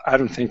 I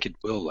don't think it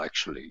will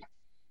actually.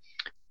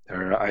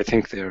 I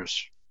think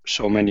there's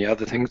so many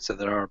other things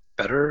that are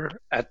better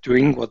at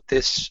doing what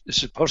this is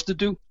supposed to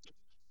do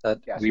that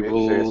Yeah, so we you're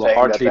will saying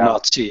hardly that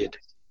not see it.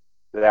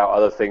 There are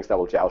other things that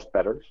will joust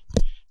better.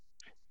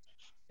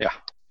 Yeah.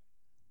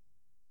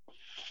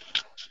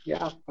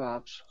 Yeah,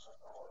 perhaps.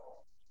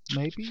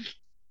 Maybe.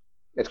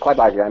 It's quite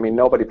likely. I mean,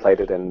 nobody played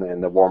it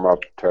in the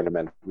warm-up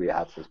tournament we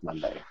had this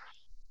Monday.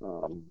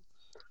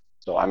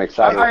 So I'm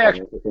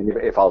excited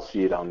if I'll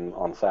see it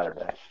on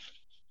Saturday.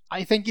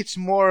 I think it's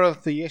more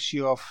of the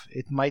issue of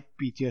it might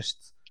be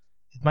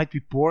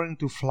boring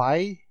to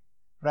fly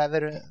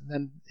rather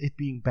than it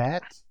being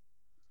bad.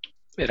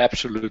 It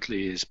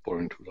absolutely is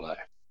boring to fly.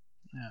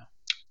 Yeah.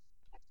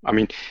 I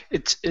mean,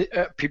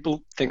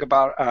 people think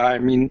about. I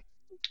mean,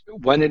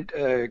 when it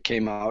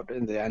came out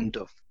in the end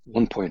of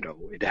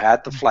 1.0, it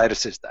had the flight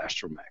assist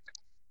astromech.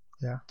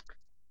 Yeah.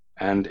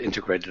 And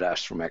integrated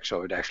astromech,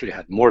 so it actually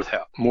had more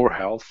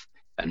health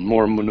and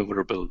more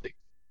maneuverability.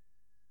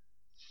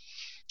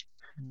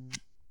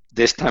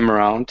 This time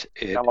around,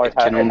 it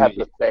had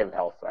the same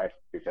health, right?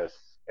 Because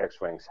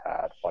X-Wings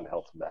had 1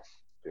 health less.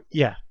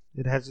 Yeah,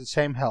 it has the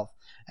same health.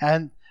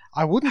 And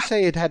I wouldn't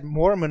say it had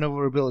more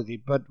maneuverability,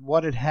 but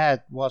what it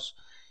had was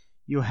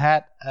you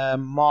had a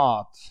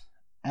mod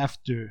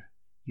after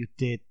you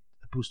did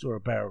a boost or a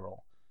barrel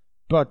roll.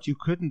 But you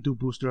couldn't do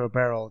boost or a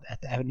barrel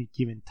at any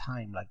given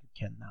time like you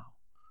can now.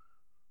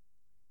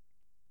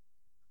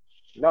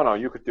 No,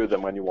 you could do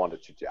them when you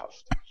wanted to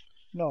joust.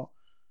 No.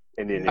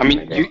 I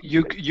mean,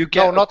 you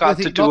got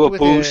to do a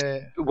boost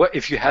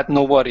if you had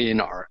nobody in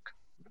Arc.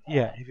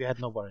 Yeah, if you had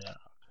nobody in Arc.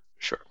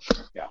 Sure.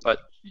 Yeah, but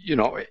you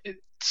know,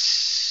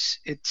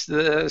 it's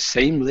the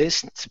same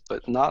list,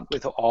 but not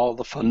with all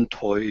the fun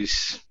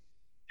toys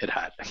it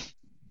had.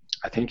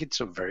 I think it's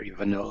a very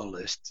vanilla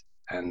list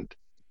and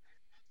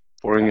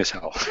boring as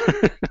hell.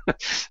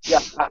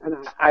 Yeah,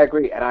 I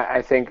agree, and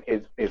I think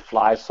it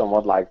flies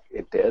somewhat like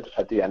it did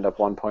at the end of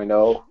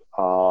 1.0.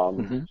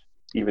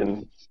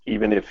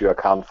 Even if you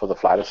account for the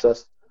flight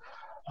assist.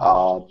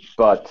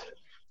 But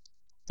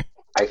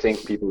I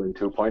think people in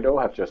 2.0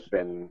 have just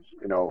been,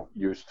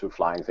 used to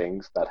flying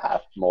things that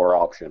have more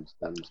options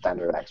than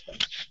standard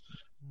X-Wings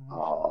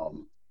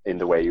in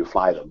the way you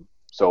fly them.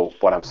 So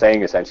what I'm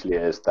saying essentially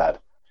is that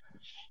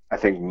I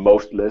think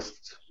most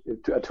lists, a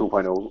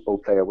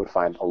 2.0 player would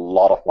find a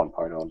lot of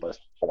 1.0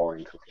 lists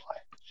boring to fly.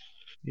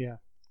 Yeah.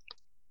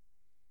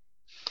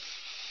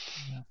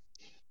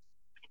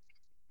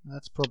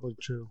 That's probably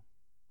true.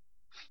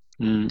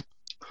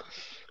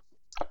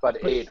 But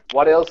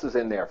what else is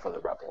in there for the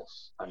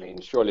Rebels? I mean,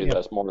 surely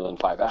there's more than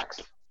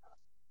 5X.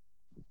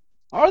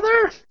 Are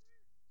there?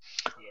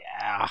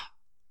 Yeah.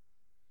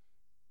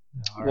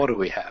 What do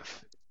we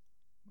have?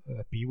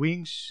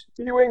 B-Wings.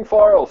 B-Wing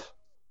foils.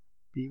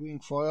 B-Wing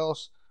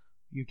foils.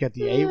 You get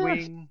the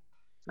A-Wing.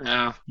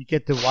 Yeah. You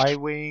get the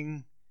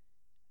Y-Wing.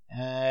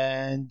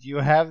 And you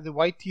have the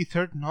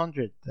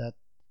YT-1300 that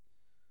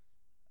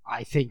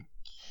I think,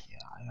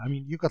 I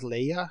mean, you got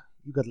Leia,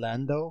 you got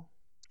Lando.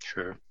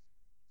 Sure.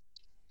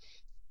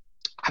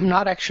 I'm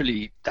not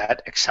actually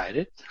that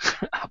excited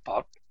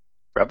about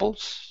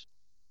Rebels.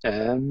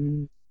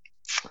 I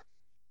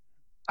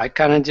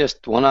kind of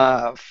just want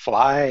to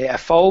fly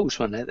FOs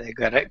when they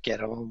gotta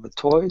get all the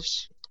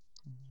toys.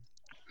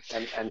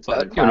 But,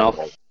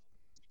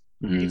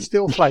 you can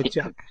still fly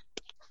Jack.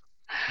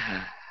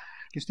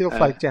 You can still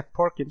fly Jack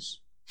Porkins.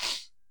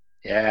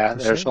 Yeah,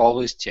 there's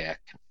always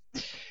Jack.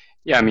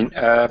 Yeah, I mean,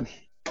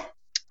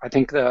 I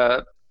think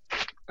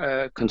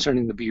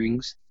concerning the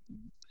B-Wings,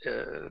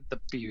 the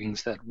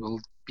B-Wings that will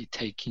be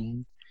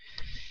taking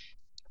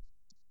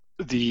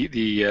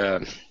the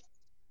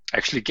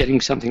actually getting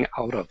something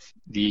out of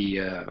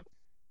the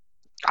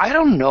I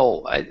don't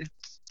know.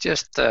 It's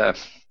just I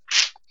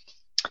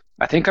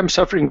think I'm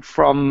suffering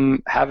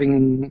from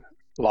having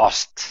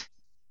lost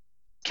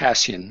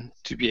Cassian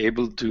to be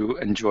able to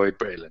enjoy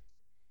Braylon.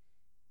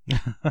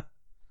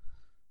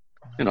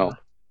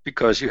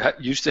 Because you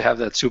used to have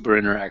that super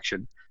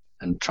interaction,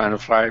 and trying to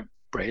fly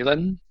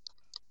Braylon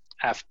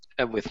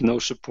with no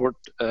support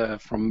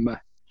from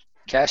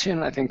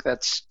Cassian, I think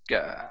that's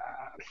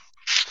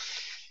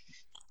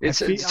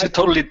it's a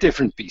totally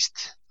different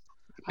beast.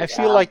 I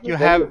feel like you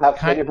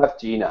have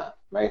Gina,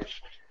 right?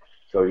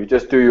 So you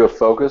just do your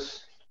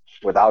focus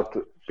without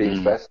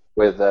being stressed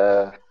with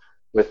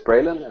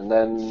Braylon, and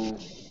then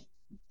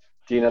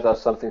Gina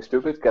does something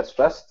stupid, gets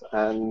stressed,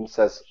 and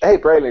says, "Hey,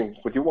 Braylon,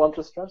 would you want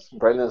this stress?"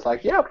 And Braylon is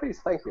like, "Yeah, please,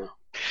 thank you."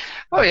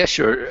 Oh yeah,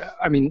 sure.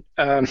 I mean,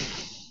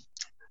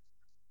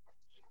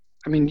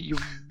 you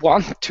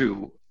want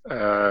to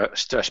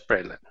stress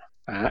Braylon,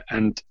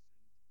 and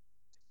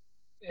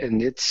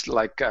it's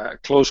like a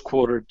close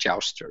quarter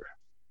jouster,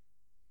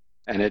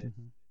 and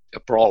a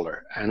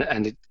brawler,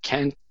 and it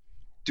can't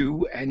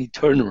do any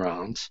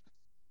turnarounds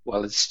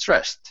while it's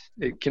stressed.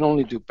 It can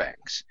only do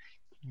banks.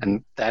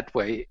 And that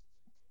way,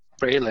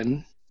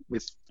 Braylon,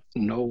 with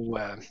no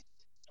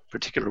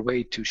particular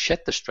way to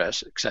shed the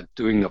stress except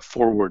doing a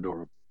forward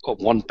or a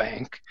one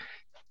bank,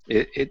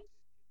 it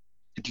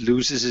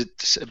loses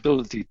its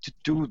ability to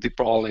do the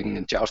brawling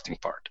and jousting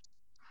part.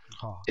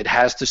 Oh. It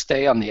has to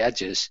stay on the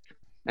edges,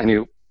 and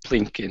you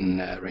blink in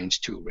range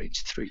 2,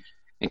 range 3,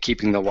 and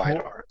keeping the wide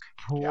arc.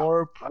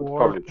 Poor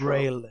probably true.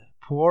 Braylon.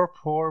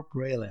 Poor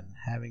Braylon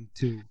having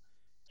to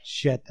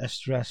shed a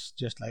stress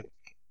just like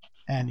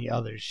any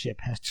other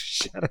ship has to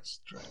shed a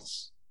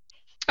stress.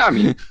 I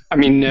mean,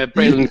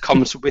 Braylon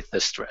comes with the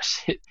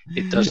stress.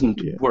 It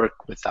doesn't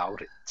work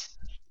without it.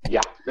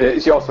 Yeah,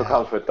 she also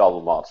comes with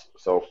double mods.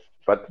 So,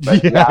 but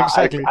Yeah,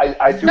 exactly.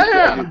 I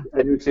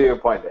do see your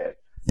point there.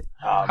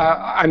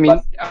 I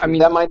mean,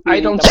 that might be, I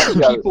don't that might see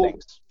be other people.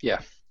 things. Yeah,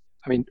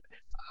 I mean,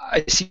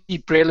 I see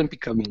Braylon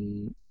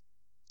becoming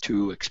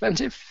too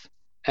expensive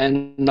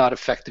and not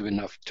effective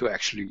enough to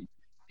actually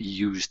be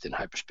used in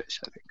hyperspace,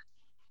 I think.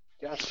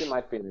 Yeah, she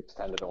might be an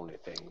extended only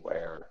thing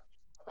where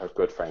her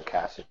good friend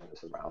Cassian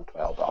is around to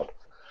help out.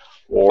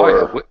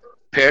 Or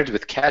paired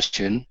with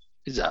Cassian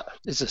is a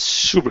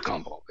super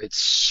combo. It's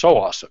so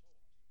awesome.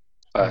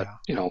 But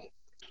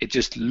it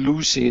just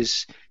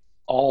loses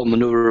all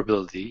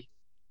maneuverability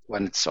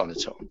when it's on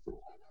its own.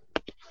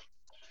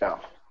 Yeah.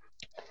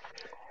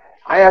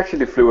 I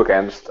actually flew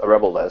against a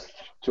Rebel list,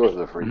 2 of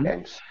the 3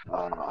 games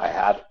I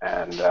had,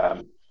 and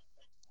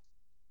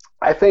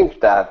I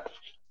think that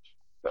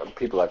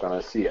people are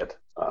going to see it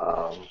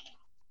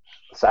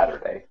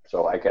Saturday,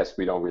 so I guess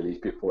we don't release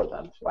before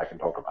then, so I can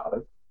talk about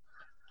it.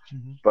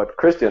 But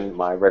Christian,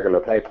 my regular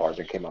play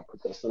partner, came up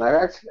with this, and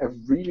I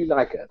really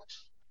like it.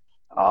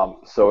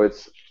 So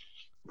it's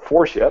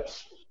 4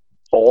 ships,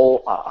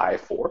 all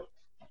I-4,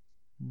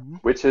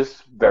 which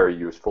is very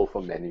useful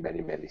for many,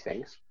 many, many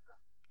things.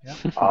 Yeah.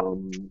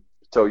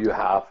 So you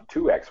have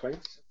 2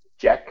 X-wings,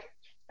 Jack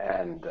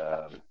and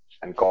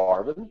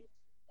Garvin,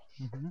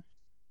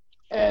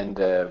 and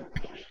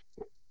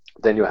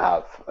then you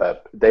have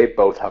they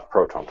both have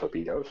proton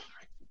torpedoes,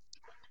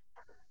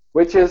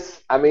 which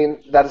is, I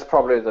mean, that is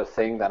probably the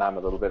thing that I'm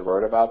a little bit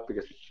worried about,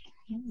 because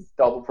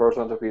double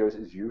proton torpedoes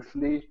is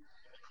usually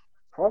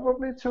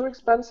probably too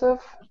expensive,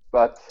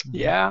 but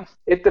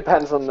it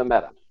depends on the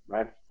meta,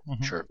 right?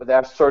 Sure. But there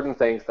are certain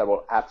things that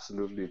will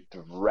absolutely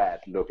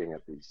dread looking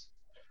at these,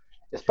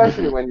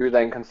 especially when you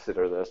then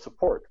consider the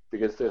support,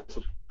 because the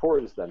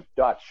support is then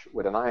Dutch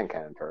with an ion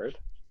cannon turret,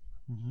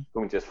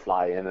 who can just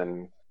fly in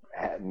and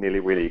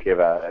nilly-willy give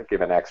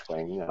an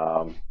X-wing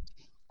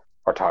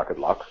or target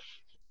lock.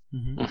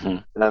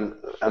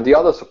 And the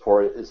other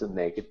support is a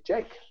naked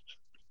Jake,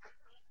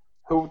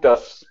 who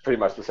does pretty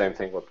much the same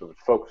thing with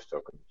focus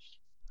tokens.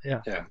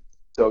 Yeah.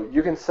 So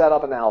you can set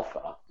up an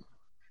alpha.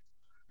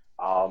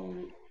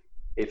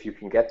 If you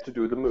can get to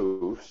do the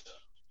moves,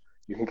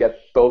 you can get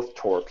both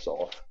torps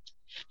off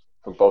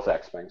from both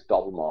X-wings,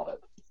 double modded,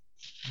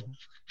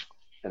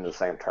 in the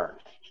same turn.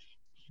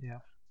 Yeah.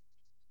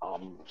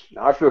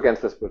 Now I flew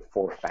against this with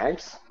 4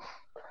 Fangs,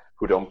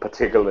 who don't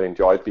particularly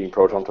enjoy being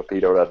proton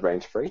torpedoed at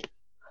range 3.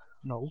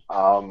 No.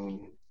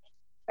 And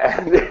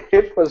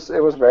it was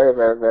very,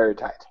 very, very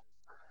tight.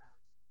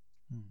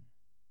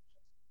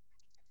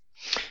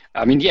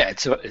 I mean, yeah,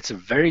 it's a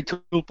very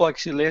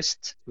toolboxy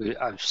list.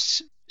 I've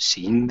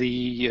seen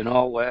the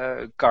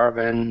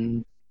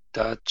Garvin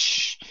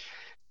Dutch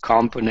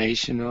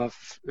combination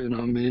of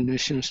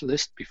munitions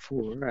list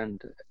before,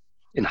 and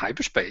in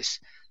hyperspace,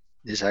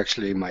 this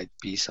actually might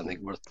be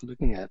something worth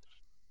looking at.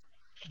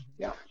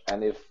 Yeah,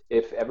 and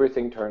if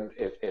everything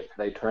if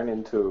they turn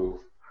into,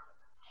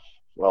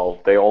 well,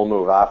 they all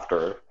move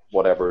after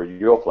whatever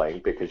you're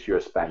playing, because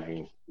you're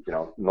spending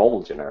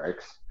normal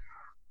generics,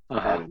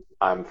 and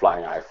I'm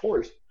flying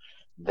I-4s,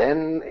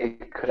 then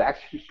it could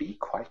actually be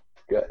quite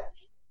good.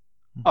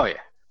 Oh yeah.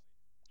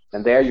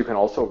 And there you can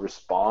also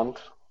respond,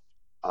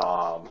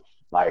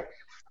 like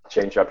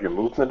change up your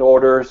movement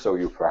order, so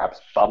you perhaps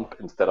bump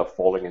instead of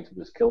falling into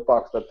this kill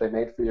box that they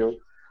made for you.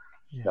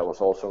 Yeah. That was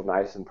also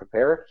nice and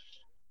prepared.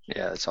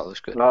 Yeah, that's always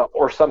good.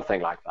 Or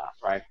something like that,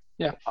 right?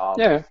 Yeah.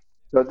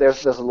 So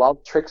there's a lot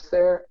of tricks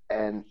there,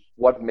 and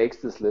what makes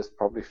this list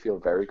probably feel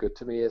very good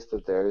to me is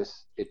that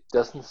it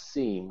doesn't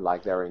seem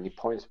like there are any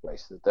points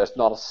wasted. There's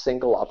not a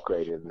single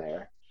upgrade in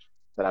there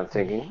that I'm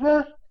thinking,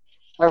 I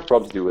could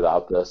probably do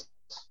without this.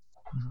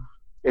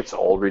 It's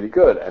all really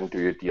good. And do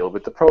you deal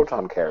with the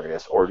proton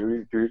carriers, or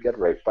do you get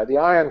raped by the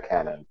ion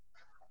cannon?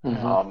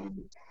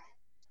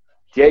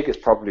 Jake is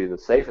probably the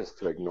safest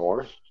to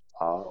ignore,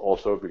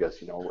 also because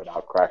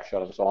without crack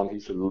shot and so on,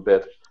 he's a little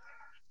bit.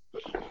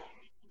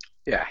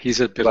 Yeah,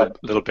 he's a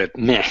little bit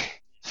meh.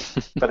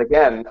 But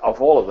again,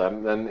 of all of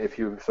them, then if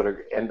you sort of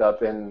end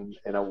up in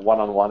a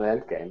one-on-one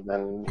endgame,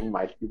 then he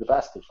might be the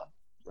best of them,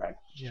 right?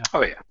 Yeah.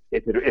 Oh yeah.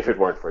 If it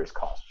weren't for his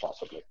cost,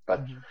 possibly.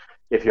 But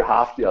if you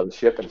half the other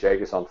ship and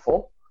Jake is on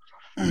full,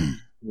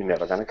 you're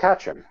never going to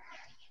catch him.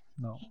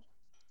 No.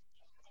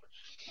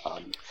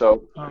 I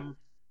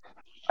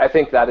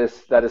think that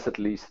is at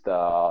least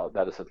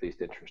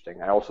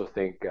interesting. I also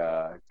think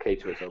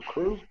K2SO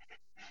Crew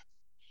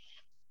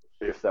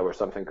if there was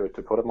something good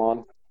to put him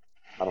on.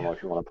 I don't know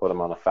if you want to put him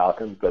on a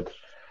Falcon, but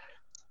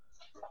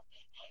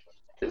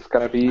it's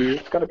gonna be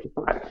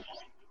fine.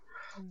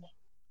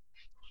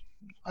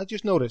 I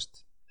just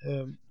noticed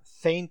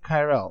Thane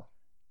Kyrell.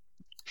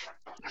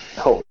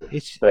 Oh,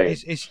 Thane.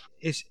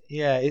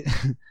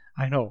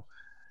 I know.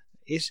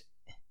 Is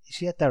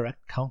he a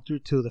direct counter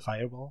to the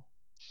fireball?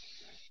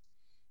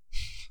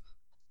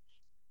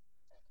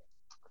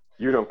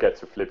 You don't get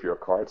to flip your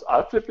cards.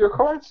 I'll flip your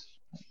cards.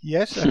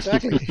 Yes,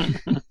 exactly.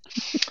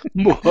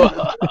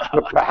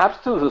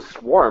 Perhaps to the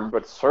swarm,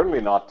 but certainly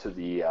not to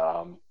the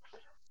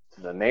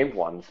named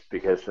ones,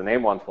 because the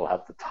named ones will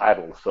have the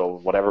title. So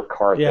whatever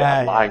card they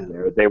have lying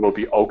there, they will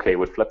be okay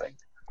with flipping.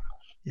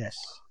 Yes,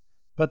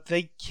 but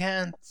they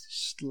can't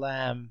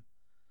slam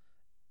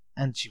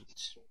and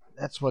shoot.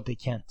 That's what they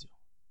can't do.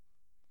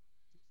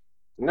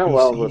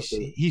 No,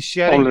 he's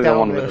shutting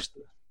down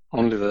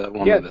only the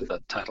one with the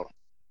title.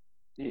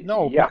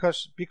 No,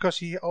 because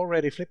he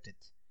already flipped it.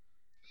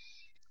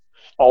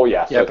 Oh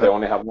yeah, so they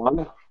only have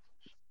one.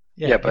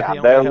 Yeah,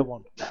 but they only have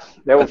one.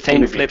 But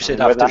Thane flips it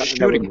after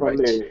shooting, right?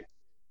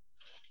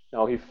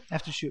 No, he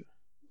after shoot.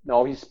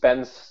 No, he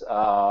spends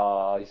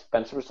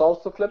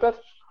results to flip it.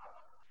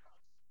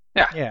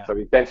 Yeah. So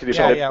he essentially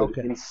flips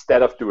it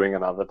instead of doing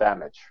another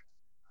damage.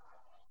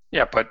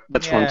 Yeah, but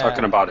that's what I'm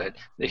talking about.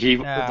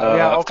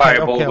 The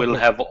fireball will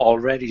have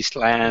already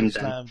slammed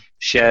and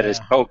shared his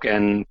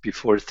token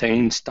before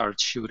Thane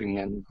starts shooing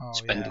and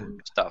spending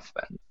stuff.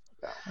 And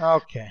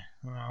okay,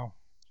 well.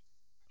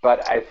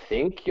 But I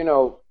think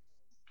Thane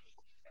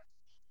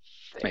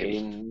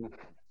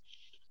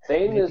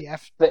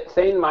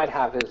might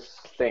have his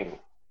thing,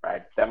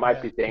 right? There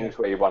might be things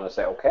where you want to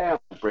say, okay, I'll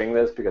bring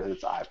this because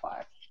it's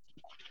I5.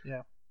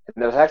 Yeah.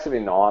 And there's actually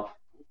not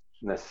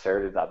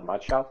necessarily that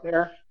much out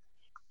there.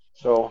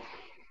 So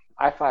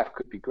I5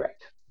 could be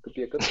great. Could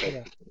be a good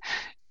thing.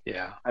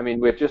 Yeah. I mean,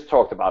 we've just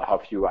talked about how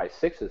few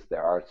I6s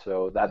there are,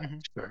 so that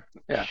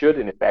should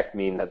in effect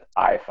mean that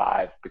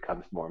I5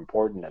 becomes more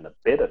important and a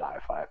bit at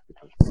I5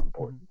 becomes more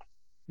important.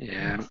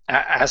 Yeah.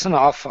 As an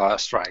alpha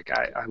strike,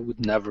 I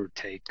would never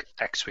take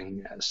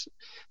X-Wing as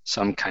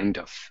some kind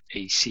of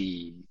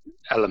AC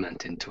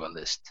element into a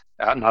list.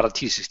 Not a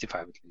T65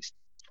 at least.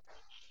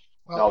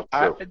 Well,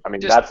 no, true. I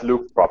mean, that's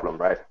Luke's problem,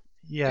 right?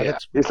 Yeah.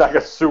 He's like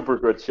a super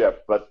good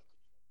ship, but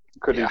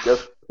could he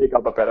just pick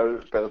up a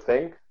better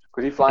thing?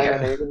 Could he fly an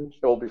Haven?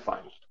 He'll be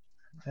fine.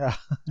 Yeah.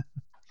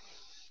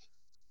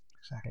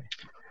 Exactly.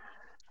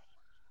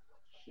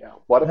 Yeah.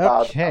 What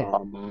about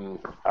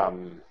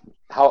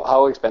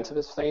how expensive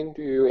is Thane?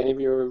 Do any of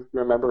you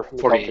remember from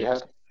the top of your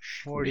head?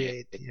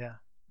 48. Yeah.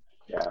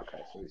 Yeah.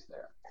 Okay. So he's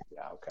there.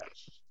 Yeah. Okay.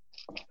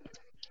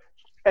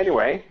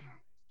 Anyway,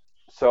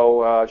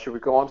 so should we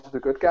go on to the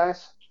good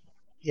guys?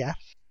 Yeah.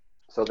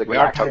 So we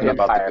are talking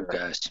about the good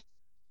guys.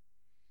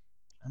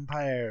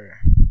 Empire.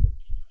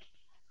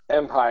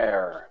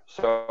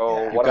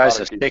 So you guys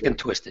are thick and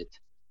twisted.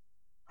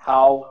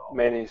 How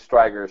many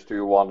strikers do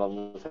you want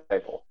on the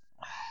table?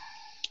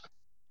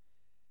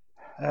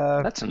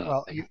 That's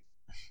another thing.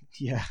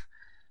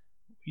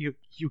 You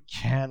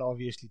can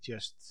obviously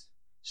just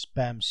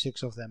spam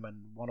 6 of them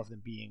and one of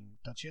them being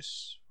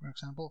Duchess, for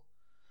example.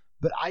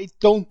 But I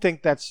don't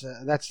think that's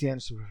the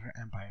answer for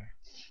Empire.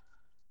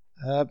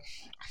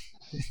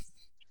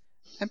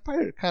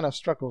 Empire kind of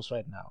struggles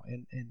right now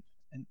in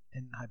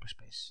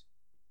hyperspace.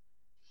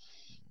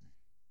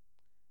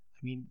 I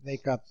mean, they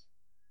got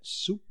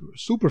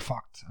super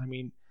fucked. I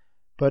mean,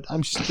 but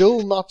I'm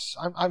still not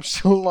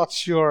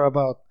sure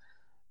about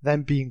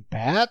them being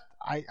bad.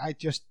 I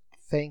just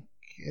think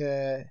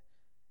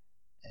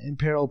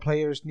Imperial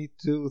players need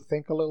to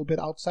think a little bit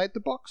outside the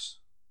box.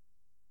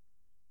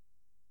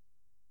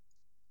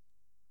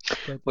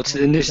 What's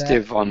the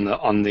initiative on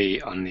the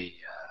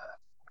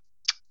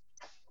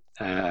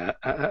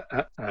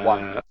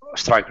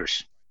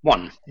strikers?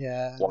 1.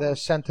 Yeah, the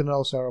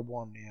Sentinels are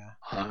 1. Yeah.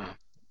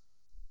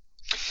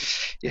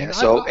 Yeah. And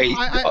so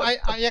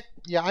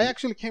I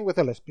actually came with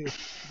a list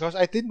because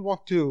I didn't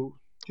want to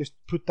just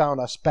put down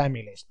a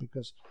spammy list,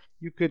 because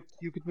you could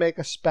make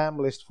a spam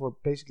list for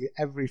basically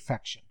every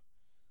faction,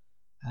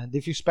 and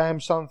if you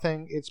spam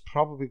something, it's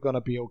probably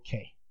gonna be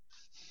okay.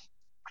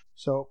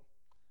 So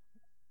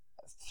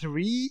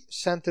 3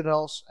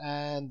 Sentinels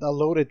and a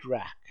loaded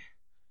rack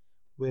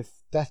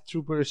with Death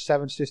Troopers,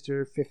 7th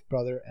Sister, 5th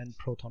Brother, and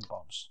proton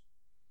bombs.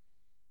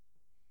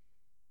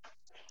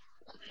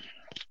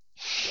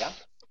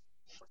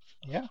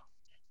 Yeah.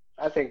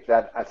 I think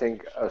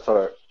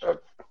sort of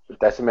a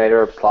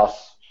decimator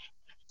plus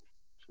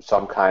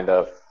some kind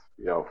of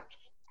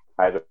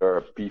either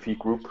a beefy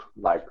group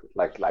like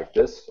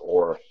this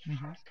or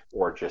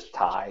just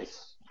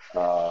ties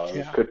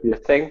could be a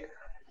thing.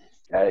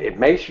 It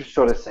makes you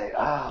sort of say,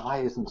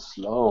 why isn't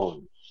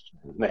Sloane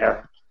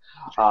there?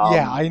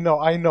 I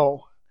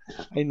know.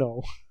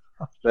 The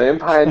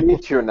Empire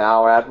needs you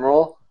now,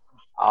 Admiral.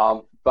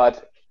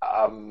 But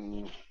I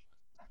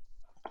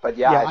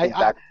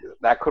think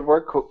that could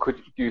work.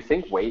 Do you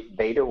think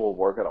Vader will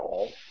work at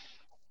all?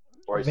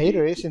 Or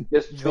Vader isn't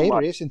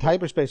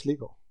hyperspace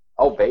legal.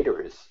 Oh,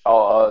 Vader is.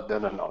 Oh,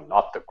 no,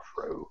 not the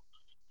crew.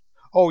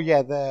 Oh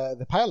yeah,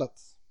 the pilot.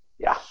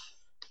 Yeah.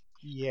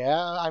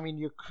 Yeah, I mean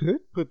you could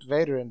put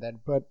Vader in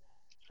that, but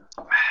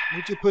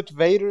would you put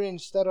Vader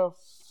instead of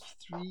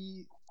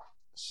 3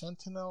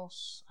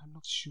 Sentinels? I'm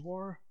not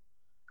sure.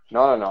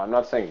 No. I'm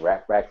not saying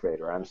rack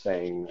Vader. I'm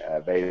saying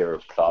Vader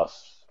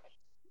plus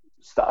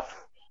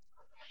stuff.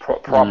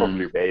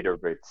 Probably Vader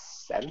with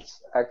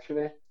sense,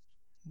 actually.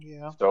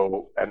 Yeah.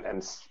 So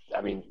and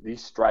I mean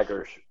these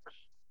strikers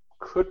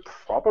could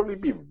probably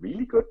be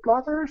really good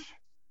blockers.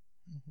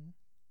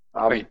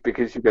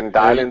 Because you can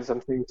dial in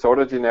something sort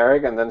of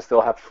generic and then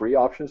still have 3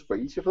 options for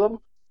each of them.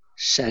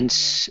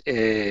 Sense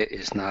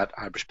is not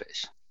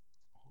hyperspace.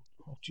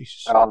 Oh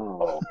Jesus.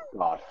 Oh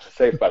God,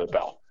 Saved by the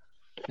Bell.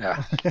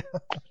 Yeah.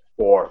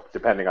 Or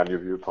depending on your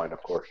viewpoint,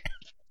 of course.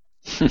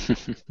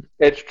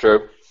 It's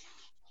true.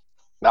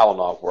 That will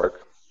not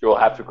work. You'll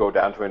have to go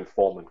down to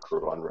informant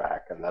crew on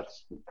rack, and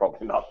that's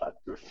probably not that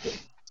good.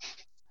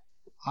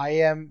 I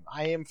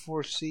am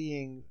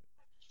foreseeing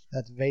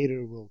that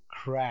Vader will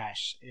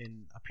crash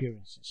in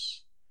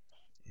appearances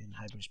in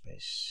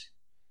hyperspace.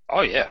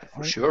 Oh yeah,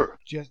 for sure.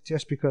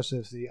 Just because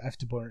of the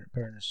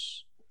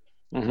afterburners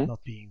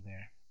not being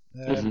there.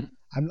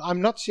 Mm-hmm.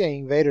 I'm not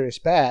saying Vader is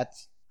bad,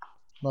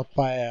 not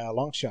by a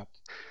long shot,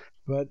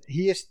 but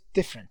he is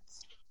different.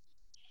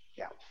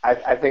 Yeah,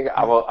 I think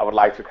I would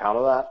like to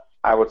counter that.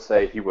 I would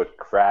say he would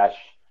crash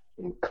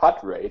in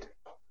cut rate,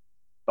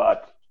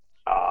 but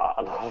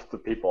a lot of the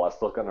people are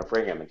still going to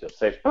bring him and just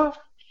say, oh,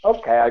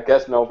 okay, I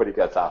guess nobody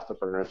gets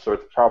afterburners, so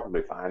it's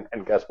probably fine.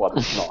 And guess what?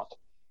 It's not.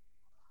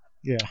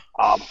 Yeah.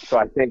 So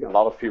I think a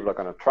lot of people are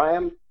going to try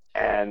him,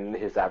 and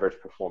his average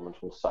performance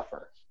will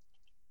suffer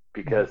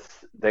because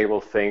they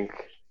will think,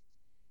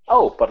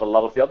 oh, but a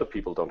lot of the other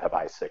people don't have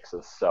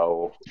I6s,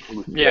 so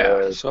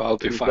so I'll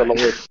be fine. The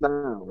lowest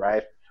now,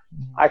 right?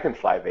 I can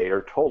fly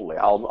Vader totally.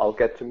 I'll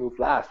get to move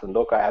last, and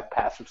look, I have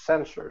passive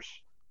sensors,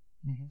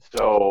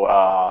 so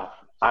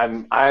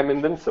I'm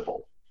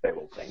invincible. They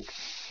will think,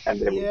 and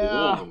they will be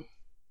wrong.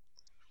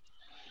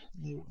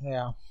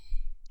 Yeah,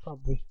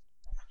 probably.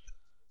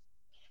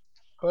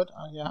 But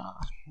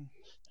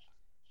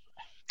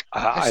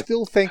I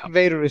still think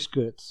Vader is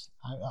good.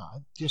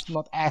 Just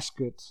not as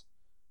good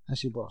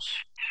as he was.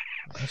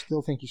 I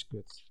still think he's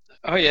good.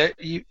 Oh yeah,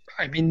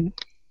 I mean,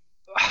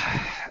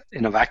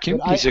 in a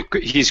vacuum,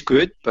 he's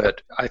good,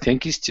 but I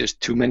think he's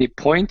just too many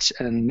points,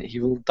 and he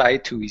will die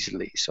too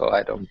easily. So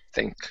I don't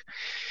think.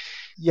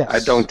 Yes, I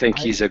don't think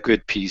he's a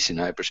good piece in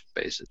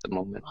hyperspace at the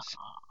moment.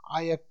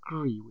 I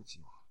agree with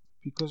you,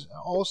 because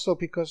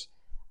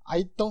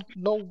I don't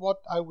know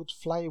what I would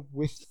fly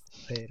with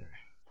Vader.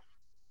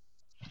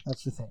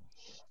 That's the thing.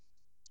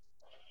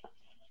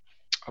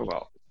 Oh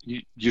well,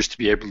 you used to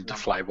be able to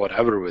fly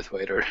whatever with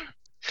Vader,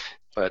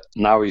 but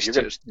now he's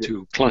just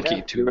too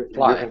clunky to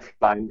fly.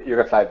 You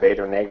can fly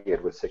Vader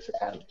naked with 6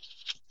 academies.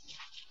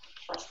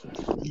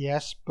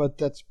 Yes, but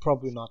that's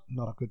probably not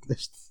a good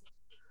list.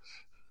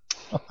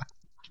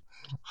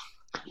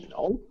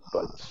 No,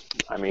 but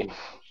I mean,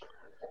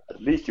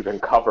 at least you can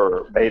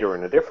cover Vader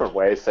in a different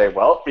way. Say,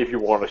 well, if you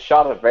want a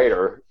shot at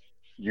Vader,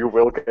 you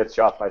will get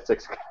shot by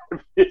 6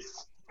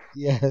 academies.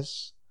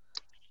 Yes,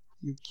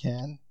 you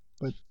can,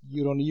 but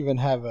you don't even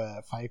have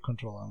a fire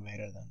control on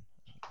Vader then.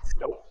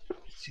 Nope.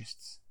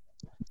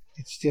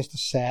 It's just a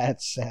sad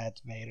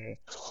Vader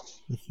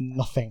with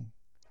nothing.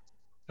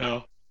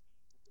 No.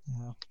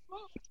 Yeah.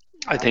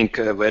 I think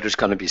Vader's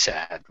gonna be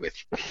sad with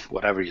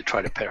whatever you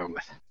try to pair him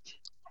with.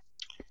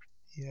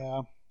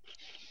 Yeah,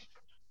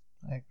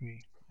 I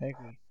agree.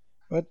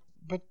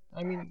 But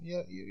I mean,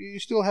 yeah, you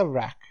still have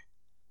Rack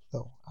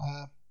though,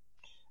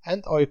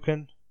 and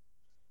Oiken,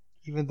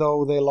 even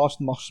though they lost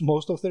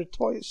most of their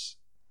toys.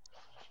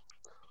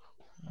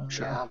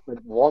 Sure. Yeah,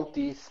 but won't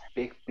these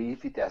big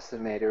beefy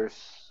decimators?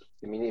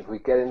 I mean, if we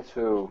get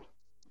into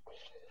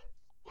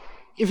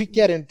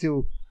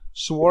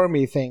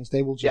swarmy things,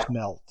 they will just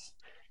melt.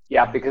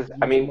 Yeah, because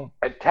I mean,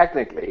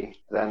 technically,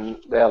 then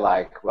they're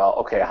like, well,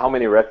 okay, how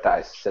many red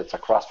dice sits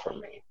across from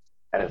me?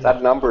 And if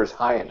that number is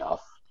high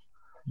enough,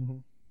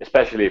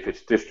 especially if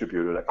it's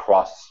distributed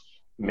across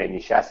many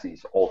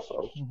chassis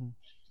also,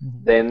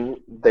 then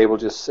they will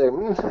just say,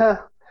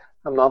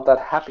 I'm not that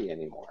happy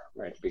anymore,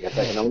 right? Because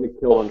I can only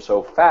kill them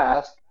so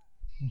fast.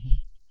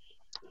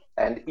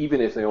 And even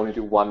if they only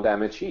do 1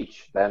 damage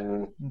each,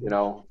 then,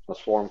 a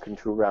swarm can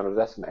 2-round a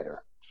decimator.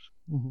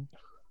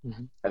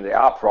 And they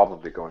are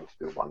probably going to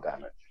do 1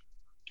 damage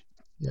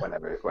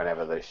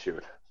whenever they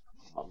shoot.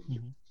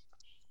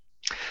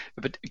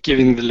 But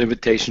given the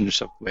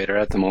limitations of Vader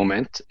at the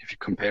moment, if you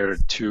compare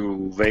it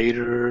to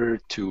Vader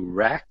to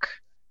Rack,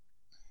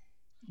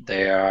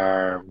 they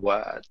are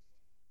what?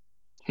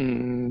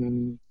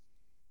 9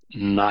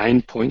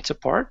 points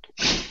apart?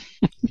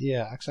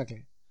 Yeah,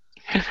 exactly.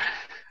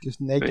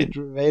 Just naked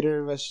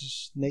Vader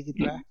versus naked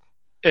Rack?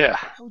 Yeah.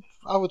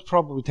 I would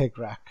probably take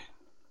Rack.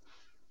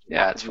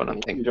 Yeah, that's what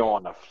I'm thinking. You don't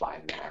want to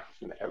fly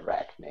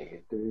Rack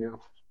naked, do you?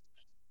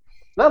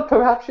 No,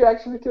 perhaps you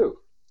actually do.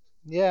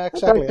 Yeah,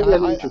 exactly.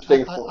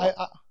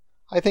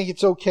 I think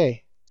it's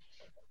okay.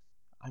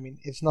 I mean,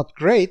 it's not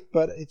great,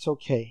 but it's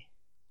okay.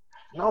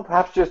 No,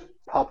 perhaps just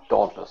pop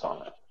Dauntless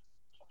on it.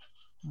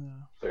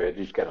 Yeah. So you at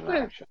least get an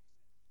action.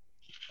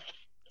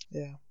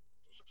 Yeah.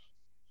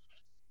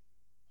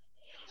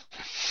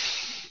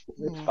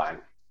 It's fine.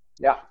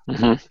 Yeah.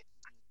 Mm-hmm.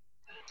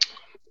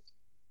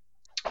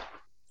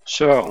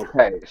 So,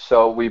 Okay,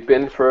 so we've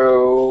been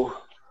through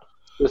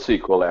the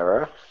sequel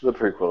era, the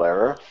prequel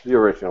era, the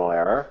original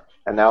era,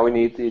 and now we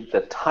need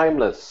the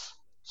timeless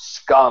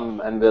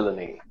scum and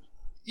villainy.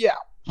 Yeah.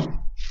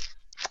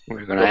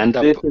 we're going to end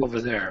up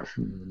over there.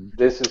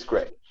 This is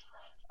great.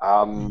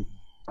 I've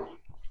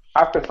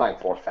been trying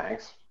Four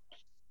Fangs.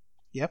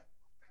 Yep.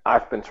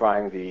 I've been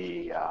trying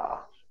the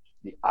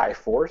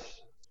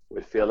I-Force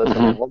with Fearless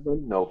and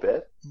Waldman, no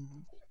bit.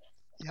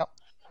 Yep.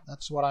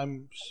 That's what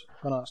I'm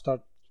gonna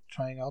start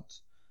trying out.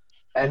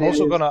 And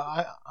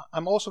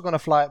I'm also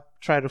gonna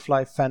try to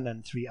fly Fen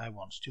and 3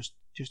 I-1s just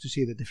to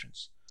see the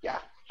difference. Yeah,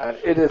 and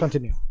it is.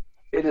 Continue.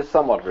 It is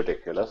somewhat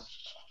ridiculous.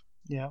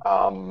 Yeah.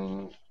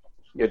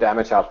 Your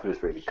damage output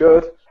is really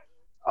good.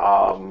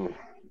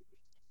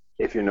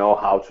 If you know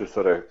how to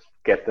sort of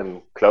get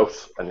them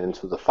close and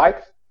into the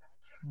fight,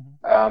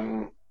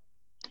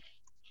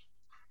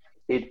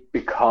 it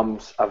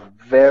becomes a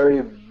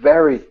very,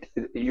 very.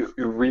 You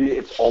really.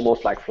 It's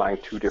almost like flying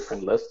two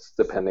different lists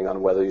depending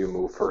on whether you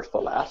move first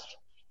or last.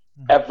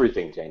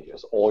 Everything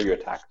changes. All your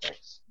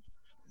tactics.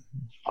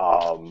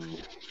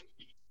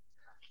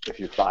 If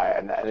you fly,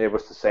 and it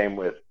was the same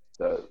with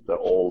the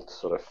old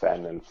sort of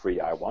Fen and 3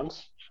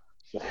 I-1s.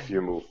 But if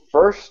you move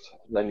first,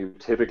 then you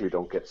typically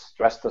don't get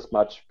stressed as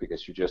much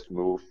because you just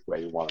move where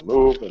you want to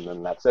move, and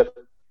then that's it.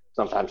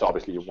 Sometimes,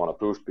 obviously, you want to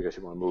boost because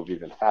you want to move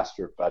even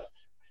faster, but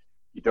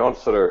you don't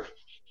sort of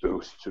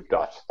boost to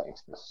dodge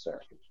things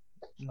necessarily.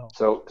 No.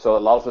 So a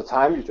lot of the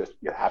time,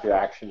 you have your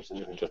actions, and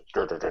you can just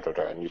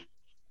and you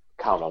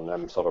count on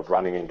them sort of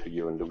running into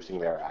you and losing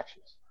their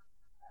actions.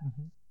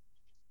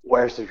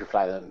 Whereas if you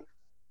fly them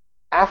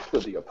after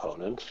the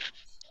opponent,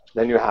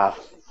 then you have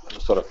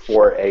sort of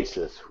 4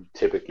 aces who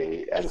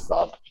typically ends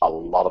up a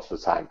lot of the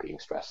time being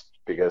stressed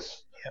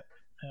because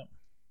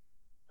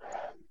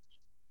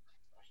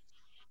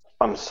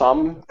on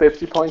some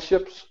 50-point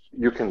ships,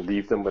 you can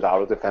leave them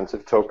without a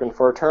defensive token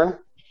for a turn.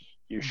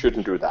 You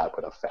shouldn't do that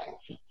with a Fang.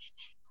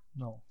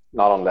 No.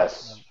 Not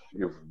unless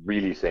you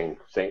really think,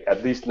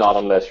 at least not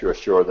unless you're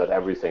sure that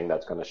everything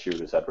that's going to shoot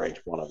is at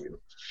range 1 of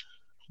you.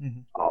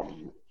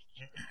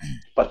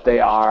 But they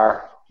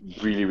are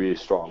really, really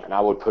strong. And I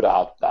would put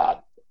out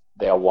that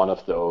they are one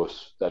of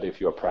those that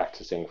if you're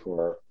practicing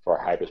for a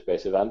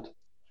hyperspace event,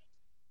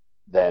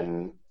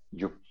 then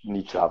you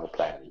need to have a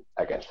plan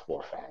against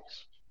 4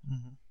 Fangs.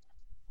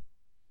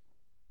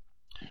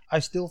 I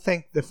still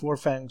think the 4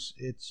 Fangs,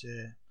 it's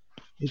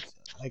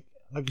like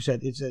you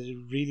said, it's a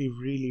really,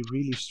 really,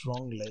 really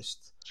strong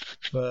list,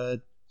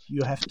 but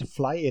you have to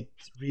fly it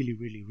really,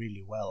 really,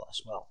 really well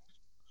as well.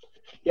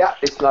 Yeah,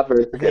 it's not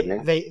very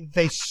forgiving.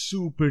 They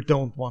super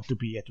don't want to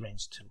be at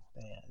range 2.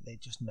 They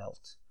just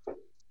melt.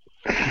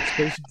 It's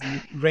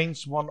basically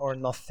range 1 or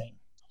nothing.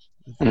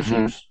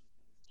 Range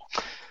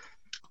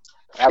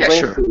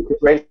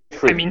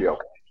 3 would be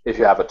okay if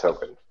you have a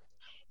token.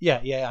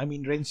 Yeah. I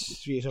mean, range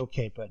 3 is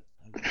okay, but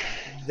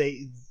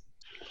they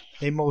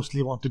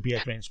mostly want to be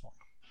at range 1.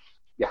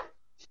 Yeah.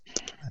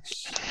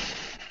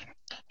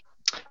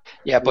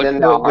 Yeah, but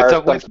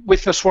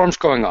with the swarms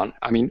going on,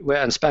 I mean, we're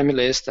on spammy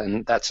list,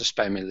 and that's a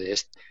spammy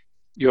list.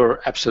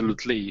 You're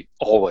absolutely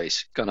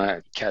always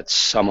gonna catch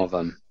some of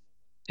them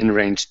in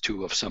range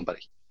 2 of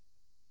somebody.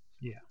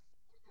 Yeah,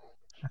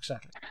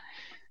 exactly.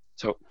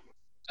 So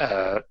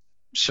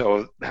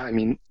I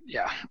mean,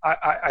 yeah,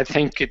 I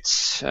think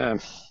it's.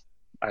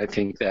 I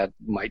think that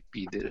might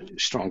be the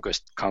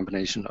strongest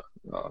combination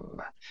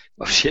of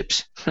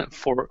ships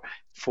for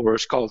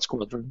Skull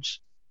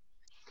Squadrons.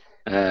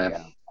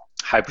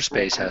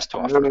 Hyperspace has to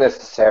offer.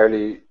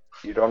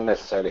 You don't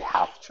necessarily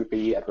have to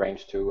be at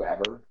range 2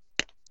 ever.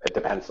 It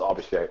depends,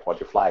 obviously, on what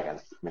you fly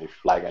against. I mean, if you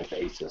fly against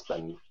aces,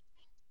 then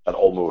that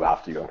all move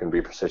after you and can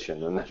be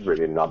precision, and there's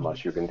really not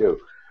much you can do.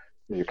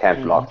 You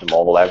can't block them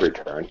all every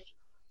turn.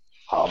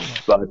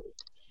 But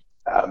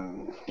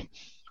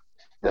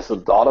there's a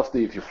lot of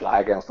if you fly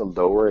against a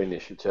lower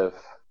initiative,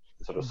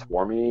 sort of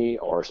swarmy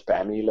or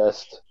spammy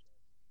list,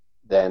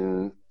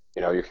 then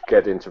you can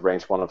get into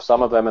range 1 of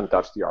some of them and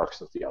dodge the arcs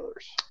of the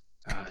others.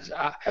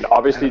 And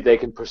obviously they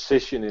can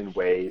position in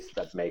ways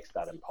that makes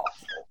that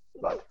impossible.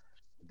 But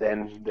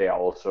then they are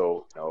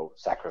also,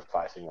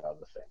 sacrificing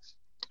other things.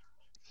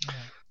 Yeah.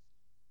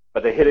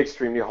 But they hit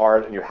extremely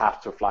hard, and you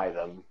have to fly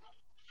them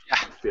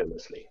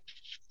fearlessly.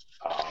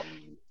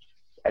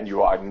 And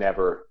you are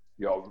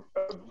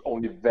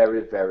only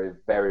very, very,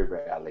 very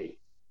rarely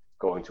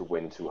going to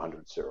win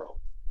 200-0.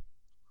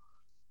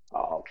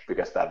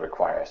 Because that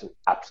requires an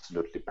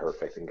absolutely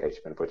perfect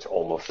engagement, which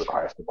almost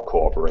requires the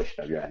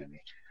cooperation of your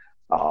enemy,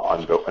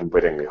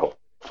 unwittingly,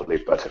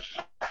 hopefully. But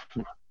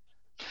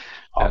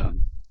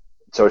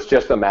so it's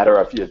just a matter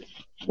of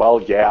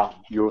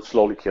you're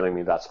slowly killing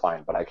me. That's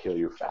fine, but I kill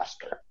you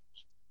faster.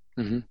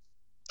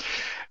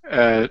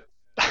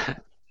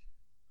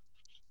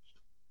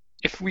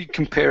 if we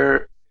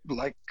compare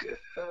like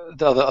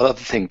the other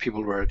thing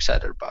people were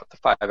excited about, the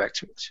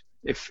 5x wings.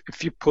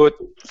 If you put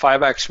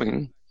 5x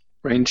wing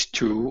range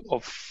 2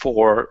 of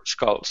 4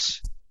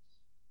 skulls.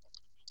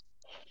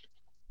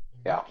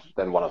 Yeah,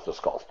 then one of the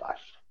skulls dies.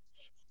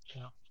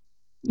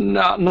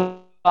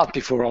 No, not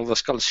before all the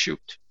skulls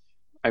shoot.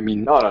 I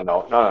mean,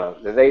 No.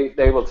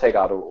 They will take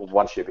out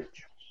one ship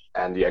each,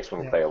 and the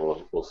X-wing player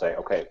will say,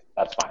 okay,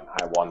 that's fine,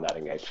 I won that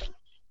engagement.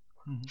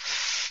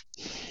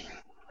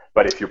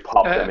 But if you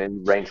pop them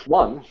in range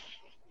 1,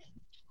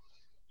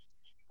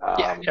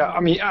 I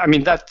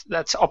mean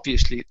that's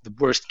obviously the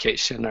worst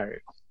case scenario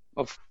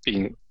of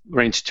being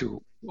range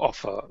 2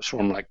 of a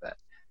swarm like that.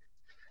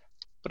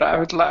 But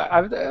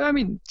I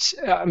mean,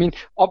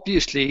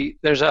 obviously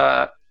there's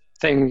a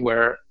thing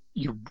where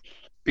you,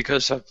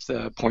 because of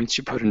the points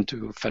you put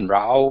into Fenn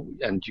Rau,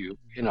 and you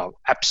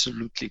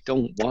absolutely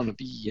don't want to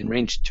be in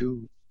range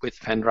 2 with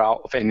Fenn Rau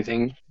of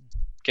anything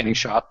getting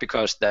shot,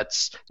 because that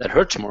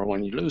hurts more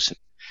when you lose him.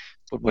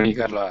 But when you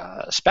got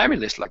a spammy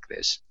list like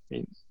this, I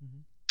mean,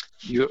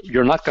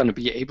 you're not going to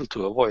be able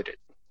to avoid it.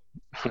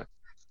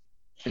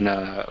 In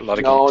a lot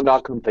of games. No,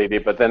 not completely.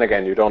 But then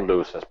again, you don't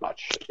lose as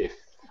much if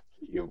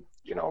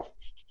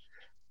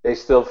they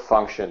still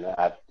function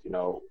at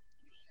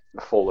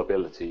full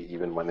ability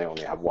even when they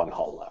only have one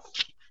hull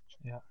left.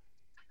 Yeah.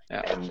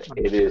 And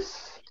it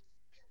is,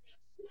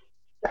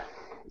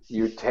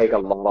 you take a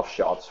lot of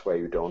shots where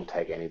you don't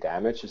take any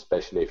damage,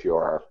 especially if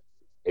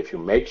you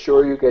make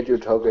sure you get your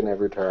token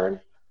every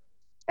turn,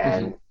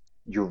 and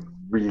you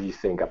really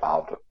think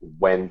about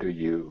when do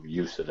you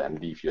use it and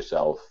leave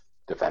yourself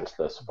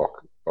defenseless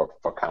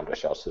for counter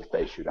shots if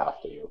they shoot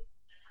after you.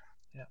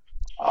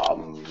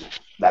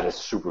 That is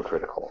super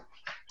critical.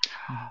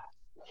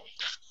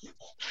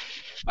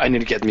 I need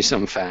to get me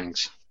some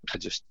fangs.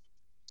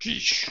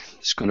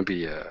 It's going to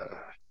be a.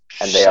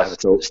 And they are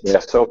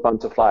so fun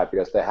to fly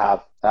because they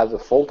have a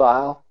full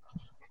dial,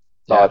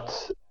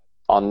 but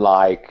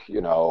unlike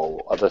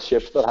other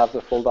ships that have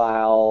the full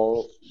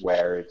dial,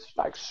 where it's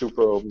like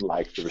super open,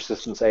 like the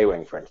Resistance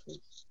A-wing, for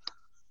instance,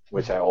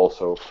 which I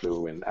also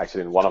flew in.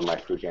 Actually, in one of my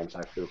flew games,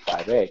 I flew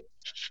 5A.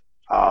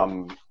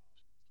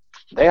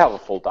 They have a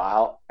full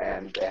dial,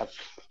 and they have,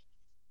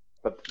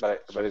 but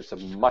it's a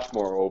much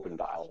more open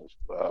dial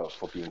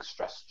for being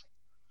stressed,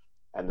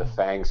 and the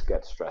fangs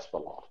get stressed a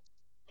lot.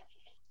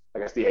 I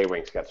guess the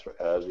A-wings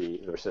the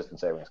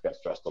Resistance A-wings get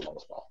stressed a lot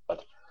as well,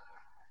 but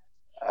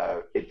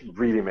it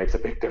really makes a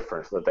big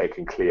difference that they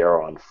can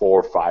clear on 4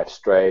 or 5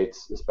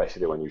 straights,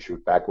 especially when you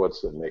shoot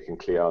backwards, and they can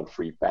clear on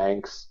 3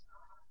 banks,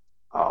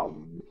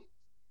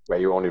 where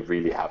you only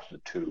really have the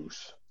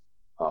 2s,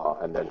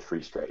 and then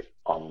 3 straight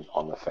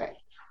on the fang.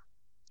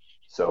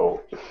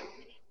 So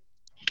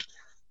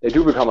they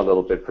do become a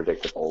little bit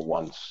predictable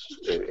once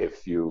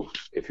if you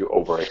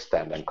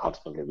overextend and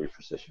constantly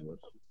reposition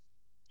with them.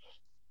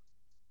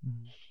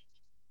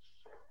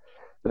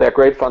 But they're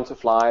great fun to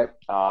fly.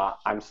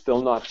 I'm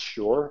still not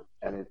sure,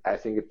 and I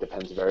think it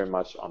depends very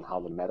much on how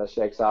the meta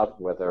shakes out,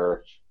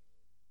 whether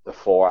the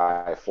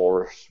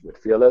 4i4s with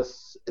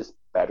Fearless is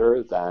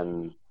better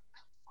than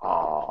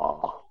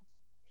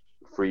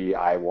 3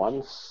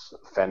 I1s,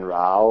 Fenn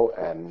Rau,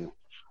 and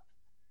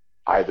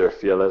either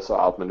Fearless or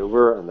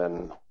Outmaneuver, and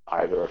then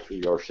either of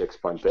your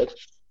 6-point bit.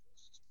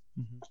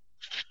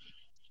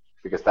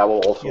 Because that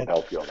will also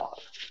help you a lot.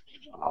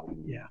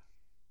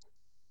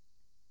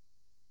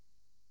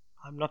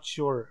 I'm not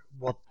sure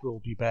what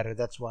will be better.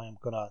 That's why I'm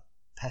gonna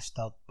test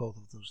out both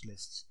of those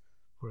lists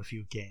for a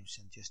few games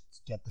and just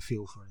get the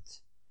feel for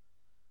it.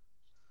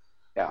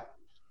 Yeah.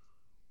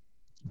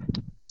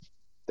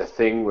 The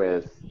thing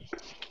with,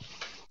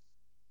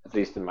 at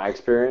least in my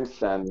experience,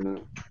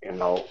 then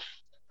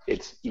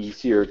it's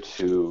easier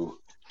to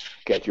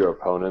get your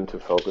opponent to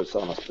focus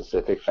on a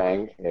specific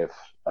fang if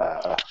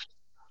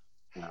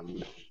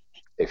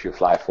you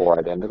fly 4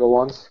 identical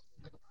ones,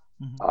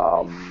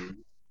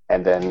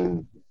 and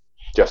then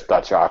just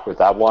Dutch arc with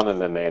that one, and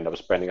then they end up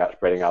spreading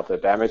out their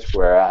damage.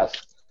 Whereas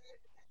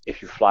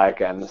if you fly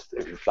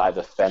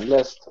the Fenn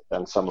list,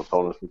 then some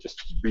opponents will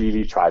just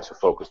really try to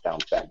focus down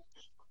Fenn.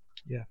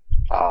 Yeah.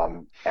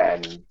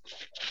 And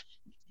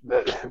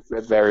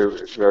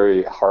very,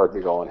 very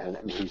hardly go on him.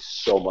 I mean, he's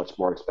so much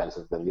more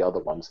expensive than the other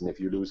ones, and if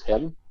you lose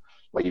him,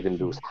 or even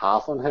lose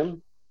half on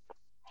him,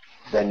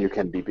 then you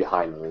can be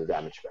behind on the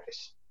damage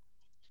base.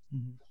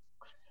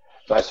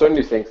 So I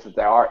certainly think that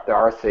there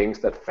are things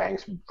that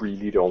fangs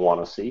really don't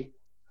want to see.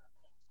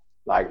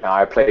 Like now,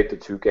 I played the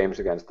 2 games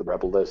against the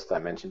Rebel list I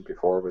mentioned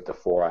before with the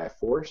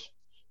 4i4s,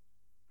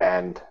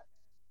 and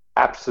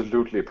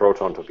absolutely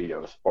proton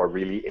torpedoes, or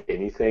really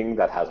anything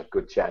that has a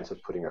good chance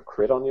of putting a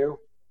crit on you,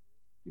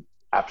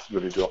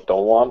 absolutely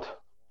don't want.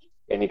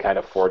 Any kind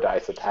of 4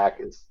 dice attack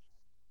is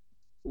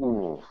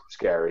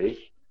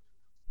scary.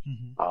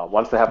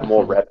 Once they have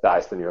more red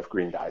dice than you have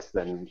green dice,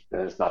 then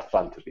it's not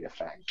fun to be a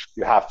fang.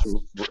 You have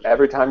to,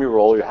 every time you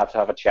roll, you have to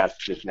have a chance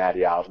to just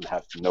natty out and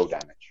have no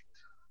damage.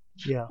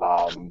 Yeah.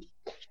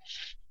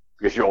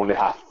 Because you only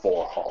have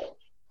 4 hull,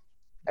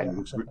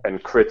 and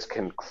crits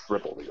can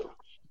cripple you.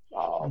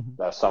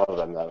 There are some of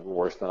them that are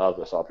worse than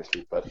others,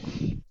 obviously, but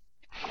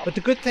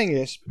the good thing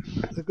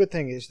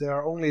is there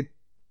are only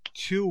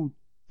 2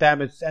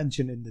 damaged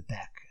engine in the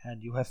deck,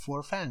 and you have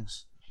 4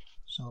 fangs.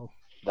 So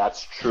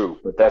that's true.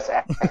 But there's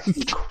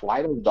actually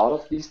quite a lot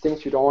of these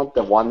things. You don't want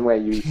the one where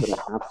you sort of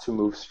have to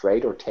move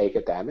straight or take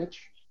a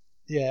damage.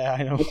 yeah,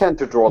 I know. You tend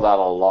to draw that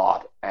a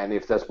lot, and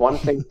if there's one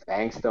thing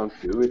fangs don't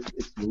do,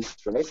 it's move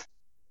straight.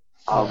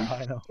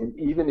 I know. And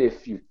even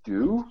if you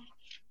do,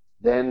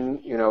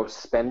 then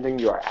spending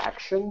your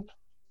action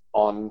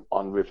on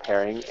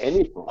repairing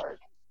any part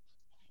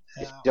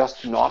is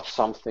just not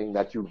something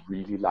that you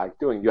really like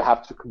doing. You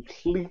have to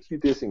completely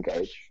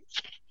disengage.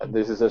 And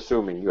this is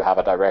assuming you have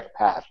a direct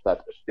path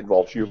that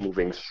involves you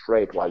moving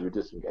straight while you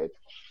disengage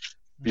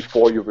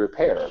before you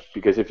repair.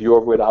 Because if you're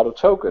without a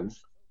token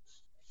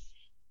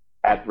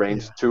at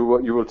range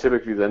 2, you will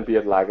typically then be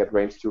at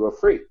range 2 or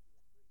 3.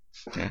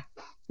 Yeah.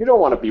 You don't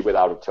want to be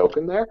without a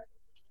token there.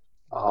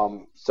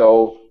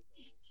 So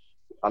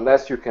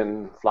unless you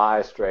can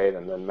fly straight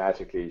and then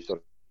magically sort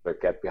of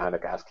get behind a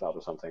gas cloud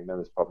or something, then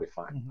it's probably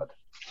fine.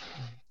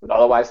 But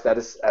otherwise, that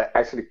is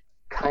actually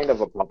kind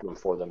of a problem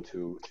for them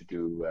to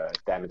do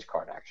damage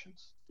card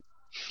actions.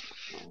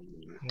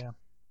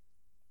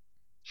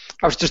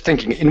 I was just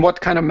thinking, in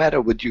what kind of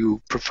meta would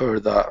you prefer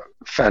the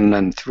Fen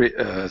and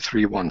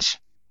 3/1s?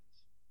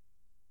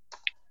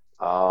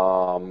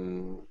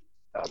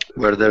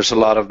 Where there's a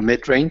lot of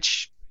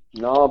mid-range?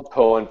 No,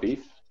 Poe and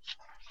Beef.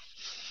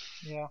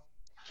 Yeah.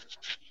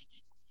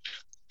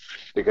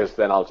 Because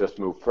then I'll just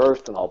move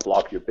first and I'll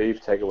block your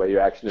Beef, take away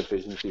your action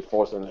efficiency,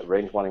 force a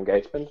range 1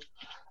 engagement,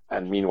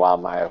 and meanwhile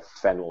my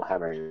Fen will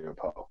hammer your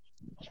Poe.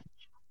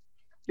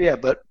 Yeah,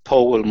 but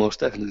Poe will most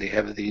definitely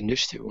have the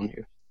initiative on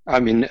you. I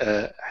mean,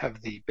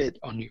 have the bid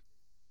on you.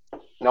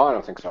 No, I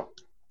don't think so.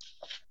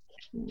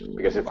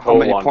 Because if How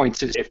many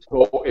points is if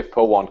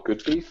Poe wants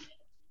good Beef,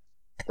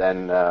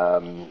 then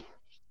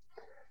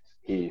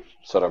he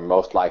sort of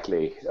most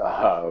likely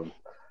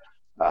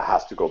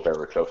has to go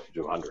very close to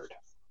 200.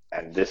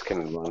 And this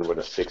can run with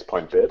a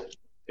 6-point bid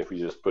if we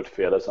just put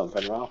Fearless on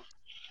Fenrir.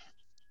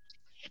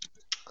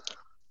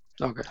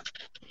 Okay.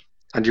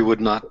 And you would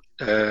not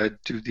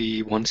do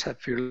the ones have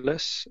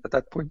Fearless at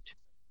that point?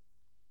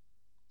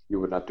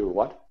 You would not do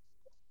what?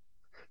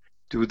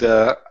 Do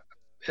the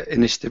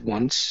initiative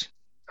ones,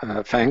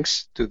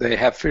 Fangs, do they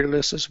have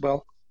Fearless as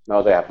well?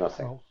 No, they have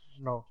nothing.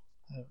 No.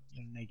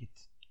 They're naked.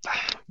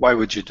 Why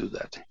would you do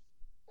that?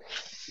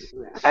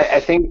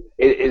 I think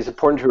it is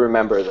important to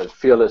remember that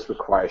Fearless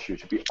requires you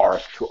to be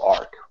arc to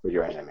arc with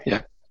your enemy.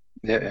 Yeah.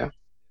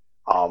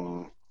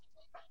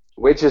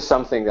 Which is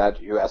something that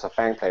you as a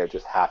Fang player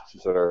just have to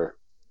sort of,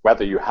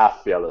 whether you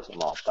have Fearless or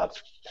not,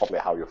 that's probably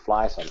how you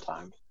fly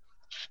sometimes.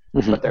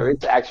 Mm-hmm. But there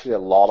is actually a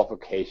lot of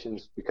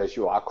occasions, because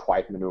you are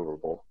quite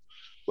maneuverable,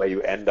 where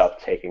you end up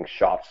taking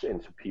shots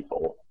into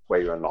people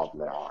where you're not in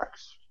their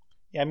arcs.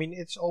 Yeah, I mean,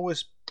 it's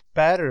always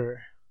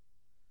better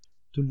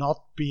to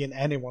not be in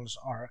anyone's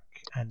arc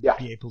and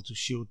be able to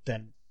shoot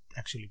than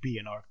actually be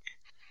an arc,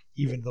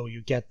 even though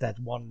you get that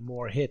one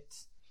more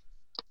hit.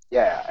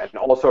 Yeah, and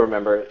also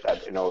remember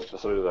that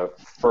sort of the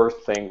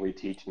first thing we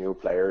teach new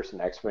players in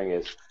X-Wing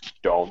is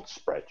don't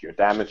spread your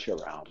damage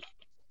around.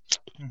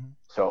 Mm-hmm.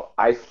 So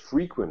I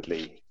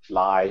frequently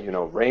lie,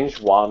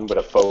 range 1 with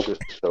a focus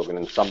token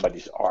in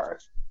somebody's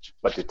arc,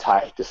 but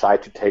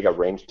decide to take a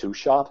range 2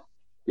 shot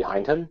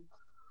behind him,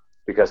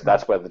 because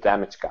that's where the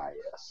damage guy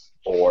is,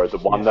 or the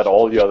one that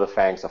all the other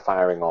Fangs are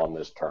firing on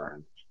this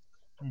turn,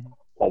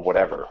 or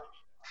whatever.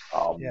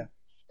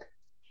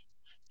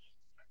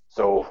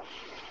 So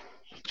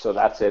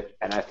that's it,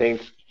 and I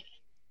think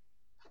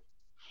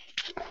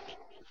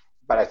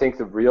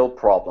the real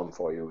problem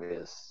for you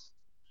is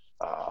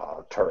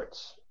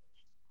turrets.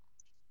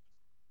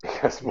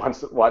 Because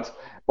once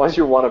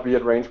you want to be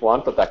at range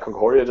 1, but that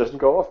Concordia doesn't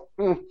go off.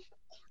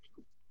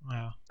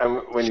 Yeah.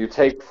 And when you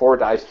take 4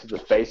 dice to the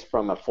face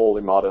from a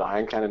fully modded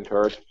Iron Cannon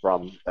turret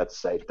from, let's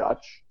say,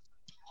 Dutch,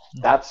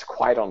 that's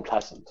quite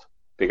unpleasant.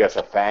 Because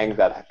a Fang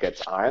that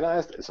gets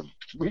ionized is a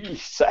really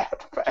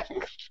sad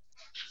Fang.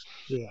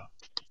 Yeah.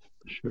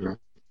 Sure.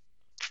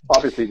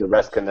 Obviously, the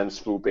rest can then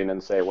swoop in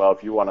and say, well,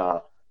 if you want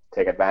to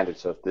take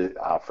advantage of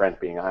our friend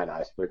being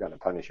ionized, we're going to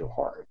punish you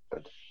hard.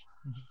 But,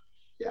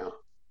 Yeah,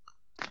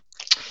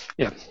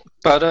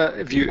 but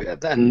if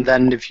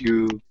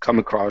you come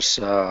across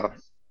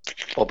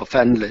Boba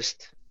Fett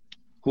list,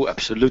 who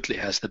absolutely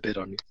has the bid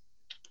on you.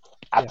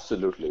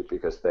 Absolutely,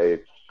 because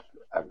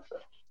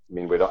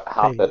with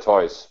half their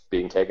toys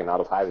being taken out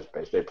of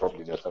hyperspace, they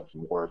probably just have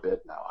more bid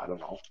now. I don't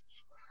know.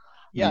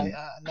 Yeah,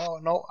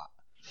 no.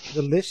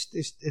 The list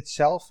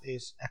itself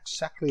is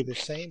exactly the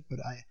same, but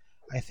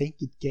I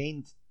think it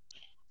gained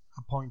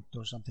a point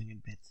or something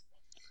in bid.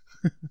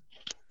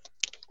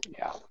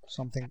 Yeah.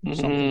 Something.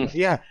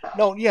 Yeah.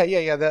 No.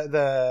 Yeah.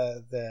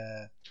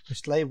 The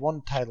Slave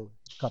 1 title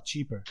got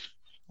cheaper,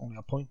 only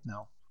a point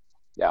now.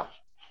 Yeah.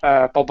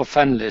 Boba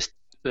Fett list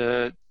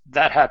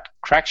that had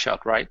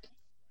Crackshot, right?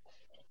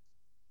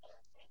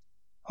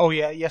 Oh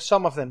yeah.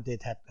 Some of them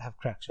did have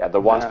cracks. Yeah,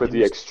 the ones Yeah, with it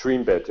the was-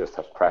 extreme bit just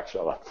have cracks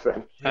a lot.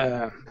 Then.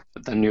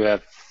 But then you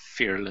have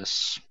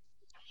Fearless,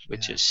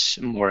 which is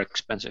more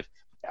expensive.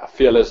 Yeah,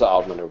 Fearless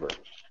are outmaneuvered,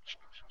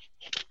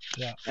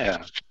 Yeah.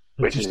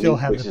 But you still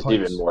have which the is points.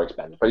 even more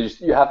expensive.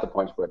 But you have the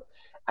points for it.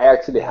 I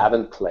actually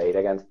haven't played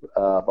against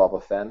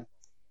Boba Fett,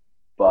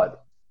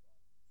 but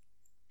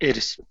It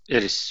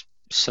is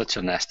such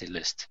a nasty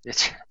list.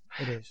 It's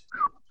It is.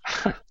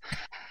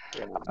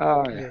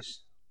 oh It yeah.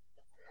 is.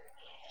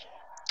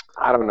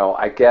 I don't know.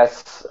 I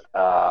guess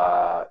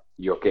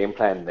your game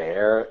plan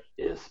there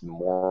is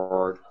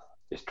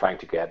trying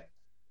to get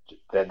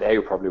that. There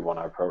you probably want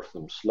to approach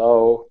them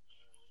slow,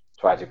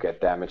 try to get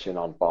damage in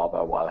on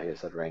Boba while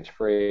he's at range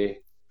 3.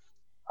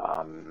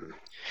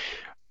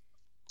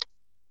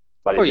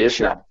 But Oh, it yeah, is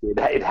sure. not.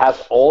 It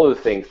has all the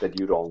things that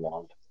you don't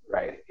want,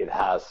 right? It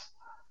has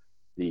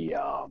the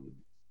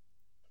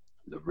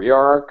rear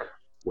arc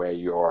where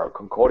your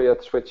Concordia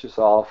switches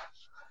off.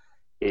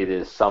 It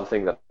is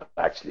something that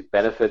actually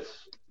benefits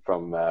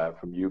from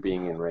you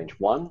being in range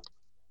 1.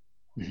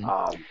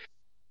 Mhm.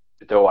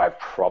 Though I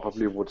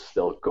probably would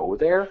still go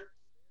there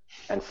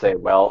and say,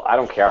 well, I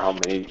don't care how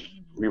many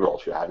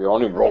rerolls you have. You're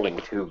only rolling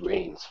 2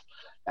 greens,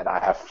 and I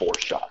have 4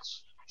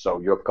 shots. So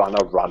you're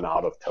gonna run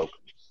out of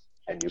tokens,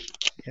 and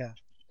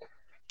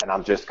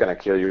I'm just gonna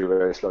kill you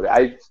very slowly.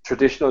 I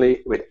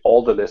traditionally, with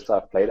all the lists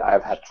I've played,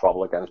 I've had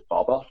trouble against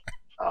Boba,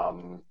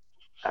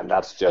 and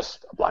that's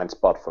just a blind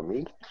spot for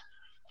me.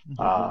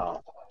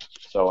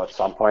 So at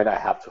some point I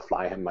have to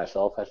fly him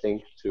myself, I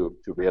think, to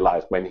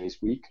realize when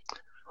he's weak.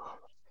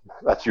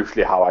 That's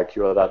usually how I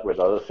cure that with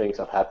other things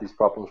I've had these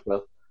problems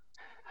with.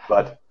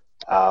 But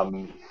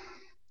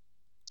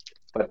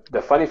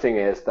the funny thing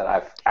is that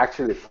I've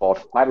actually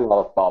fought quite a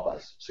lot of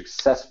Bobas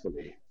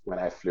successfully when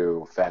I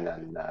flew Fen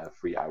and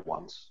 3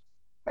 I1s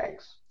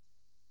banks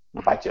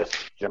by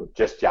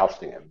just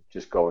jousting him,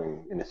 just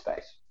going in his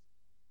face.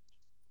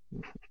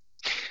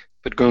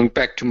 But going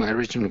back to my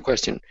original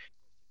question,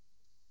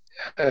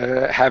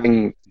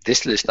 having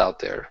this list out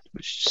there,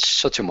 which is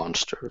such a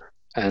monster,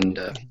 and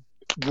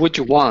would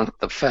you want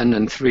the Fen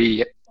and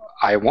 3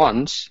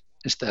 I1s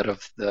instead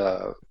of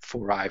the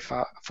 4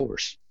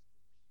 I4s?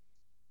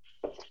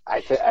 I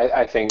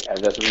think and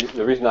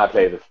the reason I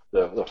play the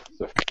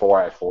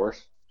 4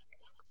 I4s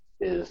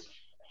is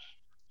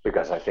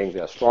because I think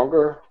they're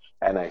stronger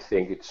and I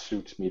think it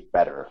suits me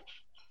better.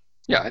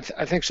 Yeah,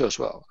 I think so as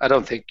well. I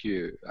don't think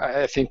you.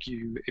 I think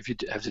you. If you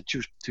have to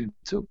choose between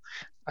the two,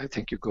 I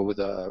think you go with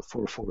the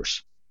 4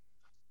 4s.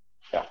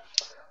 Yeah.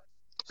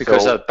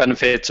 Because So- the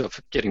benefits of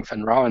getting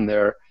Fen Rao in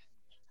there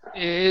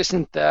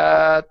isn't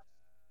that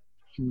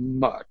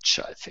much,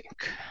 I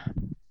think.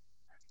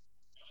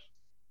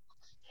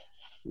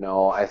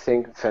 No, I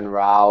think Fen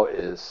Rao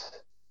is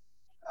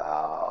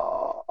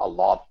a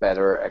lot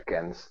better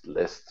against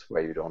lists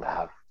where you don't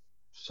have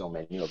so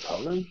many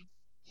opponents.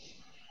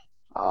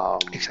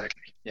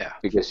 Exactly. Yeah.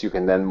 Because you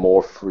can then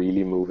more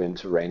freely move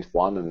into range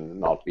 1 and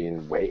not be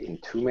in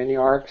too many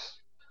arcs.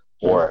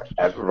 Or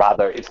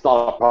rather, it's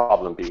not a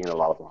problem being in a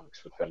lot of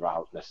arcs with Fen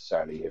Rao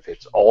necessarily if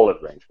it's all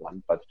at range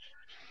 1. But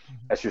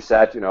as you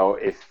said,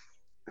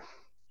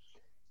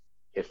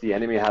 if the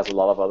enemy has a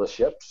lot of other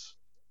ships,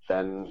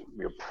 then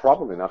you're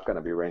probably not going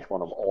to be range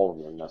 1 of all of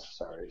them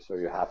necessarily. So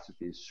you have to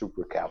be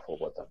super careful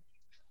with them.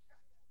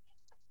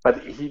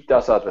 But he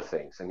does other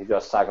things, and he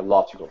does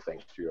psychological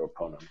things to your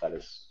opponent. That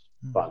is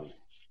fun.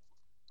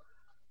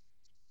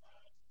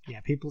 Yeah,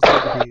 people seem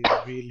to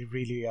be really,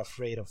 really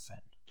afraid of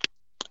Fen.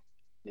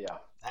 Yeah.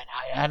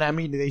 And I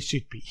mean, they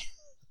should be.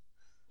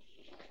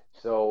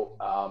 So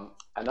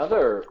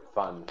another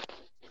fun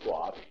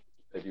squad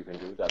that you can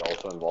do that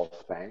also involves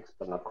fangs,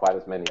 but not quite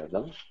as many of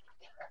them.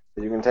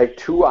 So you can take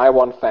 2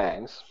 I1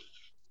 fangs,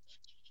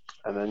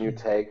 and then you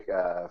take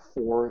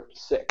 4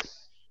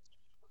 6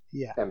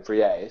 Yeah,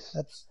 M3As,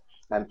 that's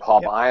and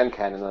pop ion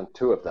cannon on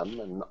 2 of them,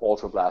 and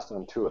auto blaster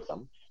on 2 of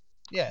them.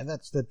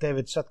 that's the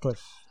David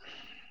Sutcliffe.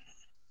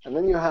 And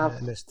then you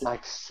have list.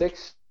 like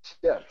 6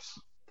 ships.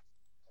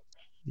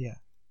 Yeah,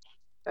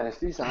 And if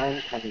these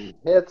ion cannon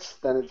hits,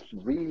 then it's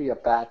really a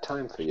bad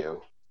time for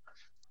you.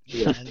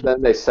 Yeah.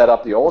 Then they set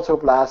up the auto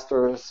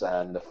blasters,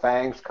 and the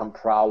fangs come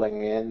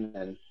prowling in,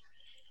 and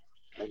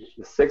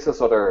the 6 are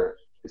sort of.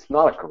 It's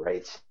not a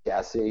great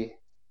chassis,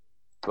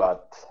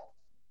 but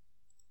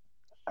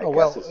I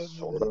guess it's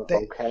sort of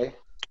okay.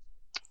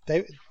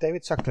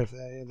 David Sutcliffe,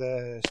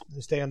 the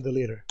stay on the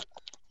leader.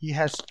 He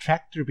has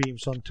tractor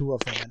beams on 2 of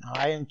them and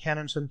iron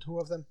cannons on 2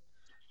 of them,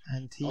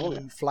 and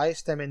he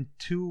flies them in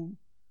two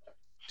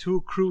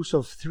crews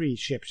of 3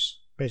 ships,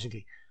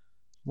 basically.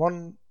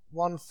 One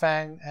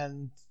fang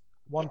and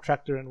 1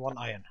 tractor and 1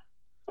 iron.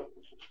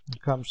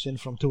 It comes in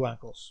from 2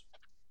 angles.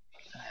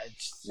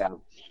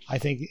 I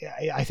think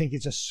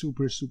it's a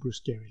super, super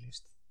scary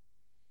list.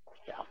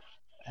 Yeah.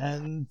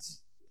 And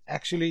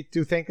actually,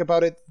 to think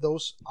about it,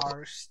 those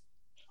are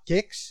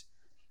kicks,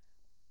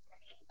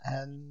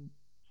 and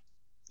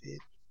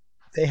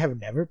they have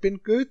never been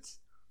good.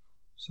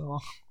 So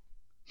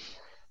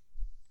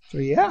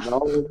yeah. No,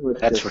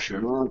 That's for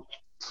sure. Not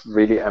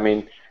really. I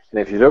mean, And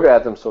if you look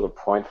at them sort of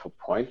point for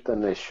point, then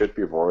they should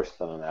be worse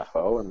than an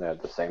FO, and they're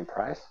the same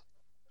price.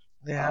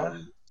 Yeah.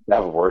 They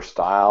have a worse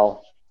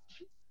style.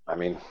 I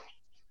mean,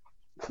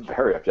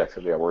 very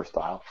objectively a worse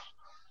style.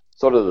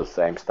 Sort of the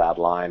same stat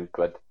line,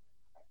 but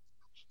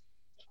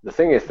the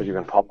thing is that you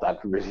can pop that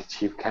really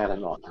cheap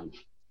cannon on them.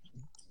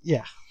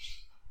 Yeah.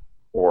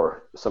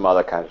 Or some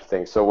other kind of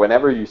thing. So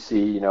whenever you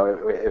see,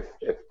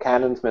 if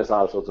cannons,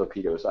 missiles, or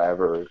torpedoes are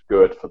ever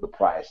good for the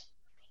price,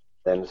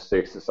 then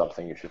 6 is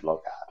something you should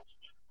look at.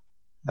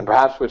 And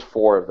perhaps with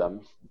 4 of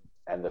them,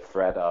 and the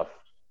threat of,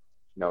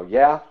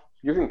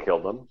 you can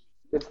kill them.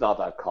 It's not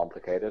that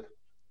complicated.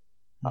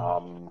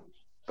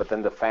 But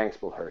then the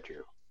Fangs will hurt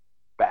you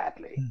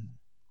badly.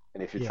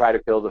 And if you try to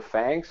kill the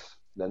Fangs,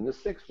 then the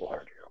 6 will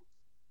hurt you.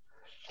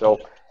 So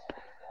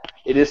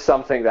it is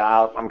something that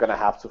I'm going to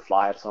have to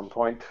fly at some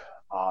point,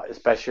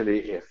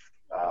 especially if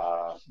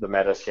the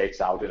meta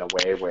shakes out in a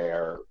way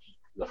where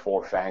the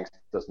 4 Fangs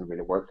doesn't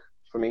really work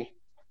for me.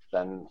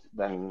 Then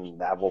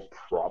that will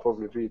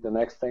probably be the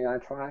next thing I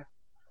try.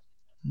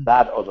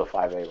 That or the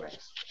 5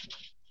 A-Wings.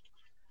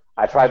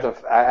 I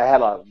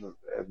had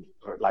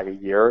like a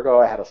year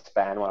ago, I had a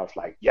span where I was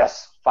like,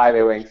 yes, 5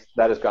 A-Wings,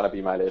 that is going to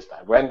be my list.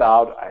 I went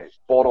out, I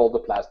bought all the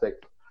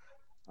plastic,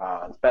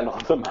 and spent all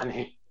the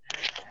money,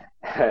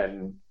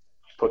 and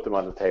put them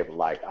on the table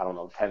like,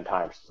 10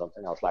 times or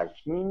something. I was like,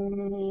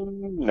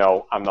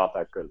 no, I'm not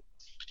that good.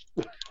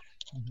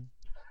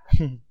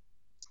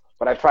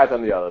 But I tried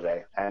them the other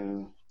day,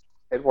 and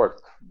it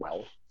worked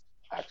well,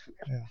 actually.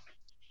 Yeah.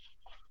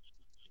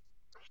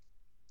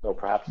 So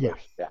perhaps there's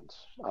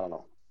chance. I don't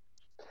know.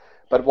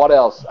 But what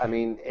else? I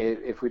mean,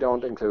 if we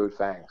don't include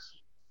Fangs,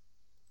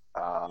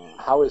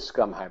 how is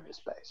Scum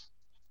hyperspace?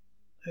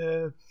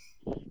 And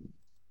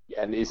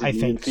is it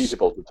even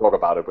feasible to talk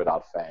about it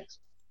without Fangs?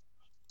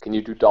 Can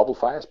you do double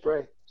fire spray?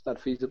 Is that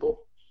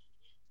feasible?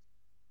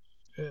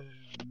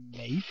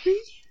 Maybe.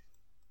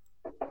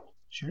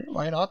 Sure,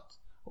 why not?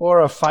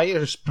 Or a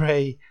fire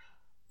spray.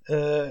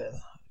 Can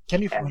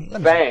you?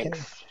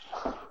 Fangs.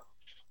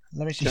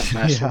 Let me see.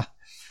 Yeah.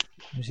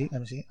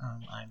 Let me see.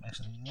 I'm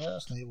actually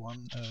slave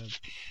 1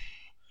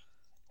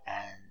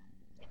 and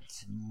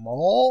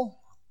small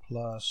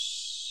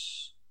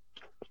plus.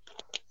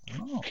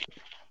 Oh.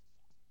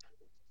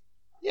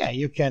 Yeah,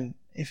 you can.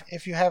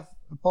 If you have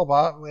a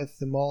Boba with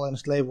the Maul and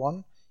slave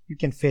 1, you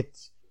can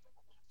fit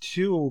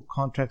 2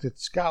 contracted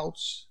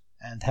scouts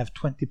and have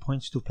 20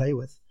 points to play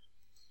with.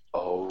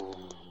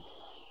 Oh.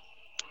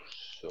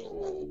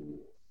 So.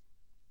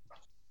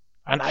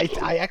 And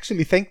I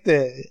actually think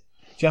the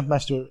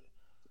Jumpmaster.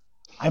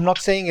 I'm not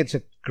saying it's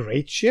a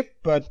great ship,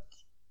 but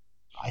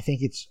I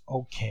think it's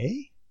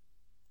okay.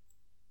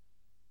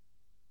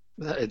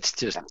 It's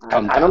just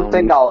I don't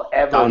think I'll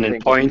ever down think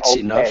in points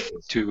okay. enough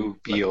to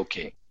be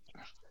okay.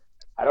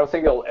 I don't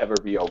think it'll ever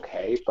be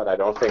okay, but I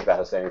don't think that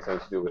has anything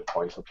to do with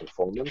points of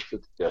performance.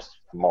 It's just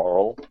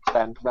moral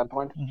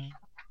standpoint.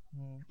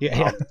 Mm-hmm.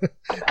 Yeah.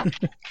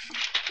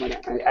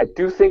 But I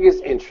do think it's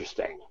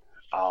interesting.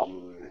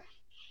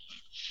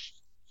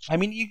 I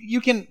mean, you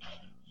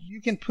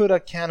can put a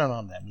cannon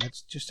on them.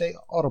 Let's just say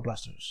auto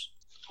blasters.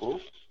 Ooh.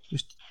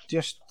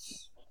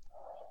 Just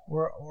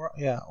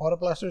auto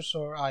blasters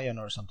or iron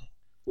or something.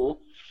 Ooh.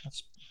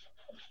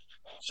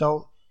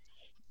 So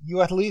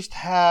you at least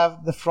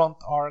have the front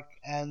arc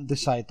and the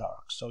side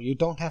arc, so you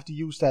don't have to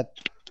use that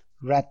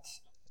rat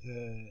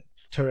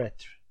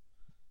turret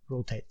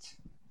rotate.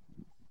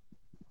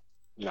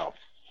 No,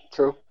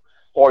 true.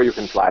 Or you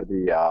can fly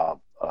the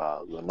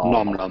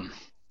Nom.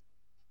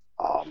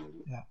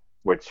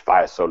 Which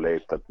fires so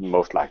late that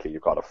most likely you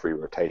got a free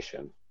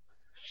rotation.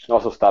 You can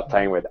also start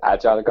playing with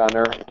Agile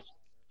Gunner,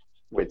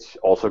 which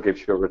also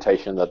gives you a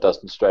rotation that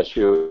doesn't stress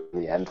you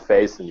in the end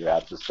phase, and you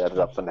have to set it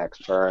up for next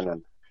turn,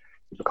 and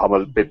you become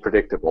a bit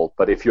predictable.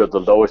 But if you're the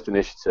lowest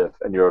initiative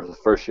and you're the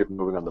first ship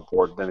moving on the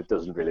board, then it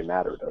doesn't really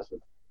matter, does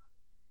it?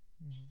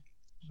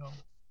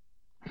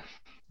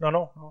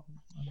 No.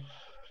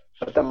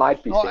 But there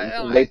might be things.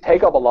 And they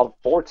take up a lot of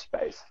board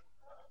space.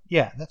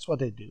 Yeah, that's what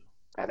they do.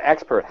 And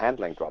expert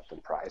handling dropped in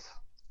price.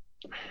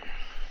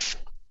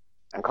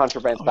 And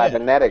contraband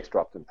cybernetics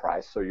dropped in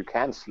price, so you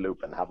can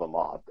sloop and have a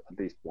mod, at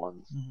least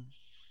once. Mm-hmm.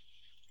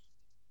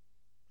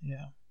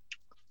 Yeah.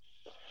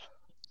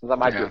 So that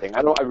might be a thing.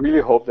 I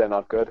really hope they're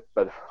not good,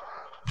 but...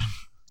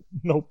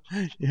 Nope.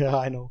 Yeah,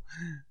 I know.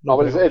 No,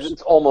 but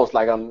it's almost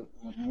like a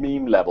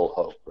meme level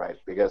hope, right?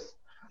 Because...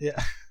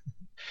 Yeah.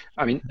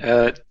 I mean,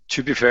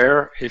 to be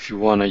fair, if you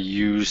want to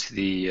use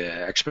the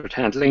expert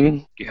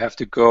handling, you have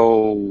to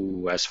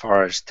go as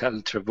far as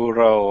Tel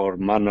Trevura or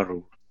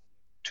Manaru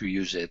to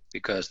use it,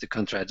 because the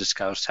contracted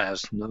scouts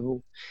has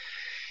no.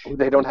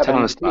 They don't have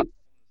any speed.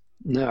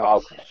 No.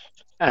 Okay.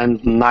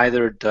 And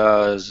neither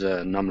does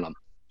Namlam.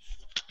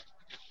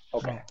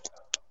 Okay.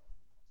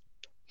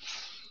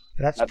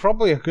 That's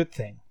probably a good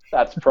thing.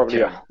 That's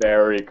probably a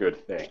very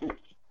good thing.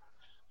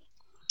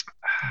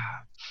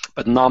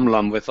 But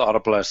Namlam with Auto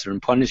Blaster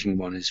and Punishing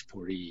One is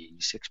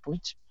 46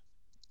 points.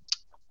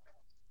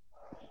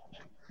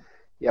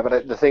 Yeah,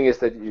 but the thing is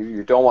that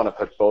you don't want to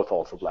put both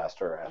Auto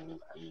Blaster and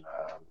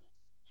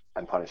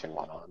and punishing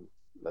one on.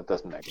 That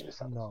doesn't make any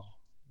sense.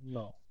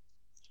 No.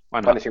 Why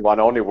not? Punishing one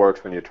only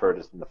works when your turret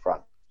is in the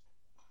front.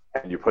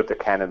 And you put the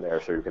cannon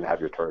there so you can have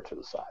your turret to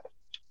the side.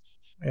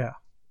 Yeah.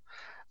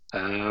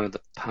 The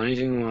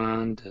punishing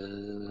one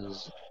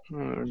does.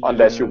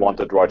 Unless you want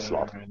the droid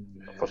slot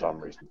for some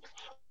reason.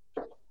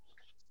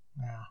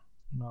 Yeah.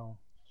 No.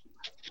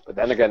 But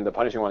then again, the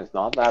punishing one is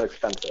not that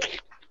expensive.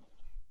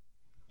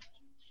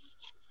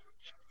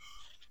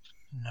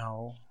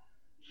 No.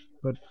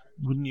 But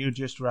wouldn't you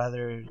just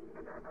rather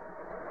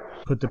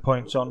put the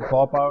points on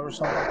Boba or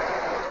something?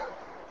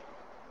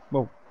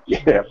 Well,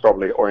 Yeah,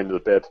 probably, or in the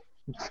pit.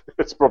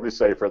 It's probably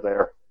safer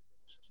there.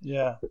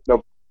 yeah.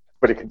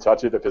 Nobody can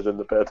touch it if it's in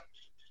the pit.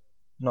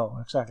 No,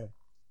 exactly.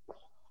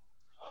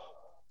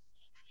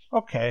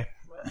 Okay.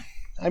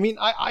 I mean,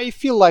 I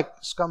feel like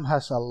Scum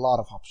has a lot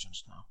of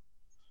options now.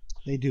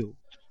 They do.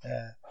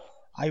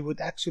 I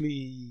would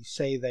actually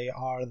say they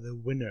are the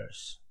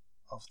winners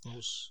of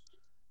those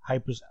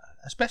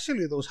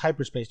especially those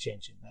hyperspace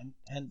changing,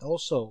 and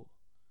also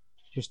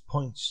just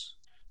points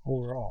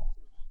overall.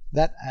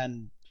 That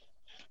and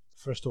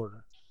First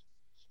Order.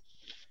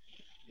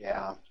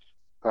 Yeah,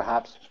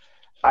 perhaps.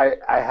 I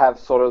have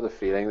sort of the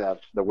feeling that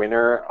the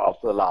winner of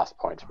the last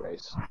points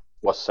race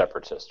was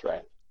Separatist,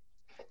 right?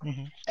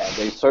 Mm-hmm. And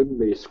they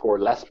certainly scored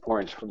less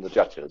points from the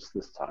judges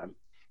this time.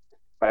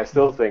 But I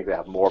still think they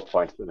have more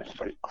points than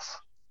anybody else.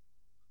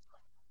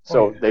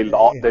 So they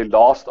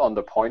lost on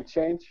the point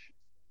change,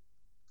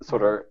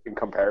 sort of in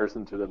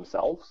comparison to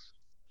themselves.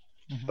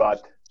 Mm-hmm.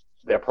 But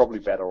they're probably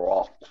better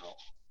off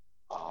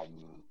now.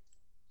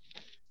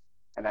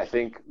 And I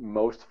think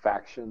most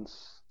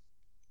factions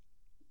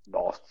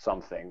lost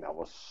something that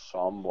was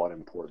somewhat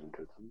important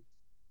to them.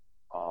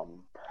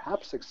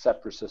 Perhaps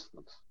except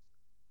Resistance.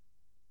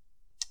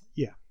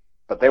 Yeah.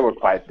 But they were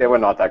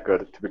not that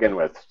good to begin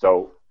with.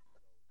 So,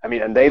 I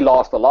mean, and they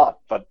lost a lot,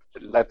 but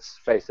let's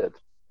face it,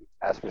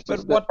 as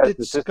Resistance, what as did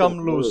Resistance Scum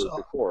lose?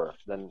 before,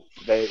 then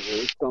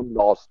Scum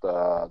lost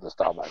the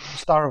Star Viper.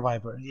 Star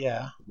Viper,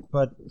 yeah.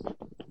 But,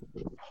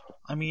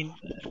 I mean,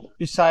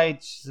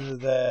 besides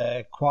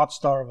the Quad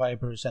Star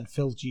Vipers and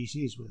Phil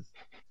GCs with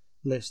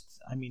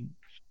List, I mean...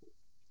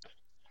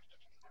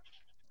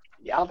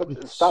 Yeah, but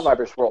the Star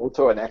Vipers were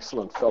also an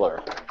excellent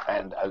filler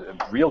and a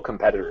real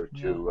competitor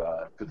to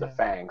the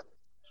Fangs,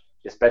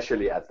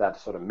 especially at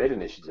that sort of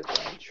mid-initiative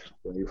range.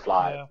 When you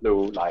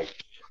flew like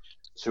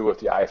 2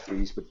 of the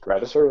I3s with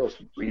Predator, it was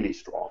really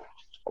strong.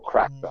 Or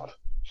Crackshot.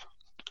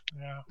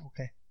 Yeah,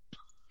 okay,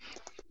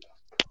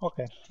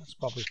 that's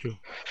probably true.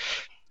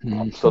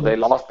 So they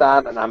lost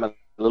that, and I'm a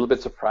little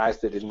bit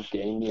surprised they didn't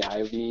gain the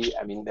IV.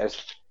 I mean,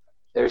 there's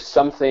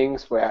some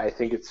things where I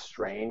think it's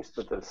strange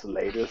that this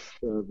latest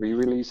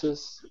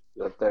re-releases,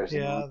 that there's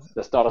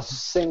not a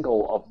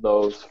single of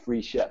those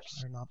free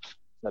ships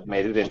that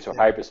made it into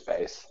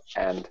hyperspace.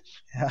 And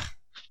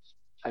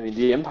I mean,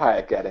 the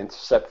Empire get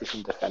interceptors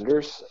and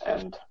defenders,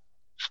 and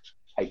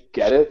I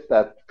get it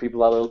that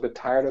people are a little bit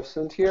tired of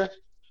Suntier.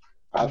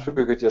 Perhaps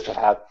we could just have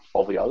had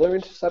all the other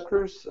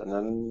interceptors, and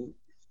then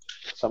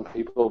some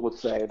people would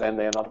say then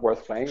they're not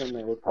worth playing, and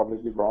they would probably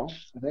be wrong,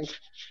 I think.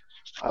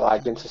 I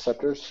like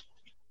interceptors.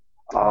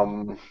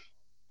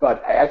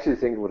 But I actually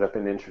think it would have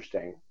been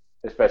interesting,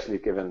 especially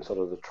given sort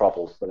of the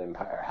troubles that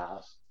Empire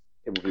has.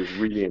 It would be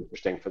really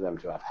interesting for them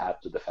to have had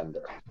the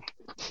Defender.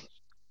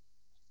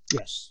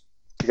 Yes.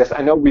 Because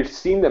I know we've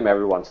seen them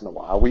every once in a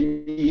while.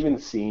 We've even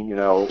seen,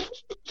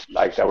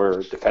 like there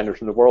were Defenders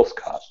in the World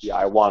Cup, the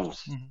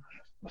I-1s.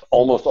 Mm-hmm.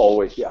 Almost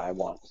always the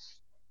I-1s.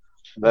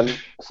 Then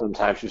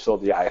sometimes you saw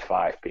the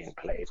I-5 being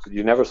played, but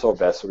you never saw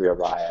Vessery or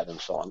Riot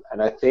and so on.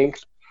 And I think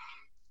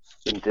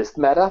in this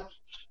meta,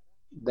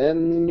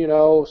 then,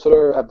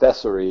 sort of a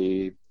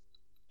Vessery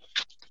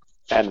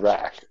and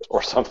Rack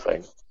or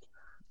something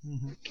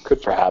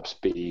could perhaps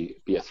be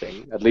a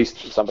thing. At least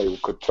somebody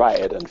could try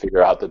it and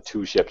figure out that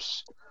 2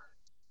 ships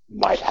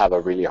might have a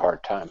really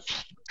hard time.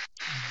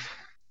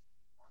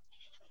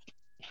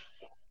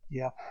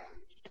 Yeah.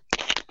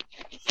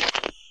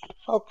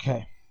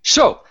 Okay.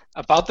 So,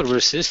 about the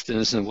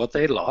Resistance and what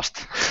they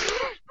lost.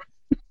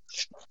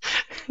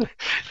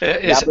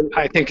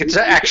 I think it's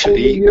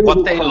actually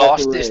what they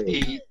lost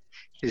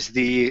is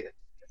the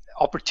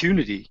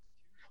opportunity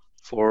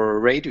for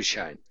Rey to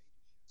shine,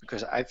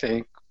 because I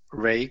think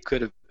Rey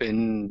could have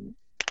been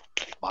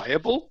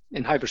viable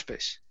in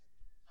hyperspace.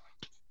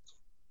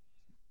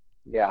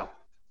 Yeah.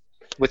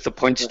 With the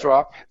points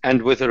drop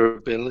and with her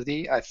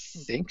ability, I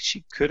think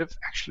she could have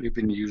actually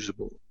been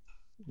usable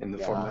in the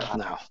format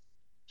now.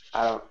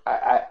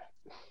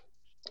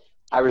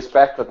 I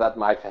respect that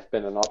might have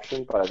been an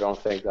option, but I don't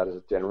think that is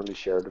a generally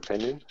shared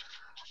opinion.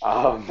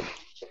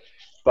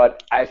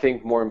 But I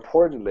think more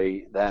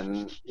importantly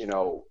than,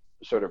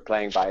 sort of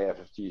playing by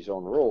FFG's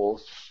own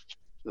rules,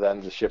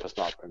 then the ship has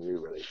not been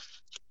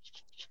re-released.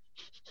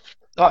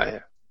 Oh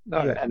yeah.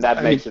 And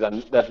that makes it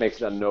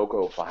a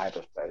no-go for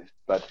hyperspace.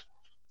 But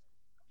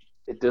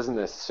it doesn't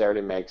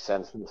necessarily make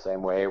sense in the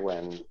same way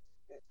when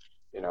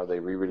they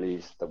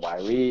re-release the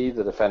YE,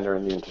 the Defender,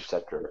 and the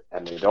Interceptor,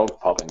 and they don't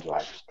pop into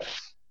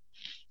hyperspace.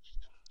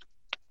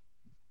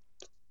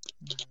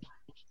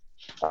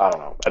 I don't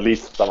know. At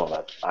least some of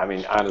it. I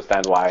mean, I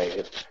understand why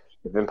if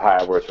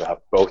Empire were to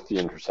have both the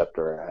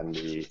Interceptor and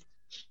the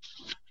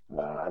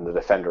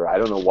Defender, I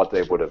don't know what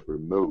they would have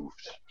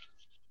removed,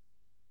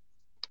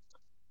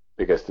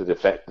 because the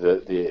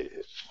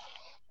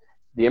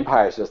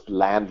Empire is just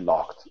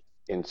landlocked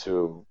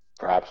into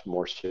perhaps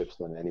more ships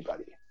than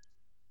anybody.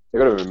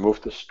 They're going to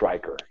remove the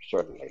Striker,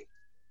 certainly.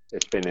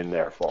 It's been in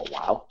there for a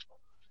while.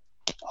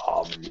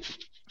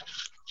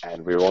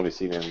 And we've only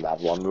seen it in that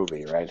one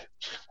movie, right?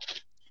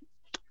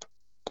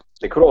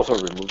 They could also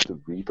remove the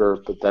Reaper,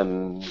 but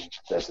then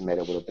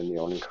Decimator would have been the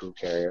only crew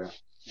carrier.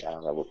 Yeah,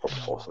 that would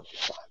probably also be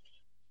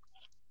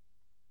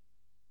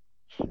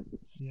fine.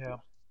 Yeah.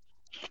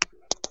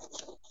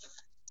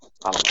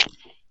 I don't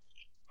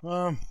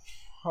know.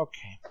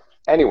 Okay.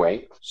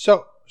 Anyway,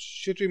 So,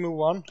 should we move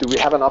on? do we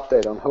have an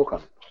update on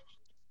Håkon?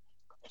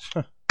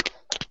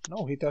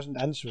 No, he doesn't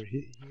answer.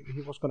 He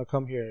was going to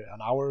come here an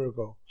hour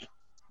ago.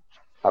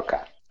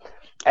 Okay.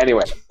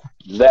 Anyway,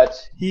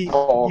 let's He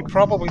talk.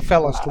 probably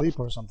fell asleep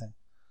or something.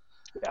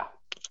 Yeah.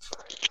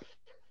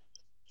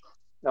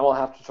 Now we'll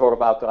have to talk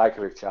about the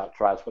Reykjavik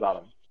trials without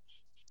him.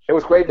 It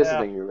was great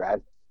visiting you,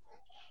 Rad.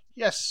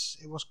 Yes,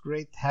 it was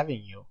great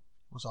having you.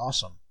 It was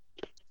awesome.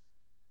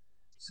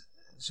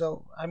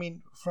 So, I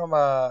mean, from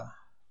a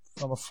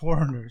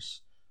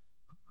foreigner's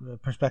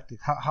perspective,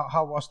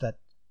 how was that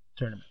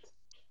tournament?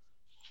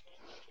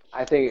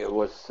 I think it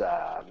was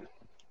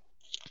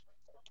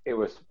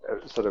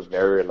sort of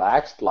very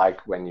relaxed,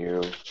 like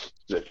you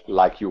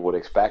would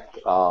expect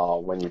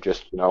when you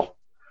just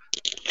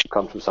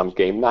come to some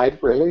game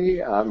night.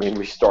 Really, I mean,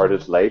 we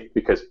started late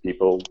because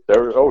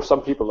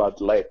some people are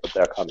late, but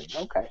they're coming.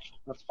 Okay,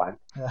 that's fine.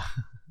 Yeah.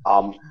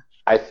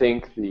 I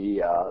think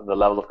the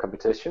level of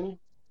competition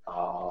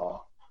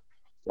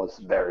was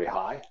very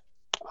high.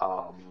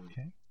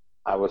 Okay.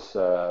 I was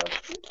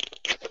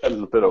a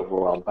little bit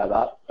overwhelmed by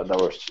that, but there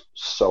were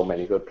so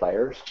many good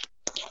players.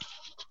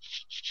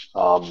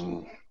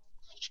 And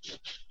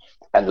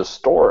the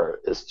store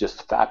is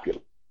just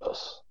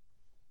fabulous.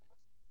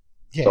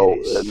 Yeah, So, it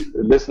is.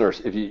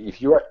 listeners,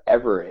 if you are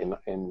ever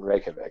in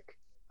Reykjavik,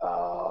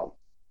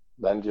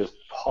 then just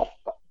pop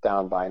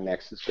down by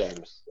Nexus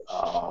Games.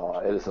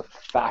 It is a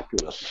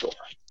fabulous store.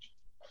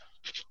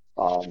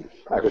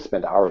 I could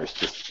spend hours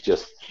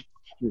just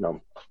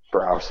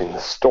browsing the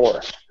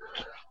store.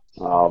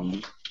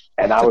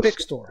 And It's a big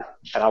store.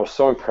 And I was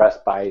so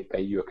impressed by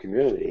your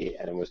community,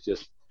 and it was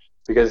just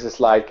because it's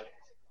like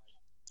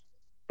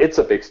it's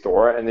a big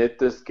store, and it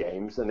does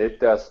games, and it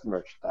does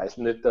merchandise,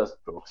 and it does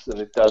books, and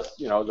it does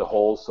the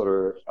whole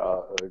sort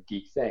of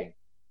geek thing.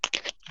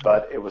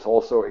 But it was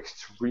also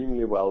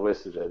extremely well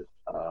visited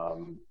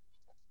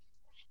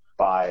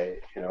by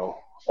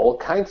all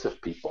kinds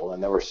of people,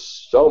 and there were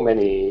so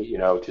many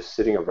just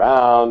sitting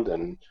around,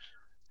 and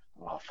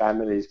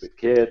families with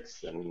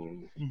kids,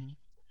 and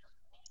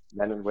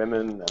men and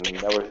women, and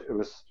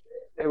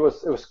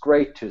it was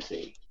great to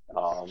see.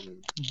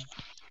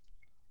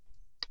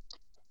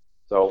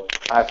 So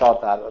I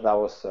thought that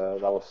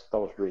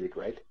was really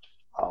great.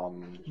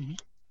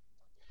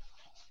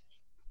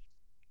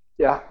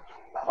 Yeah.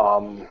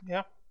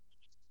 Yeah.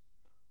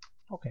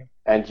 Okay.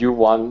 And you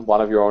won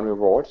one of your own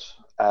awards,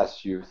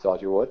 as you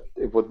thought you would.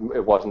 It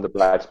wasn't the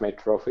Bridesmaid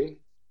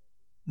Trophy.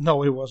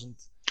 No, it wasn't.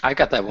 I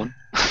got that one.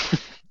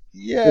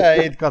 Yeah,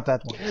 it got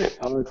that one.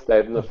 It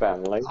stayed in the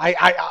family.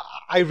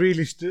 I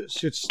really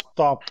should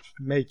stop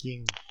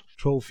making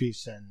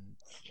trophies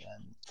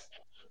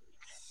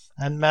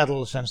and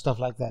medals and stuff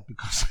like that,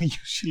 because I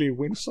usually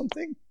win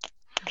something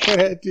when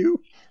I do.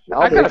 No,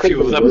 I got a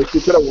few of them. You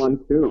could have won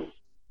two.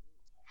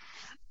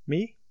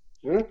 Me?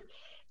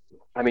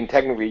 I mean,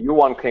 technically, you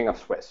won King of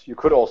Swiss. You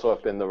could also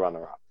have been the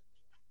runner-up,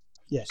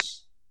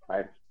 Yes.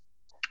 right?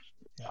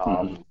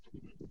 Yeah.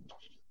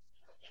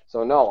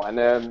 So no, and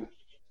then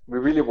we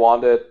really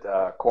wanted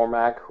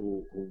Cormac,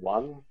 who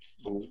won,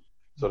 who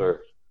sort of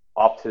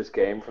upped his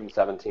game from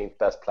 17th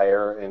best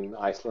player in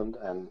Iceland,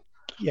 and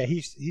Yeah,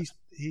 he's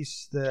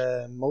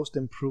the most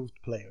improved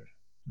player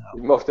now.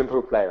 most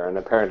improved player, and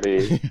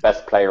apparently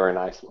best player in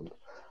Iceland.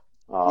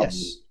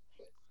 Yes.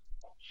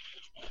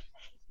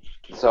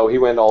 So he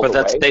went all But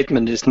the that way.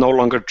 statement is no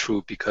longer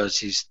true because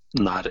he's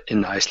not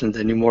in Iceland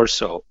anymore.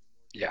 So,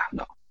 yeah,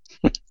 no.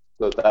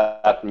 So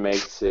that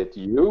makes it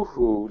you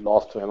who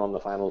lost to him on the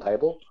final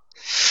table.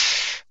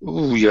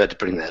 Ooh, you had to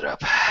bring that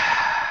up.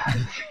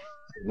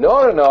 No,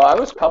 I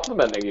was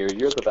complimenting you.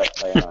 You're the best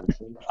player in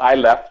Iceland. I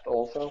left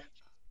also.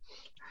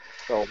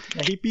 So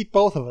Yeah, he beat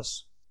both of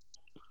us.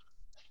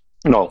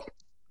 No.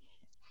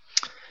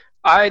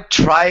 I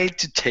tried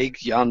to take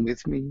Jan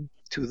with me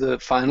to the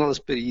finals,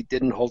 but he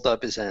didn't hold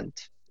up his end.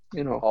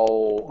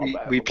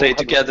 We played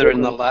together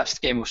in the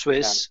last game of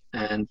Swiss,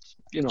 and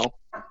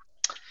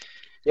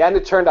Yeah, and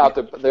it turned out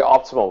the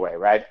optimal way,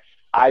 right?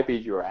 I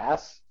beat your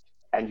ass,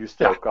 and you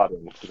still got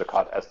into the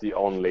cut as the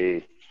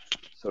only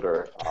sort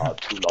of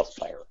two-loss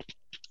player.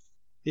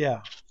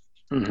 Yeah.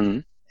 Mm-hmm.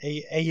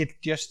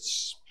 It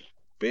just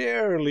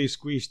barely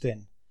squeezed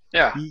in.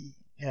 Yeah.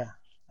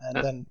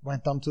 And then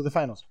went on to the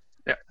finals.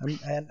 Yeah.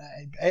 And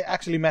I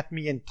actually met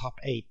me in top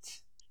 8,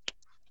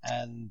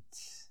 and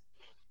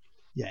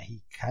yeah,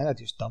 he kind of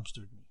just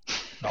dumpstered me.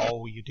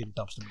 No, you didn't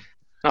dumpster me.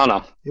 Oh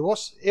no. It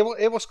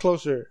was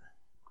closer.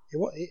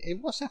 It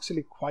was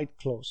actually quite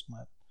close,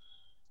 Matt.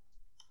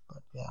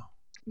 But yeah,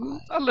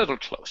 A little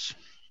close.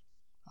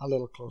 a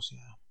little close.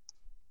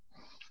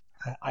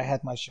 Yeah, I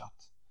had my shot.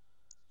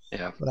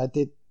 Yeah. But I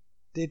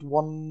did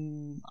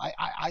one.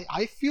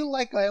 I feel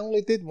like I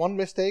only did one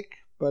mistake,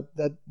 but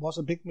that was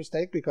a big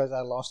mistake because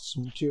I lost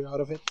some cheer out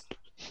of it.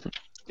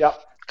 Yeah,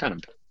 Kind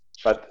of.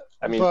 but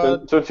I mean,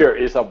 But- Suntir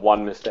is a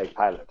one mistake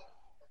pilot.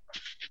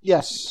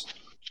 Yes,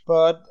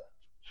 but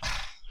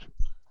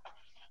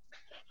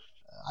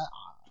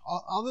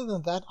other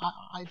than that,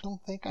 I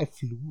don't think I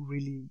flew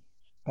really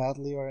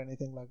badly or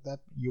anything like that.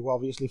 You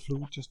obviously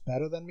flew just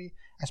better than me,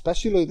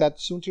 especially that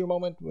Suntir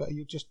moment where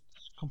you just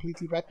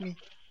completely wrecked me.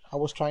 I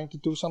was trying to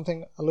do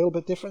something a little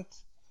bit different,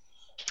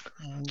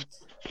 and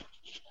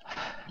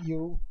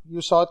you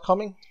saw it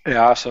coming.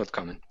 Yeah, I saw it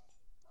coming.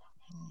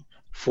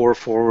 4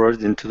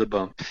 forward into the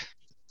bump.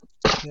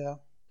 Yeah.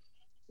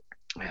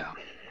 Yeah.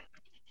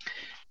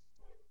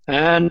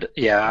 And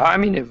yeah, I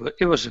mean,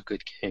 it was a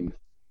good game.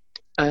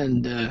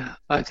 And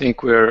I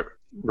think we're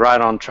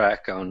right on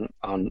track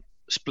on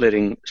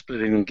splitting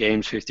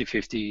games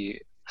 50-50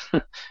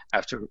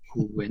 after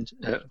who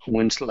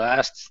wins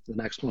last. The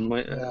next one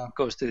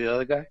goes to the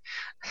other guy.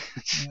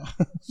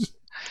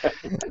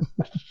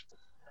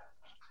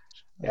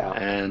 Yeah,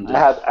 And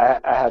I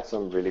had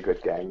some really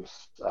good games.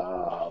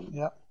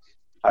 Yeah.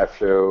 I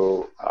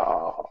flew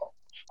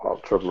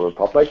Triple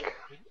Republic,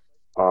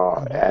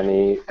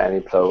 any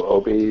Plo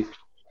Obi,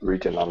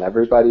 region on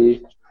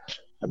everybody,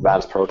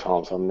 advanced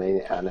protons on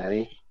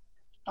any,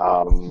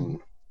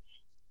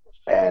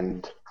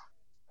 and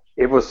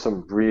it was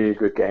some really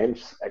good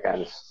games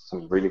against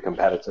some really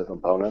competitive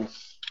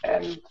opponents,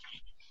 and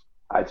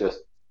I just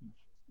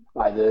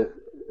by the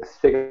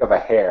stick of a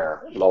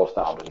hair lost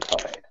out in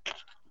top 8.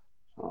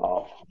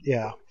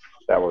 Yeah.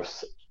 That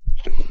was,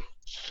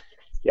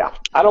 yeah.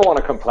 I don't want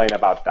to complain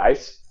about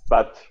dice,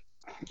 but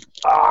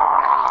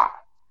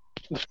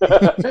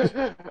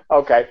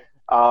okay.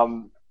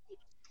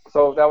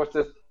 So that was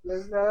just.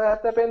 Had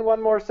there been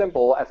one more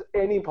simple at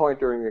any point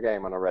during the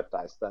game on a red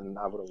dice, then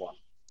I would have won.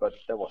 But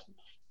there wasn't.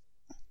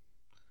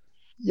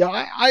 Yeah,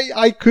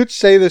 I could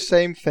say the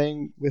same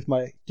thing with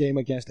my game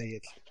against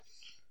Ayat.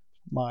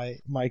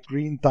 My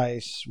green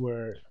dice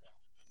were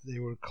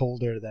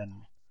colder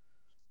than,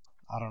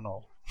 I don't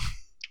know.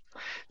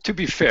 to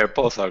be fair,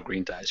 both our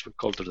green dice were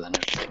colder than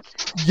everything.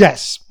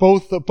 Yes,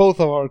 both of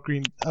our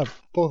green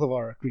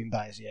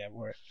dice, yeah,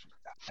 were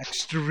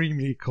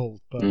extremely cold.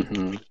 But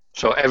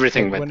So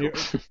everything but went when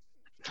through.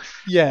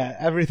 yeah,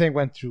 everything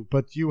went through.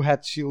 But you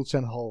had shields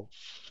and hull.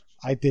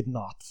 I did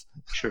not.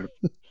 Sure.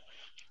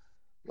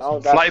 No,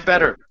 Fly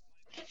better.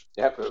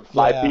 Yeah,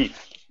 fly Yeah.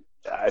 beef.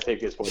 I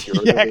think is what you're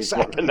Yeah, looking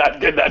exactly.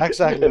 for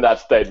Exactly. in that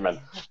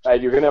statement.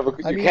 You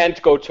can't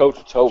go toe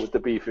to toe with the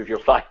beef if you're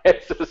flying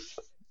X's.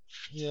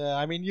 Yeah,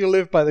 I mean, you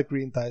live by the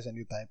green dice and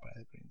you die by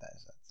the green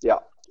dice. Yeah,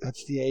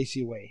 That's the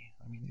AC way.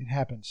 I mean, it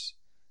happens.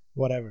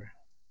 Whatever.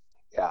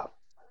 yeah.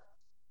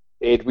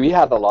 We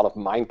had a lot of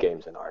mind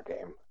games in our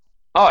game.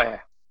 Oh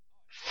yeah,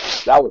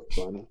 That was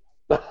fun.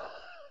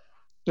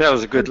 that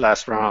was a good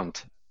last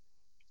round.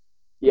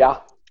 Yeah.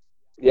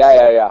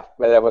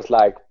 But it was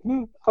like,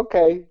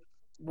 okay.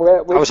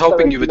 I was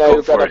hoping you would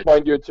go for it.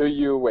 Point you to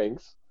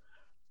U-wings.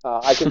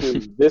 I can do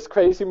this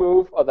crazy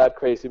move or that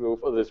crazy move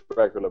or this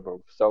regular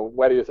move. So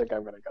where do you think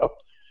I'm going to go?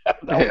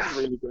 That was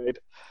really great.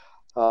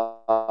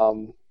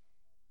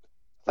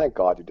 Thank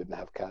God you didn't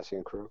have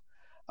Cassian crew.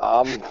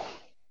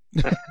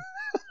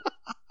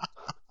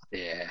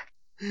 Yeah.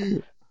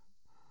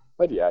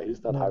 But yeah,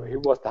 he's not hybrid. He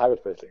was the hybrid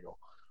space legal.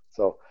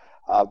 So,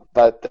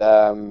 but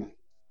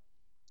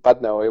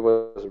no, it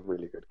was a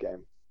really good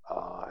game.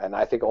 And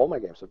I think all my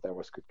games up there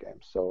was good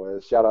games. So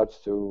shout outs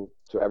to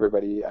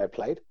everybody I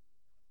played,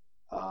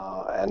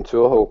 and to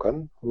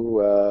Håkon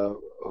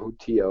who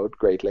TO'd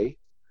greatly,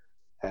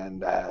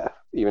 and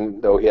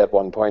even though he at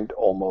one point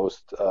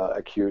almost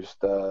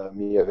accused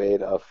me of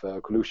aid of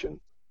collusion,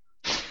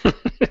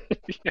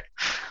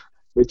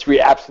 which we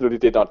absolutely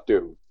did not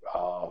do.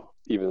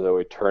 Even though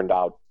it turned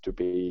out to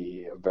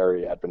be a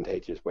very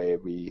advantageous way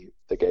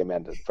the game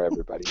ended for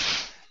everybody.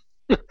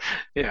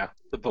 Yeah,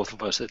 the both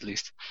of us at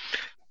least.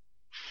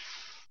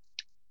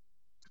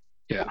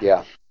 Yeah.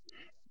 Yeah.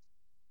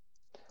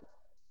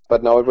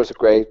 But no, it was a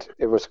great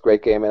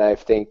game, and I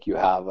think you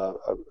have a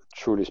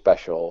truly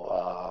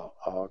special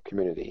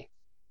community.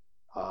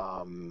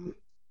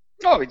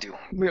 Oh, we do.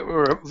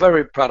 We're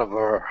very proud of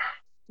our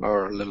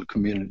little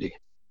community,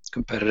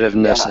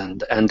 competitiveness,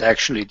 and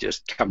actually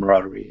just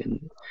camaraderie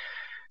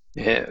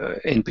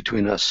in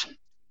between us.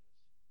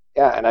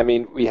 Yeah, and I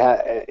mean, we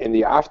had in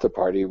the after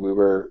party we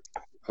were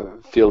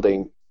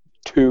fielding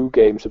 2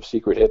 games of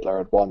Secret Hitler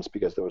at once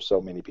because there were so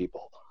many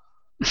people.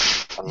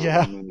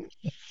 Yeah.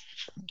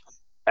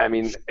 I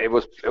mean, it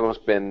was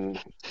been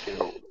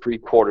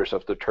 3/4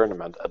 of the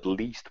tournament at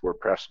least were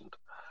present.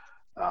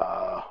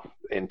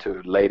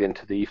 late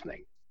into the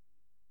evening.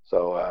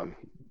 So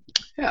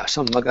Yeah,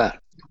 something like that.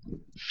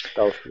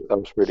 that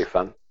was really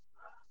fun.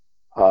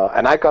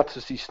 And I got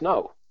to see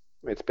snow.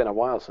 It's been a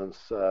while since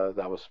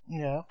that was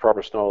Yeah.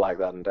 proper snow like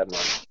that in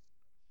Denmark.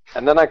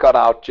 And then I got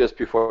out just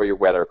before your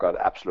weather got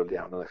absolutely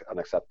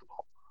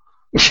unacceptable.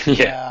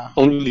 Yeah,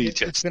 only It's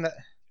just.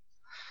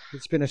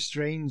 been a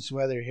strange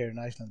weather here in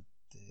Iceland.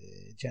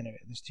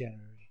 This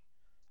January.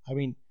 I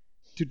mean,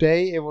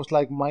 today it was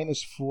like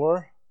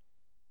 -4,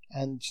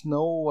 and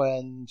snow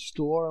and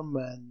storm,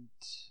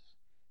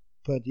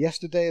 but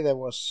yesterday there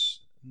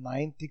was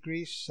 9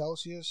 degrees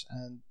Celsius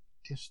and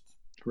just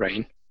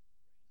Rain.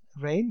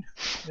 rain.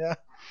 Yeah.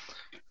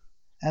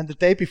 And the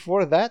day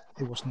before that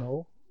it was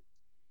snow,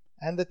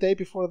 and the day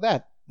before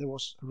that there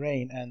was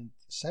rain and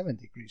 7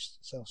 degrees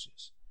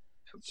Celsius.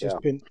 It's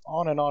just been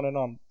on and on and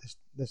on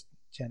this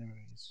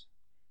January.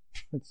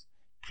 It's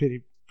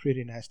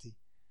pretty nasty.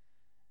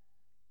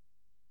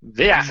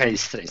 Very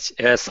strange.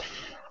 Yes.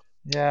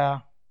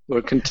 Yeah. We're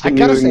I continuing.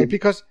 gotta say,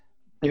 because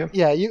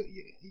Yeah.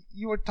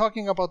 you were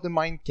talking about the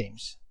mind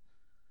games,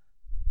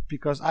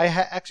 because I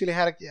actually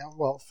had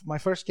my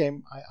first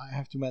game I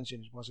have to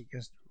mention was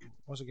against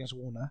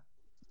Wona,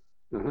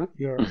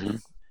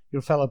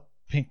 your fellow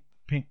pink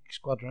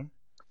squadron,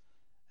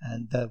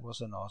 and that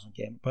was an awesome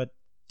game. But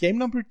game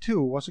number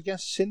 2 was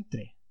against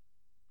Sindri,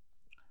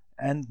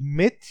 and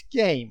mid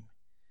game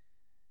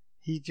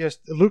he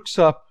just looks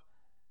up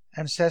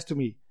and says to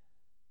me,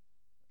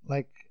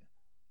 like,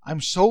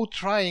 I'm so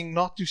trying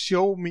not to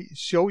show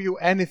you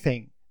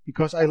anything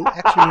because I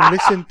actually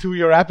listened to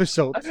your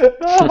episodes.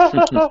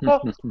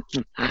 I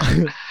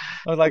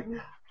was like,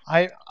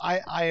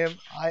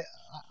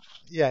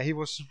 he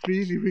was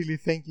really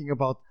thinking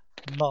about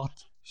not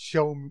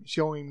showing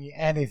me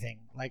anything.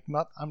 Like,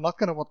 I'm not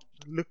gonna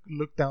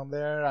look down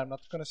there. I'm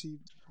not gonna see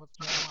what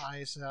my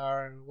eyes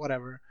are,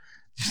 whatever.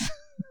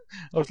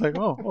 I was like,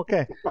 oh,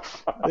 okay.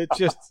 It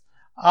just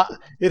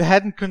it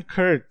hadn't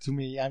concurred to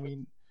me. I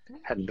mean,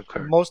 Hadn't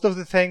occurred. most of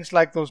the things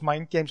like those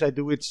mind games I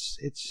do, it's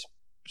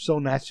so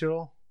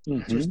natural.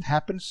 It just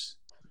happens.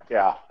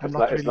 Yeah, I'm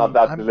it's not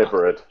that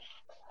deliberate.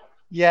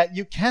 Yeah,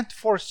 you can't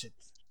force it,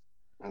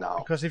 No,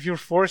 because if you're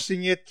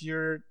forcing it,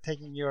 you're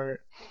taking your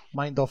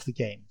mind off the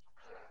game.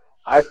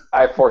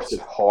 I forced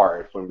it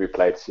hard when we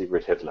played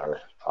Secret Hitler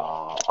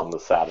on the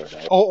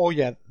Saturday. Oh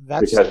yeah,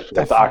 that's because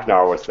definitely.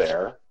 Agnar was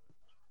there,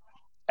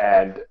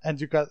 and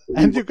you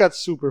got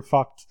super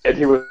fucked. and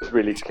he was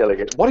really killing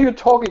it. What are you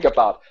talking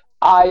about?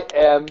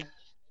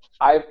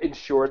 I've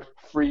ensured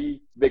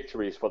 3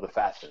 victories for the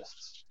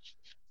fascists.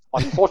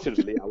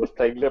 Unfortunately, I was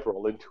playing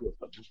liberal in 2 of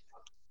them.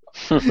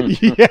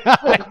 Yeah,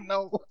 I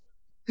know.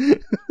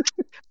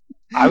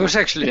 I was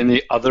actually in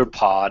the other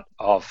part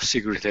of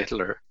Secret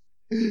Hitler,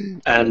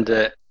 and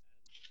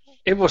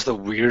it was the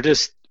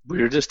weirdest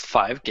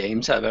 5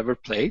 games I've ever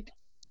played,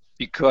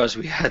 because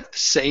we had the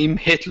same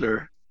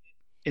Hitler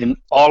in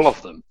all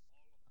of them.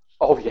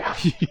 Oh yeah.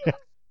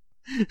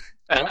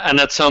 And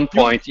at some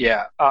point,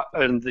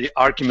 and the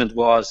argument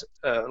was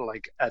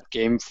like at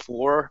game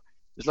 4,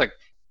 it's like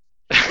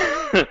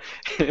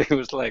it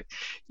was like,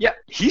 yeah,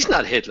 he's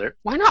not Hitler.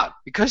 Why not?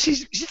 Because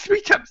he's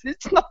 3 times.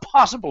 It's not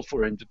possible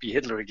for him to be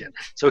Hitler again.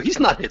 So he's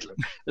not Hitler.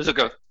 It's like,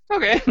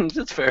 okay,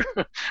 that's fair.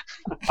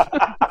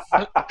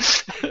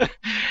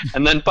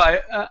 And then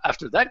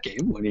after that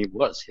game, when he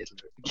was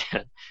Hitler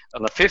again,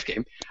 on the 5th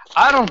game,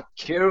 I don't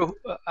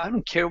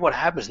care what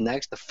happens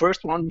next. The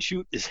first one you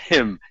shoot is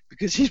him,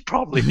 because he's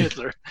probably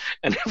Hitler,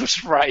 and it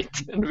was right.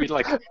 And we're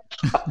like,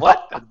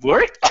 what? That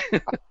worked?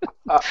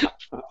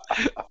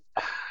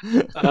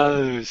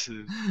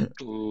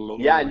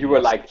 Yeah, and you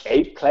were like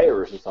 8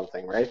 players or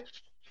something, right?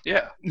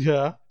 Yeah,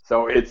 Yeah.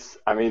 So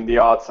the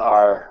odds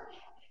are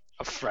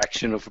a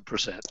fraction of a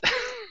percent.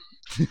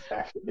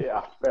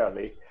 yeah,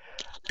 fairly.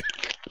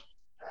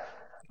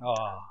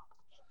 Oh.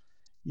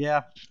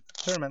 Yeah.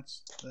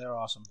 Tournaments, they're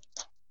awesome.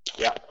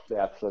 Yeah, they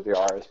absolutely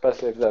are,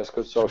 especially if there's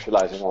good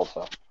socializing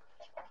also.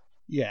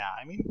 Yeah,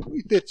 I mean,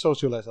 we did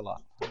socialize a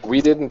lot.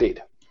 We did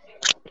indeed.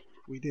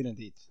 We did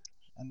indeed,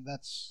 and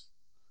that's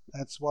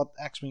what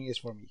X-Wing is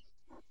for me.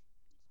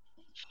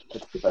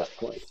 It's the best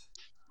place.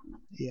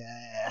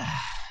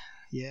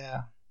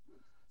 Yeah.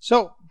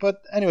 So,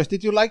 but anyways,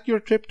 did you like your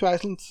trip to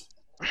Iceland?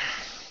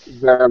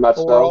 Very much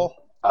Overall?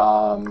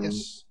 so.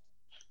 Yes.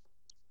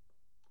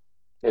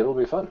 It'll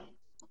be fun.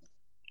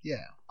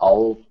 Yeah.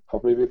 I'll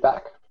probably be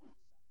back.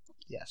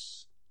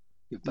 Yes.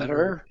 You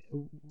better.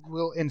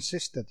 We'll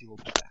insist that you will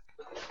be back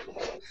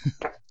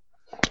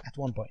at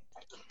one point,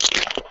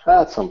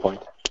 At some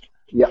point.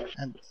 Yeah.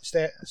 and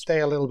stay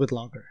a little bit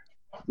longer,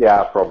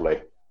 Yeah,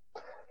 probably.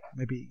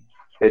 maybe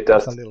It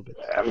does. just a little bit.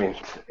 I mean,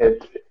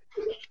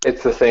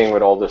 it's the thing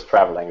with all this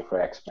traveling for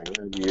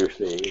X-Men.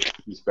 Usually,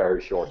 these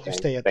very short You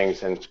stay at-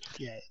 things, and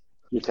Yeah,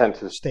 you tend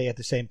to stay at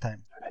the same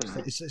time.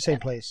 It's the same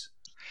place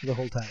the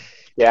whole time.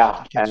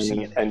 Yeah, Get to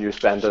see it. and you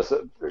spend a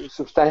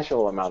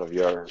substantial amount of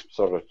your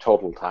sort of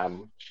total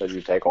time that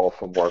you take off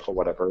from work or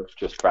whatever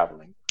just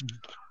traveling.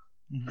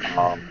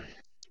 Mhm.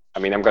 I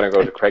mean, I'm going to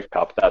go to Craig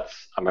Cup.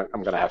 I'm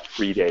going to have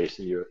 3 days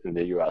in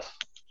the US.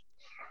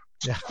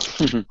 Yeah.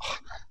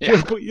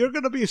 Yeah. You're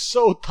gonna be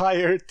so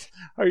tired.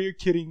 Are you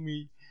kidding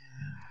me?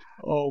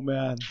 Oh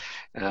man.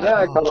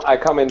 Yeah, I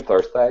come in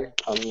Thursday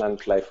and then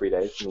play 3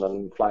 days and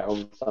then fly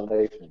home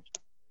Sunday evening.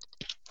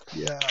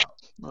 Yeah.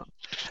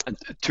 And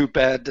too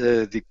bad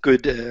the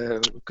good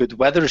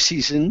weather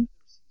season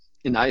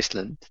in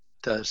Iceland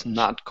does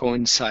not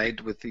coincide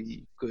with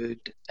the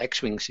good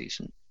X-wing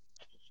season.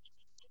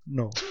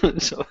 No.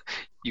 So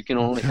you can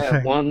only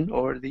have one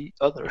or the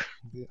other.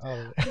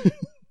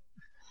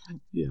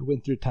 Yeah,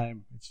 winter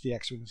time. It's the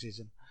X-wing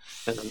season.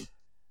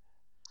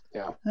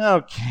 Yeah.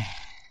 Okay.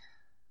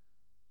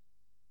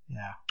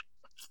 Yeah.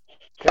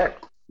 Okay,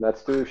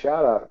 let's do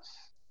shoutouts.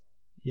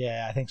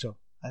 Yeah, I think so.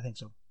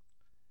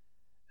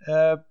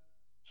 Who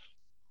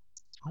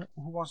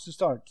wants to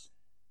start?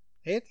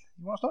 Ed,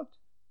 you want to start?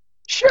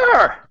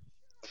 Sure.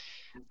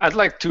 I'd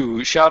like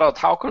to shout out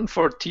Håkon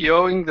for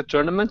TOing the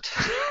tournament,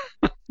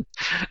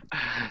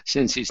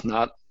 since he's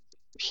not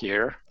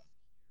here.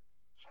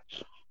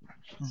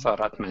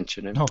 Thought I'd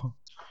mention him. Oh.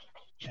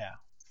 Yeah.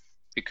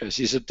 Because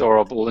he's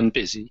adorable and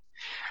busy.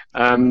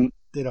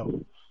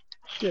 Ditto.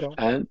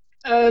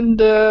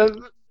 And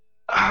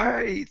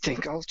I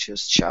think I'll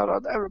just shout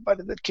out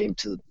everybody that came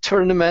to the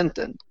tournament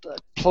and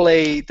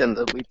played, and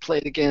that we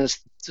played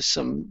against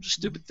some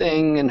stupid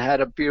thing and had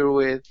a beer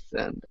with,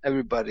 and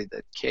everybody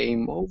that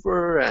came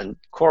over, and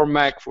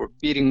Cormac for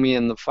beating me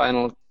in the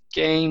final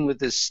game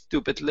with his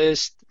stupid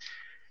list.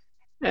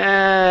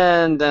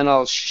 And then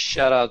I'll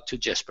shout out to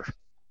Jesper.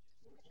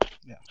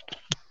 Yeah.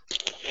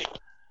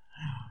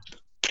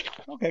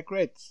 Okay,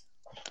 great.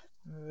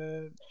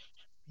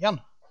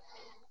 Jan.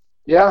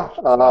 Yeah,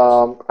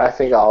 I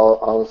think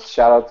I'll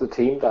shout out the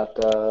team that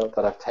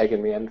have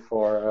taken me in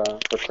for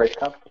Craig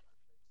Cup.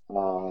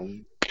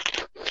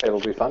 It'll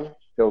be fun.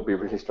 It'll be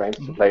really strange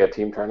to play a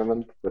team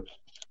tournament with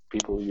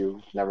people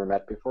you've never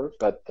met before,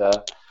 but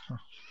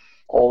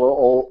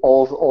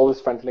all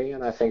is friendly,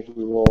 and I think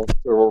we will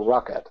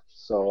rock it.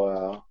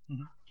 So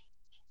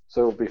so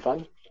it'll be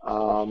fun.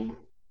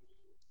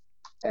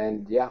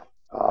 And yeah,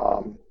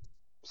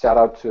 shout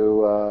out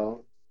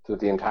to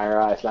the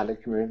entire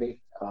Icelandic community.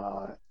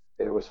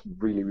 It was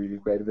really, really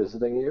great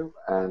visiting you,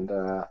 and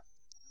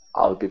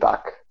I'll be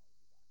back.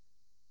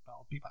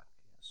 Yes.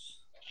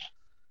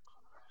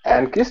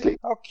 And Gisli.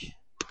 Okay.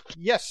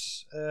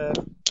 Yes.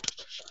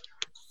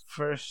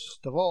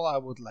 First of all, I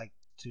would like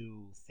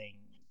to thank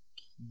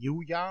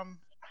you, Jan,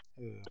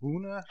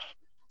 Rune,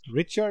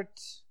 Richard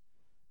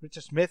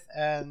Smith,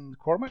 and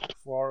Cormac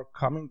for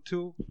coming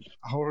to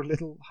our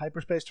little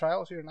hyperspace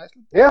trials here in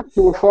Iceland. Yeah,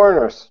 2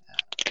 foreigners.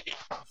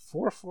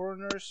 4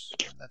 foreigners.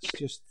 That's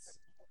just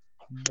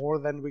more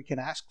than we can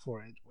ask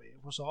for. It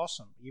was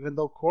awesome. Even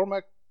though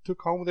Cormac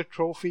took home the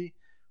trophy,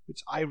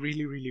 which I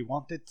really, really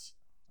wanted.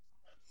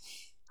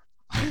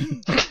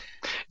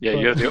 Yeah,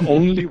 you're the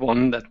only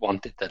one that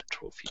wanted that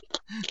trophy.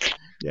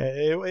 Yeah,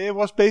 it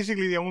was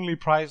basically the only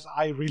prize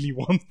I really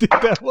wanted.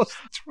 That was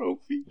the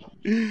trophy.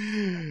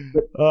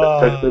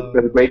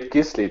 But wait,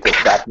 Gisli,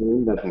 does that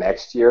mean that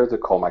next year the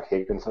Cormac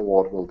Higgins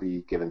Award will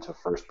be given to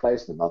first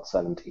place and not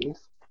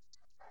 17th?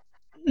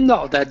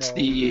 No, that's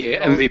the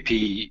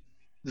MVP.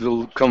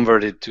 We'll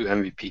convert it to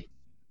MVP.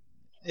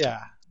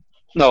 Yeah.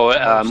 No,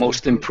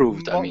 most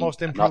improved. I mean,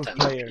 most improved not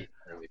player MVP.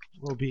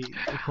 will be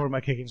the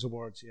Cormac Higgins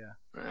Awards. Yeah.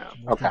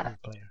 Most Okay.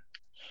 improved player.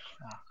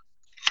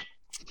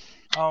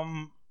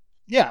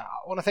 Yeah,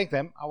 I want to thank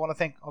them. I want to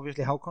thank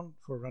obviously Håkon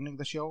for running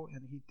the show,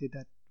 and he did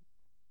that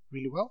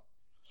really well.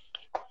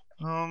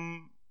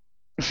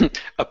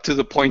 Up to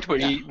the point where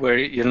he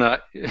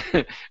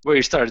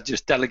started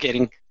just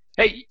delegating,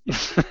 hey,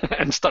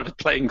 and started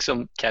playing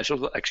some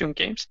casual action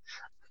games.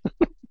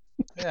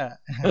 Yeah,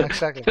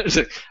 exactly. It's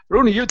like,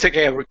 Rune, you take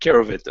care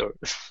of it, or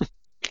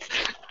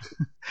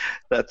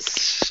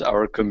that's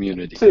our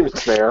community.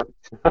 Seems fair.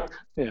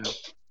 Yeah.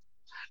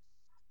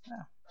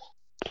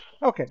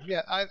 Okay,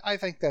 yeah, I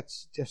think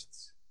that's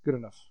just good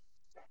enough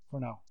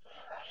for now.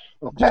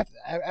 Okay. Just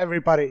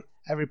everybody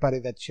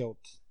that showed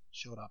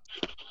up.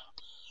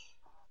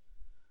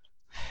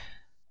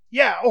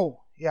 Yeah.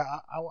 Oh, yeah.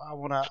 I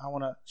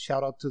wanna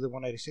shout out to the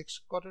 186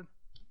 squadron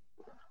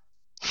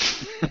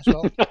as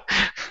well.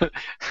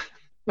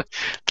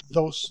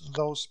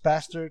 Those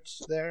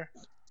bastards there.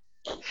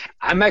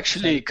 I'm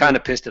actually kind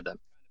of pissed at them.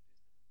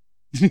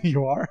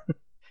 You are?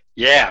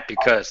 Yeah,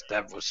 because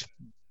that was.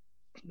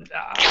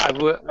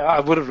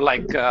 I would have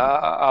liked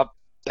a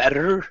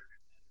better,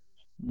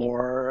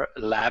 more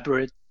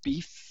elaborate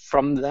beef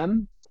from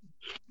them.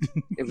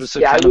 It was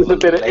a It was a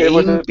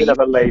bit of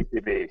a lazy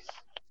beef.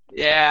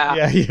 Yeah.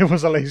 Yeah, it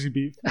was a lazy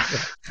beef.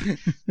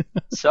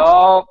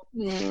 So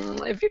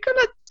if you're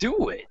gonna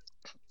do it,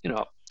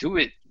 do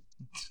it.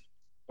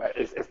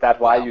 Is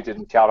that why you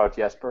didn't shout out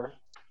Jesper?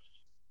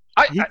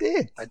 He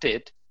did. I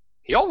did.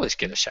 He always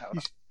get a shout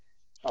out.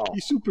 Oh,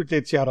 You super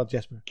did shout out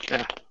Jesper.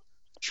 Yeah.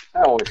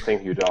 I always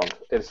think you don't.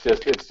 It's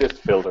just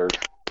filtered.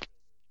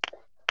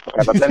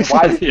 Okay, but then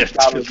why did you Yeah,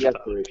 shout out it's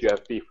Jesper if you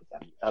have beef with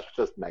them? That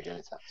doesn't make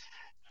any sense.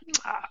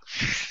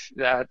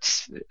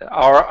 That's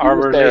our He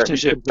was there.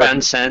 relationship He was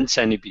transcends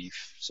any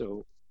beef.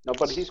 So, No,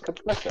 but he's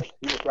complicit.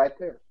 He was right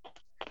there.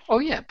 oh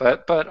yeah,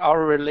 but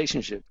our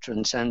relationship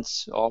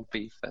transcends all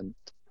beef and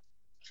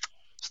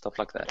stuff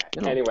like that.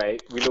 You know? Anyway,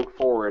 we look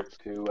forward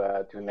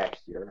to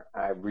next year.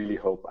 I really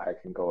hope I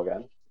can go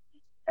again.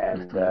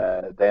 And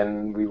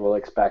then we will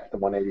expect the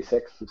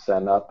 186 to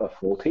send up a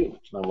full team,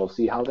 and we'll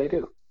see how they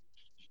do.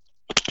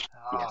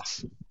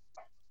 Yes,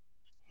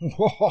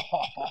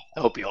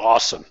 that would be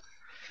awesome.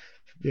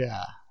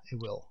 Yeah, it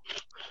will.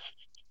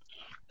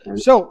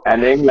 So,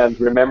 And England,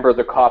 remember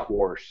the Cod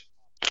Wars.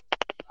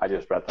 I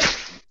just read that.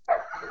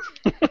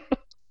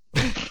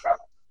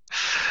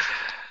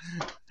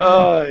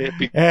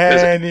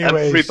 Because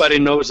Anyways. everybody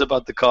knows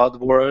about the COD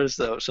Wars,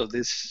 so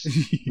this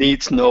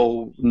needs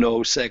no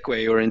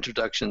segue or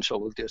introduction. So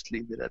we'll just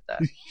leave it at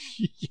that.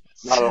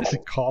 Not at the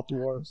all. COD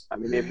Wars. I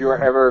mean, if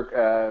you're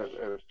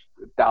ever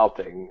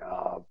doubting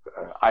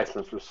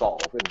Iceland's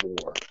resolve in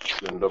war,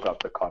 then look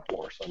up the Cod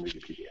Wars on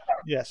Wikipedia.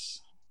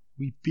 Yes,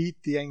 we beat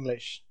the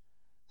English.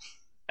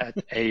 At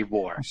a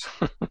war.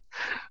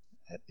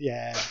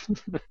 Yeah,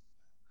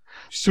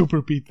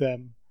 super beat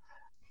them.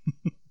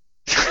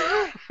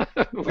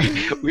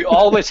 we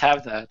always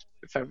have that.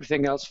 If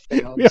everything else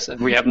fails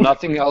and we have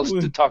nothing else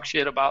to talk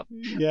shit about,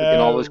 Yeah, we can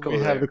always go we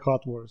there. have the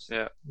COD Wars.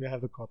 Yeah. We have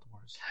the COD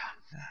Wars.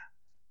 Yeah.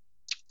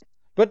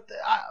 But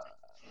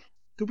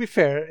to be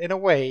fair, in a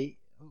way,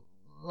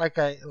 like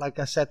I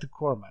said to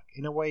Cormac,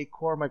 in a way,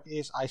 Cormac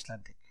is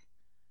Icelandic.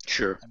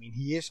 Sure. I mean,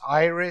 he is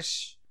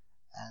Irish,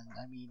 and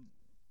I mean,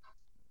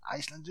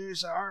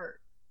 Icelanders are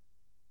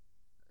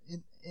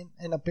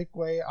in a big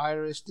way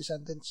Irish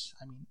descendants.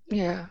 I mean,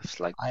 Yeah, it's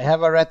like I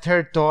have a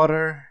red-haired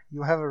daughter.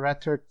 You have a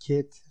red-haired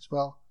kid as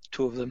well.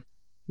 two of them.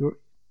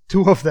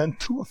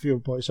 Two of your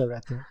boys are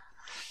red-haired.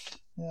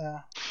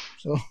 Yeah.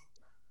 So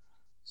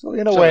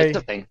in a So way,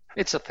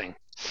 it's a thing.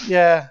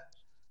 yeah,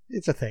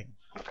 it's a thing.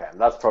 Okay, and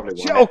that's probably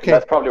why. Sure, okay.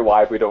 That's probably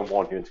why we don't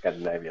want you in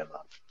Scandinavia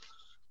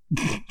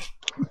then.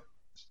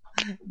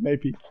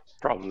 Maybe.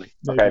 Probably.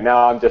 Okay,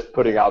 now I'm just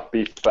putting out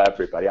beef for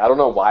everybody. I don't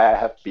know why I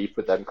have beef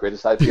with them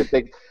criticizing.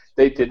 Because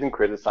they didn't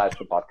criticize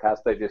the podcast.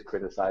 They just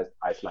criticized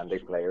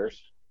Icelandic players.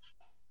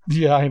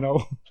 Yeah, I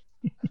know.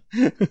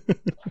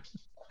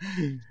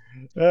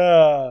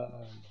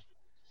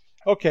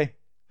 Okay,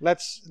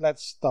 let's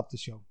stop the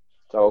show.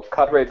 So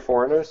cut rate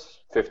foreigners,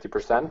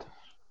 50%.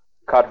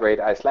 Cut rate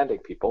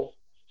Icelandic people,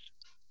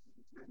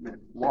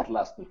 not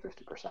less than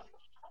 50%.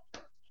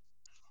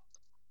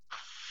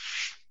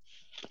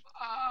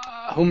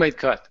 Who made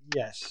cut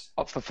Yes.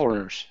 of the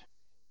foreigners?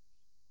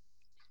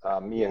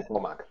 Me and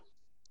Cormac.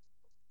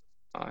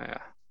 Oh yeah.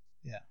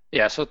 Yeah.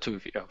 Yeah, so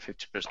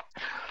 50%.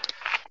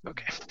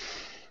 Okay.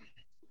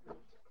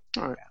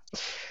 All right.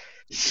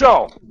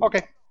 So,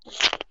 Okay.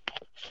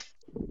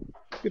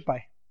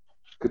 Goodbye.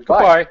 Goodbye.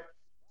 bye.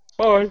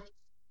 Bye.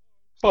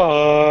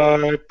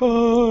 Bye.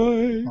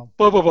 Bye.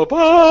 Bye. Bye. Bye. Bye.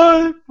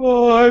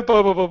 Bye. Bye.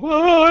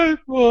 Bye.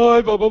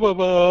 Bye. Bye. Bye. Bye.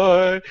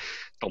 Bye.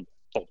 Dum,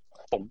 dum,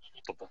 dum, dum,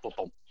 dum, dum,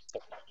 dum.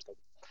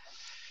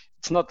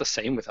 It's not the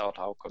same without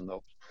Håkon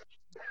though.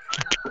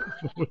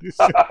 What is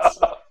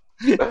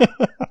it?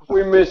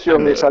 We miss you,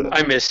 Michael.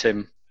 I miss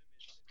him.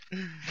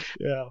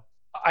 Yeah.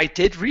 I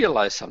did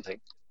realize something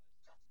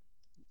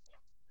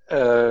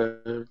after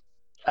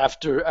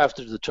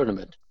the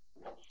tournament.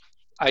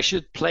 I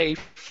should play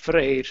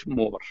Freyr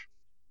more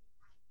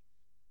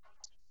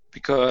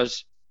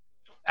because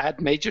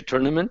at major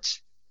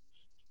tournaments,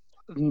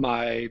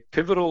 my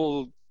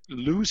pivotal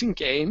losing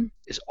game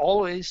is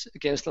always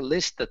against a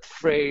list that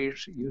Freyr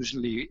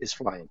usually is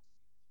flying.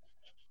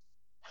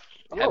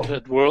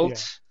 At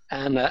Worlds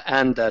and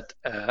at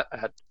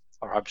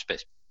our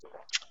hyperspace.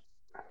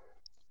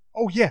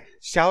 Oh yeah.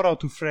 Shout out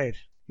to Freyr.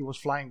 He was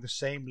flying the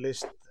same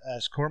list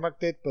as Cormac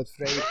did, but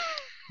Freyr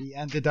he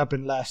ended up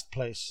in last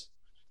place.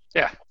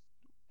 Yeah.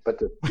 But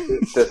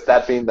does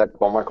that mean that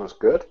Cormac was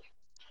good?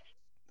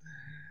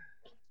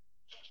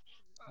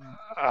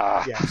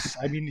 Yes.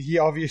 I mean, he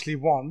obviously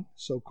won,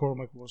 so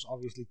Cormac was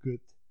obviously good.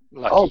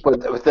 Lucky. Oh,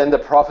 but then the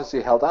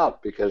prophecy held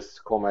out because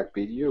Cormac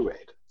beat you,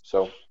 Wade.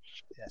 So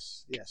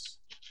Yes.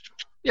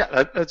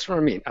 Yeah, that's what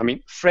I mean. I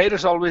mean, Freyr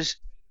is always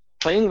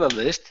playing the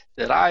list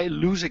that I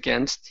lose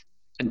against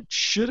and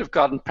should have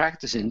gotten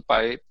practice in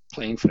by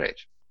playing Freyr.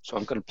 So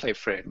I'm going to play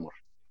Freyr more.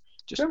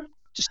 Just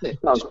put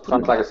sounds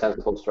him like on. a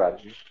sensible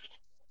strategy.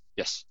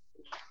 Yes.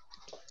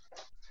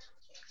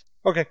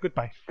 Okay.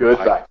 Goodbye.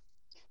 Goodbye.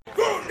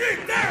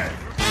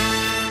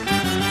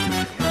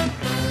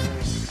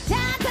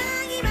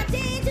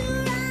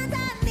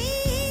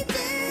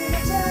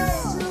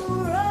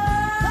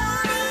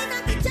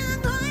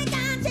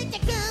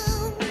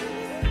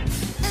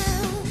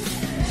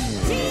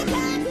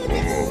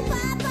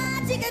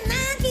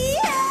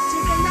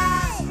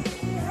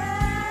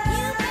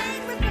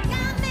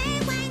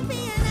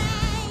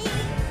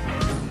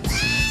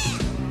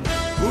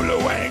 Hula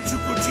wang,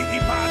 chuku chiki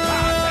pa,